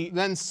 Can we...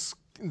 then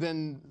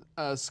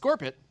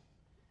Scorpit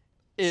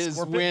is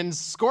Scorpit? when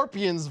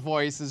Scorpion's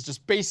voice is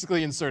just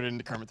basically inserted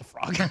into Kermit the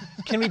Frog.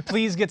 Can we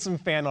please get some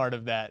fan art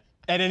of that?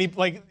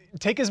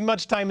 Take as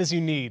much time as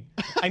you need.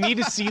 I need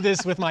to see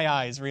this with my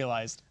eyes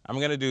realized. I'm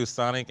going to do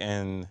Sonic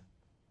and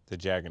the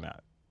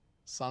Juggernaut.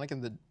 Sonic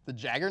and the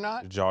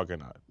Jaggernaut?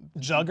 Juggernaut.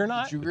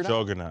 Juggernaut? Juggernaut?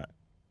 Juggernaut.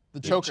 The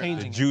Choker. The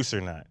changing.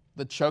 Juicer-nut.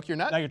 The Choke Your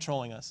Nut? Now you're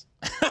trolling us.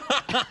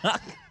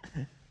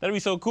 That'd be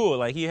so cool.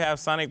 Like, he have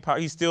Sonic power.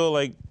 He's still,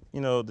 like,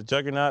 the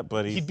Juggernaut,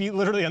 but He'd be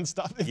literally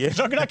unstoppable. Yeah.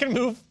 Juggernaut can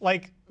move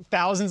like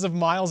thousands of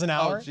miles an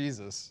hour. Oh,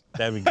 Jesus.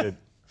 that'd be good.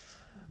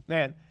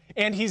 Man.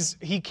 And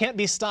he can't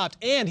be stopped,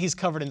 and he's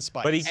covered in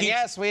spikes. But he And keeps...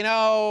 yes, we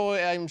know,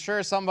 I'm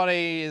sure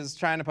somebody is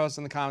trying to post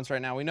in the comments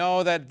right now. We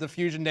know that the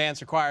fusion dance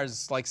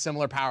requires like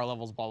similar power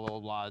levels, blah, blah, blah,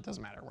 blah. It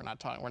doesn't matter. We're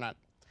not.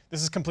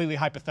 This is completely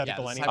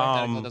hypothetical Yeah, this is anyway.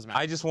 hypothetical. It doesn't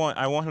matter.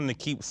 I want him to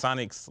keep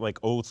Sonic's, like,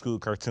 old school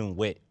cartoon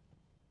wit.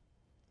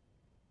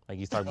 Like,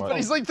 he's talking about... But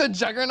he's like the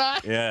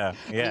Juggernaut? Yeah,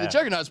 I mean, yeah. the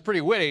Juggernaut's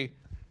pretty witty.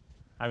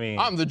 I mean,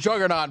 I'm the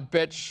Juggernaut,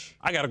 bitch.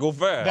 I gotta go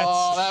fast.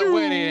 Oh, that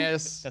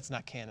wittiness. That's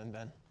not canon,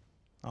 Ben.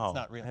 Oh,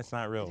 not real. That's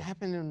not real. It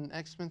happened in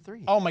X-Men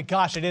 3. Oh my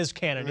gosh, it is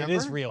canon. It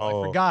is Remember? real.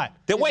 Oh. I forgot.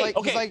 Wait,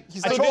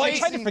 He's I like tried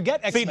chasing- to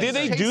forget X-Men. did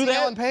they sorry. do chasing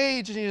that? Ellen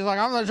Page, and he's like,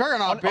 I'm the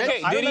Juggernaut, bitch.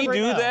 Okay, I did he remember it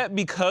do now. that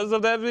because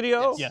of that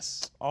video?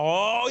 Yes.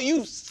 Oh,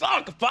 you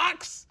suck,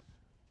 Fox.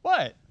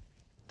 What?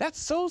 That's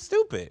so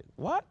stupid.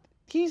 What?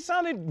 He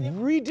sounded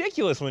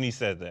ridiculous when he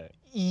said that.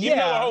 Even though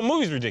the Yeah. whole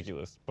movie's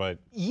ridiculous, but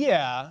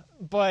Yeah,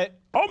 but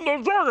I'm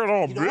the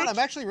Juggernaut, You know what? I'm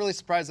actually really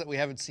surprised that we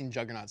haven't seen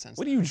Juggernaut since.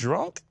 What are you,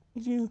 drunk?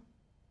 You...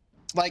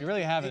 Like, You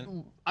really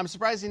haven't. I'm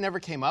surprised he never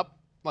came up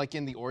like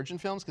in the origin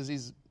films because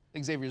he's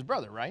Xavier's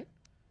brother, right?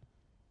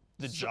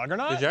 the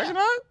Juggernaut? The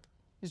Juggernaut?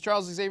 He's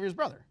Charles Xavier's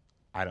brother.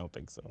 I don't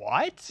think so.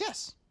 What?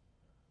 Yes.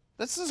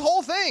 That's his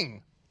whole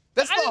thing.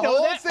 That's I the didn't know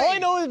whole that. thing. All I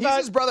know is he's about-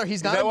 his brother.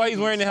 He's not. Is that in why he's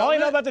wearing the All I helmet?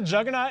 know about the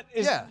Juggernaut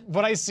is Yeah.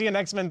 what I see in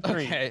X-Men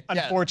 3. Okay,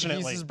 yeah,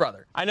 Unfortunately, he's his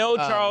brother. I know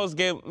Charles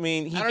gave. I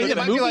mean, he I don't put know. It the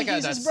might be movie like a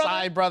he's his brother?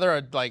 side brother,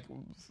 or like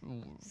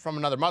from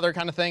another mother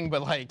kind of thing.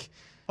 But like,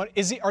 But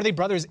are they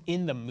brothers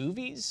in the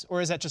movies, or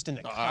is that just in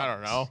the? I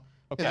don't know.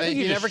 Okay. I think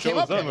he just never came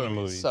shows up in the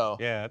movie. So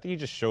yeah, I think he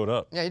just showed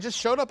up. yeah, he just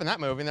showed up in that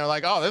movie, and they're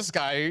like, "Oh, this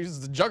guy,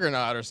 he's the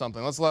Juggernaut or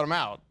something. Let's let him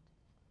out."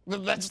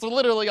 That's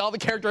literally all the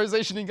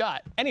characterization he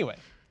got. Anyway,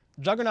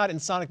 Juggernaut and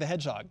Sonic the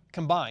Hedgehog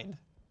combined.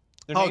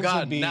 Their Oh names God!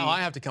 would be Now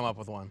I have to come up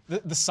with one.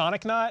 the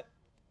Sonic Knot.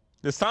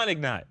 The Sonic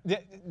Knot.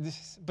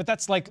 But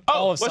that's like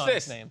all of what's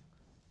Sonic's this? name.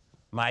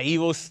 My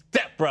evil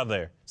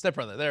stepbrother.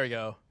 Stepbrother. There we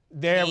go.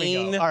 There we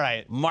Dean go. All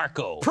right.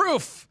 Marco.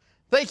 Proof.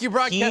 Thank you,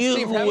 broadcast You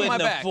team, for who having in my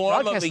the back. form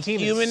of a Broadcast team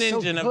is human so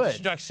engine of good.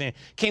 destruction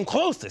came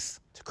closest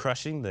to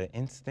crushing the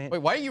instant.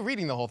 Wait, why are you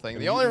reading the whole thing?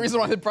 The only reason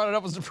why they brought it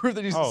up was to prove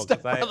that he's a 'cause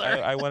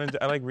stepbrother. I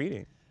like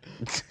reading.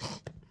 All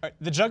right.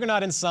 The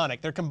Juggernaut and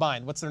Sonic, they're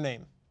combined. What's their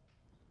name?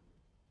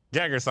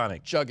 Jagger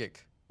Sonic. Jugic.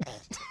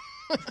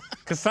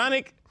 Cause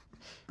Sonic,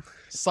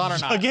 Sonornaut.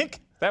 Juggick?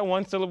 that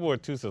one syllable or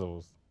two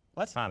syllables?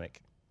 What?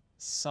 Sonic.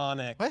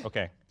 Sonic. What?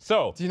 Okay.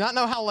 So. Do you not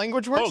know how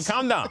language works? Oh,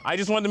 calm down. I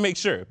just wanted to make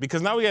sure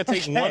because now we gotta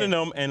take one of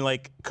them and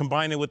like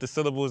combine it with the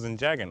syllables in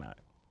Juggernaut.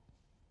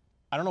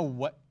 I don't know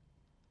what.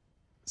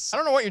 I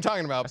don't know what you're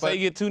talking about, That's how but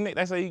you get two.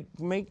 That's how you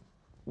make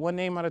one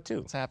name out of two.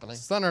 it's happening.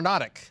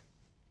 Sonernautic.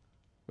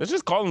 Let's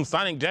just call him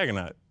Sonic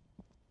Juggernaut.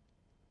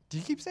 Do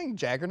you keep saying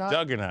Jaggernaut?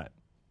 Juggernaut.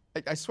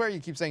 I swear you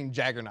keep saying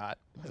Jaggernaut.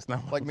 That's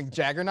not what Like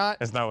McJaggernaut?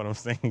 That's not what I'm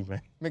saying,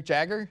 man.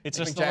 McJagger? It's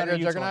Like just the letter McJagger,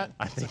 you Juggernaut? twine.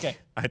 I think, okay.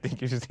 I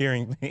think you're just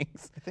hearing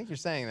things. I think you're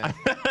saying that.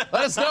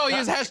 Let us know.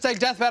 Use hashtag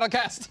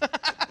DeathBattleCast.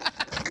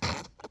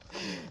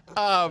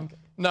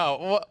 No,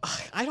 well,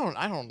 I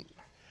don't.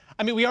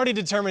 I mean, we already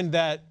determined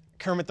that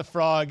Kermit the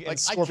Frog and Like, I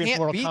Scorpion can't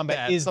from Mortal beat Kombat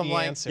that, is so I'm the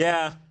like- answer.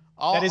 Yeah.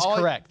 That is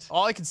correct.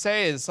 All I could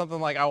say is something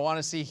like, I want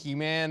to see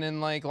He-Man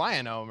and like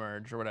Lion-O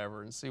merge or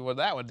whatever, and see what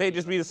that would They'd be.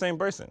 just be the same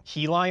person.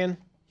 He-Lion,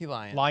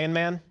 He-Lion. Lion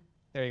Man.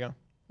 There you go.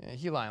 Yeah,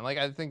 He-Lion. Like,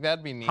 I think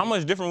that'd be neat. How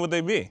much different would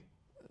they be?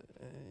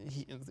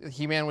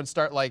 He-Man would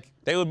start like,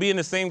 They would be in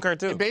the same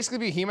cartoon. basically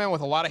be He-Man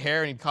with a lot of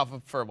hair and he'd cough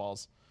up fur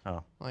balls.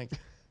 Oh. Like,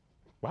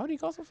 Why would he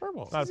call some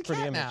furballs? That's he's a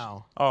pretty cat image.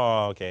 now.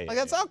 Oh, okay. Like,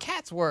 that's how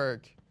cats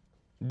work.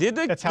 Did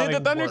the That's how they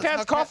work. Thundercats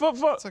How cough cat-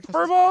 up it's like-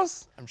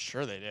 furballs? I'm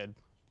sure they did.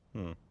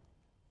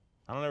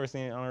 I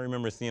don't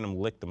remember seeing them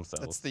lick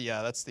themselves.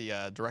 That's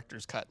the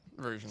director's cut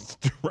version.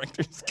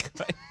 Director's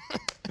cut.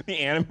 The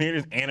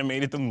animators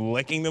animated them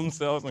licking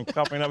themselves and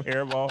cupping up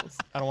hairballs.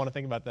 I don't want to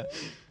think about that.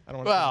 I don't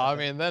want to. Well, I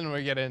mean, then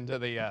we get into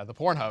the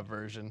Pornhub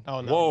version.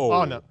 Oh no. Whoa.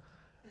 Oh no.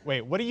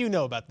 Wait, what do you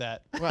know about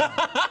that?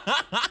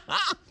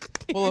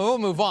 Well, we'll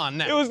move on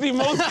now. It was the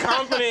most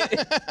confident.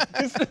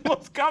 It's the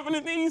most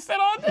confident thing you said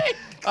all day.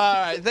 All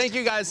right, thank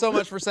you guys so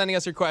much for sending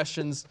us your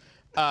questions.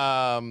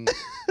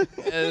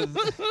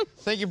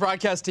 Thank you,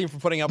 broadcast team, for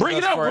putting up Bring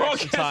with it us up, for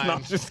broadcast. extra time. No,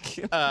 I'm just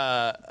kidding.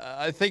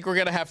 I think we're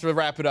gonna have to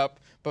wrap it up,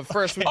 but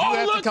first we do Oh,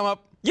 have look. to come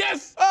up.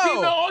 Yes, Oh.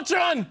 Female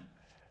Ultron.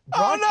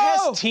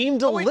 Broadcast no! team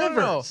Oh, wait, no, delivers.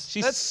 no, no.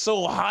 She's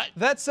so hot.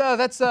 That's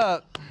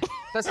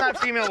not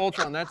female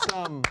Ultron. That's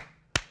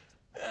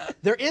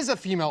There is a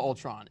female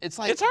Ultron. It's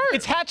like It's her.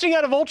 It's hatching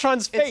out of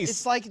Ultron's face.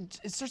 It's like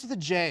it starts with a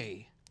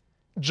J.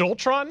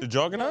 Joltron? the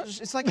Juggernaut.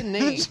 It's like a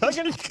name.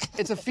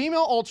 It's a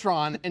female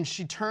Ultron, and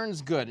she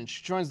turns good, and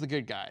she joins the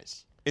good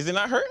guys. Is it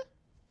not her?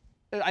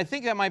 I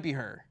think that might be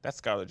her. That's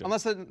Scarlet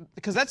Johansson. Unless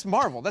because that's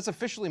Marvel. That's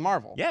officially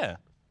Marvel. Yeah.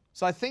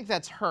 So I think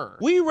that's her.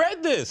 We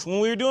read this when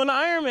we were doing the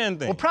Iron Man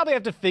thing. We'll probably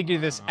have to figure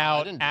this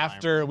out didn't do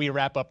after we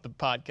wrap up the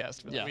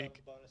podcast for the Yeah.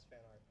 week. bonus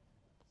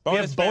We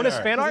have bonus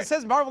fan It art?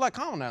 says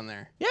Marvel.com down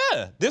there.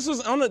 Yeah. This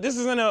was on. This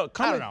is in a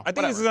comic. know, I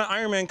think this is whatever. an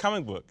Iron Man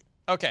comic book.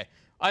 Okay.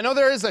 I know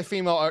there is a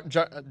female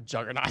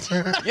Juggernaut.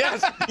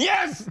 Yes.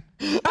 Yes.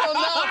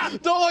 Oh no!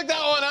 Don't look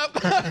that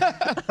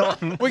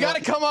one up. We gotta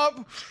come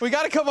up. We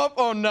gotta come up.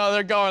 Oh no,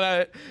 they're going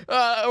at it.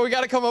 We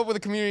gotta come up with a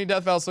community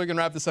death battle so we can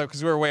wrap this up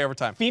because we're way over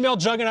time. Female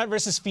Juggernaut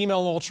versus female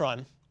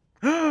Ultron.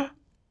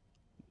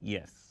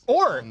 Yes.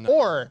 Or That's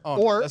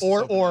just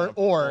opening up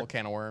a whole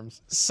can of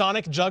worms.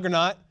 Sonic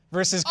Juggernaut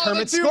versus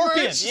Kermit the two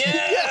Scorpion. words.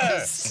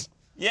 Yes.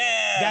 Yeah.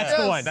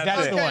 That's the one.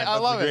 That's okay, the one. I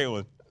love That's a it. great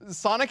one.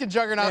 Sonic and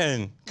Juggernaut.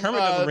 And Kermit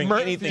doesn't bring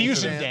anything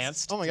Fusion to this.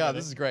 dance. Oh my god,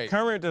 this is great.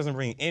 Kermit doesn't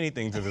bring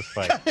anything to this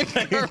fight.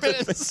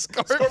 Kermit and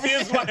Scorpion.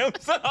 Scorpion's by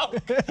himself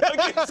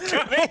against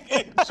Kermit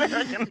and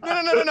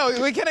Juggernaut.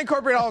 No. We can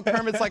incorporate all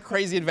Kermit's like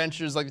crazy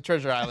adventures, like the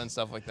Treasure Island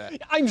stuff like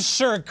that. I'm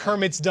sure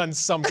Kermit's done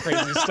some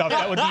crazy stuff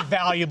that would be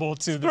valuable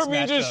to this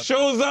Scorpion just matchup.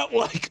 shows up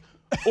like,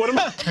 what am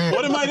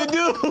I to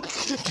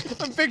do?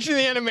 I'm picturing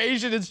the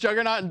animation. It's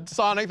Juggernaut and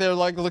Sonic. They're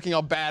like looking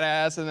all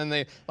badass, and then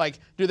they like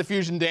do the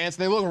fusion dance,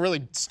 and they look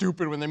really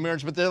stupid when they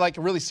merge, but they're like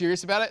really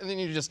serious about it. And then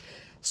you just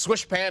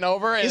swish pan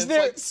over, and Is it's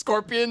there- like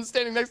Scorpion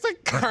standing next to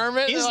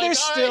Kermit. and Is they're there like,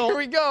 all right, still- here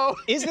we go.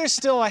 Is there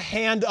still a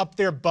hand up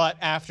their butt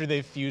after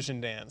they've fusion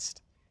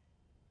danced?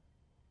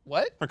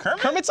 What? For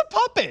Kermit? Kermit's a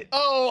puppet.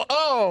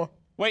 Oh.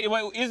 Wait,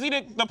 is he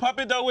the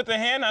puppet though with the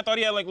hand? I thought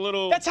he had like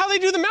little. That's how they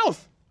do the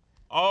mouth.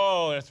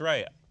 Oh, that's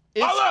right.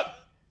 Oh, look!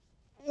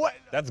 What?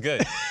 That's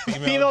good.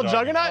 Female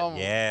Juggernaut?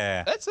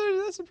 Yeah. That's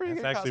a pretty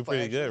good. That's actually cosplay,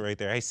 pretty good right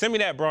there. Hey, send me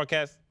that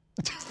broadcast.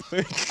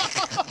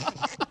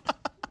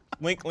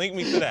 link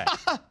me to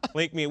that.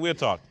 Link me. We'll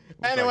talk.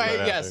 Anyway,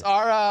 yes,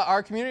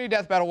 our community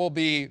death battle will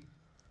be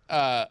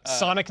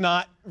Sonic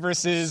Knot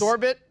versus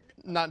Sorbit,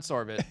 not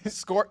Sorbit,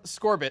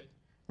 Scorbit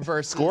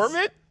versus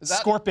Scorbit?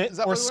 Scorpit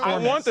or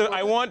Scormit.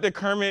 I want the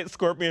Kermit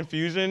Scorpion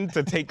fusion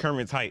to take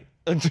Kermit's height.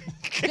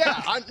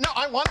 Yeah,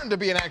 I want him to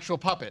be an actual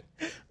puppet.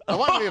 I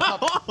want him to be a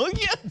puppet. Oh,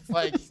 yes.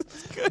 Like,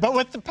 but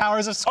with the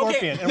powers of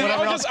Scorpion and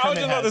whatever else I was just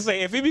Kermit about to has.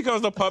 say, if he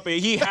becomes a puppet,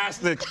 he has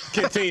to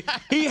continue.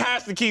 He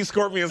has to keep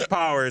Scorpion's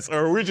powers,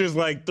 or we're just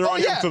like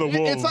throwing him to the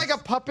wolves. It's like a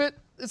puppet.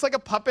 It's like a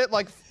puppet,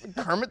 like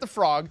Kermit the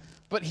Frog,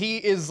 but he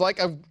is like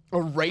a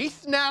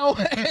wraith now,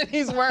 and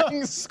he's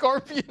wearing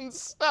Scorpion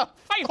stuff.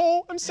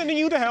 Hi-ho, I'm sending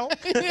you to hell.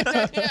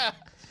 Yeah.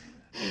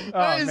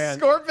 Oh, man.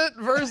 Scorpit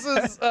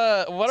versus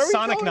what are we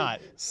Sonic calling Knot.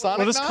 it? Sonic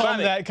We'll just Knot? call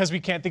him that because we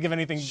can't think of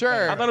anything. Sure.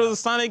 better. I thought it was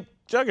a Sonic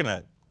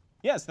Juggernaut.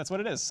 Yes, that's what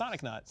it is.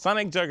 Sonic Knot.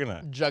 Sonic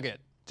Juggernaut. Jugget.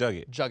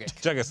 Jugget. Jugget.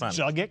 Jugget Sonic.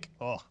 Juggick.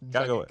 Oh.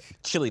 Gotta go with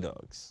Chili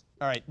Dogs.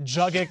 All right.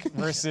 Juggick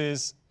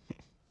versus.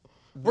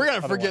 We're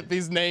gonna forget one.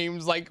 these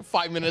names like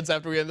 5 minutes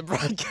after we end the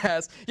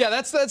broadcast. Yeah,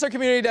 that's our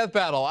community death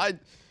battle. I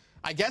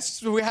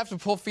guess we have to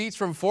pull feats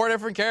from 4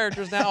 different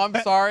characters now. I'm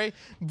sorry,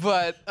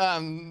 but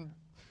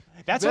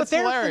That's what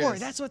they're hilarious. for.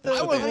 That's what the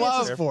I would audience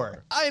love is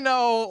for. I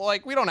know,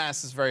 like, we don't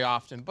ask this very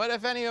often, but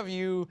if any of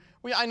you,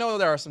 I know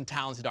there are some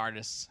talented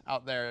artists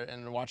out there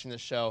and watching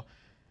this show.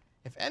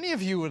 If any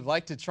of you would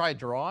like to try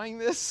drawing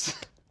this,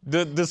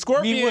 The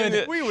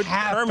Scorpion. We would Kermit.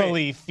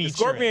 happily The feature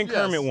Scorpion it.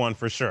 Kermit Yes. one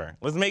for sure.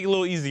 Let's make it a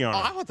little easier on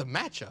I him. want the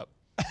matchup.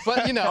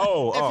 But you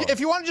know, Oh. if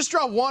you want to just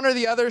draw one or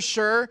the other,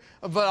 sure.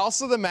 But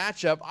also the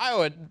matchup, I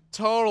would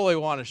totally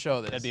want to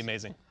show this. That'd be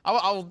amazing.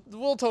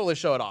 We'll totally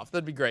show it off.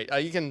 That'd be great.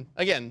 You can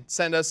again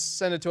send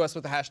it to us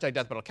with the hashtag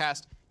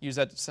DeathBattleCast. Use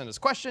that to send us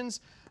questions,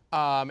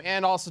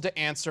 and also to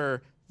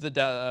answer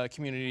the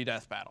community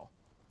death battle.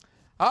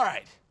 All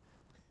right,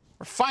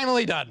 we're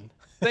finally done.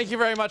 Thank you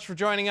very much for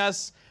joining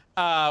us.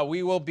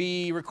 We will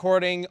be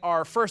recording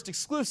our first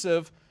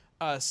exclusive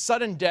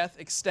Sudden Death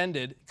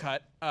extended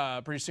cut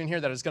pretty soon here.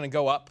 That is going to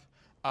go up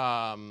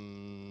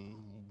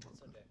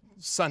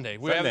Sunday.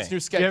 We have this new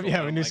schedule.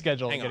 Yeah, a new Like,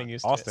 schedule. hang Getting on.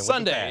 used to it. Austin, what's the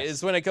Sunday pass?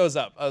 is when it goes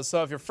up.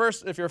 So if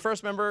you're a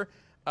first member,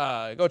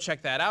 go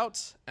check that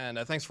out. And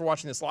thanks for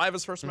watching this live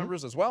as first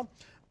members as well.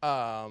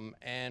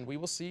 And we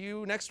will see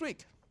you next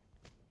week.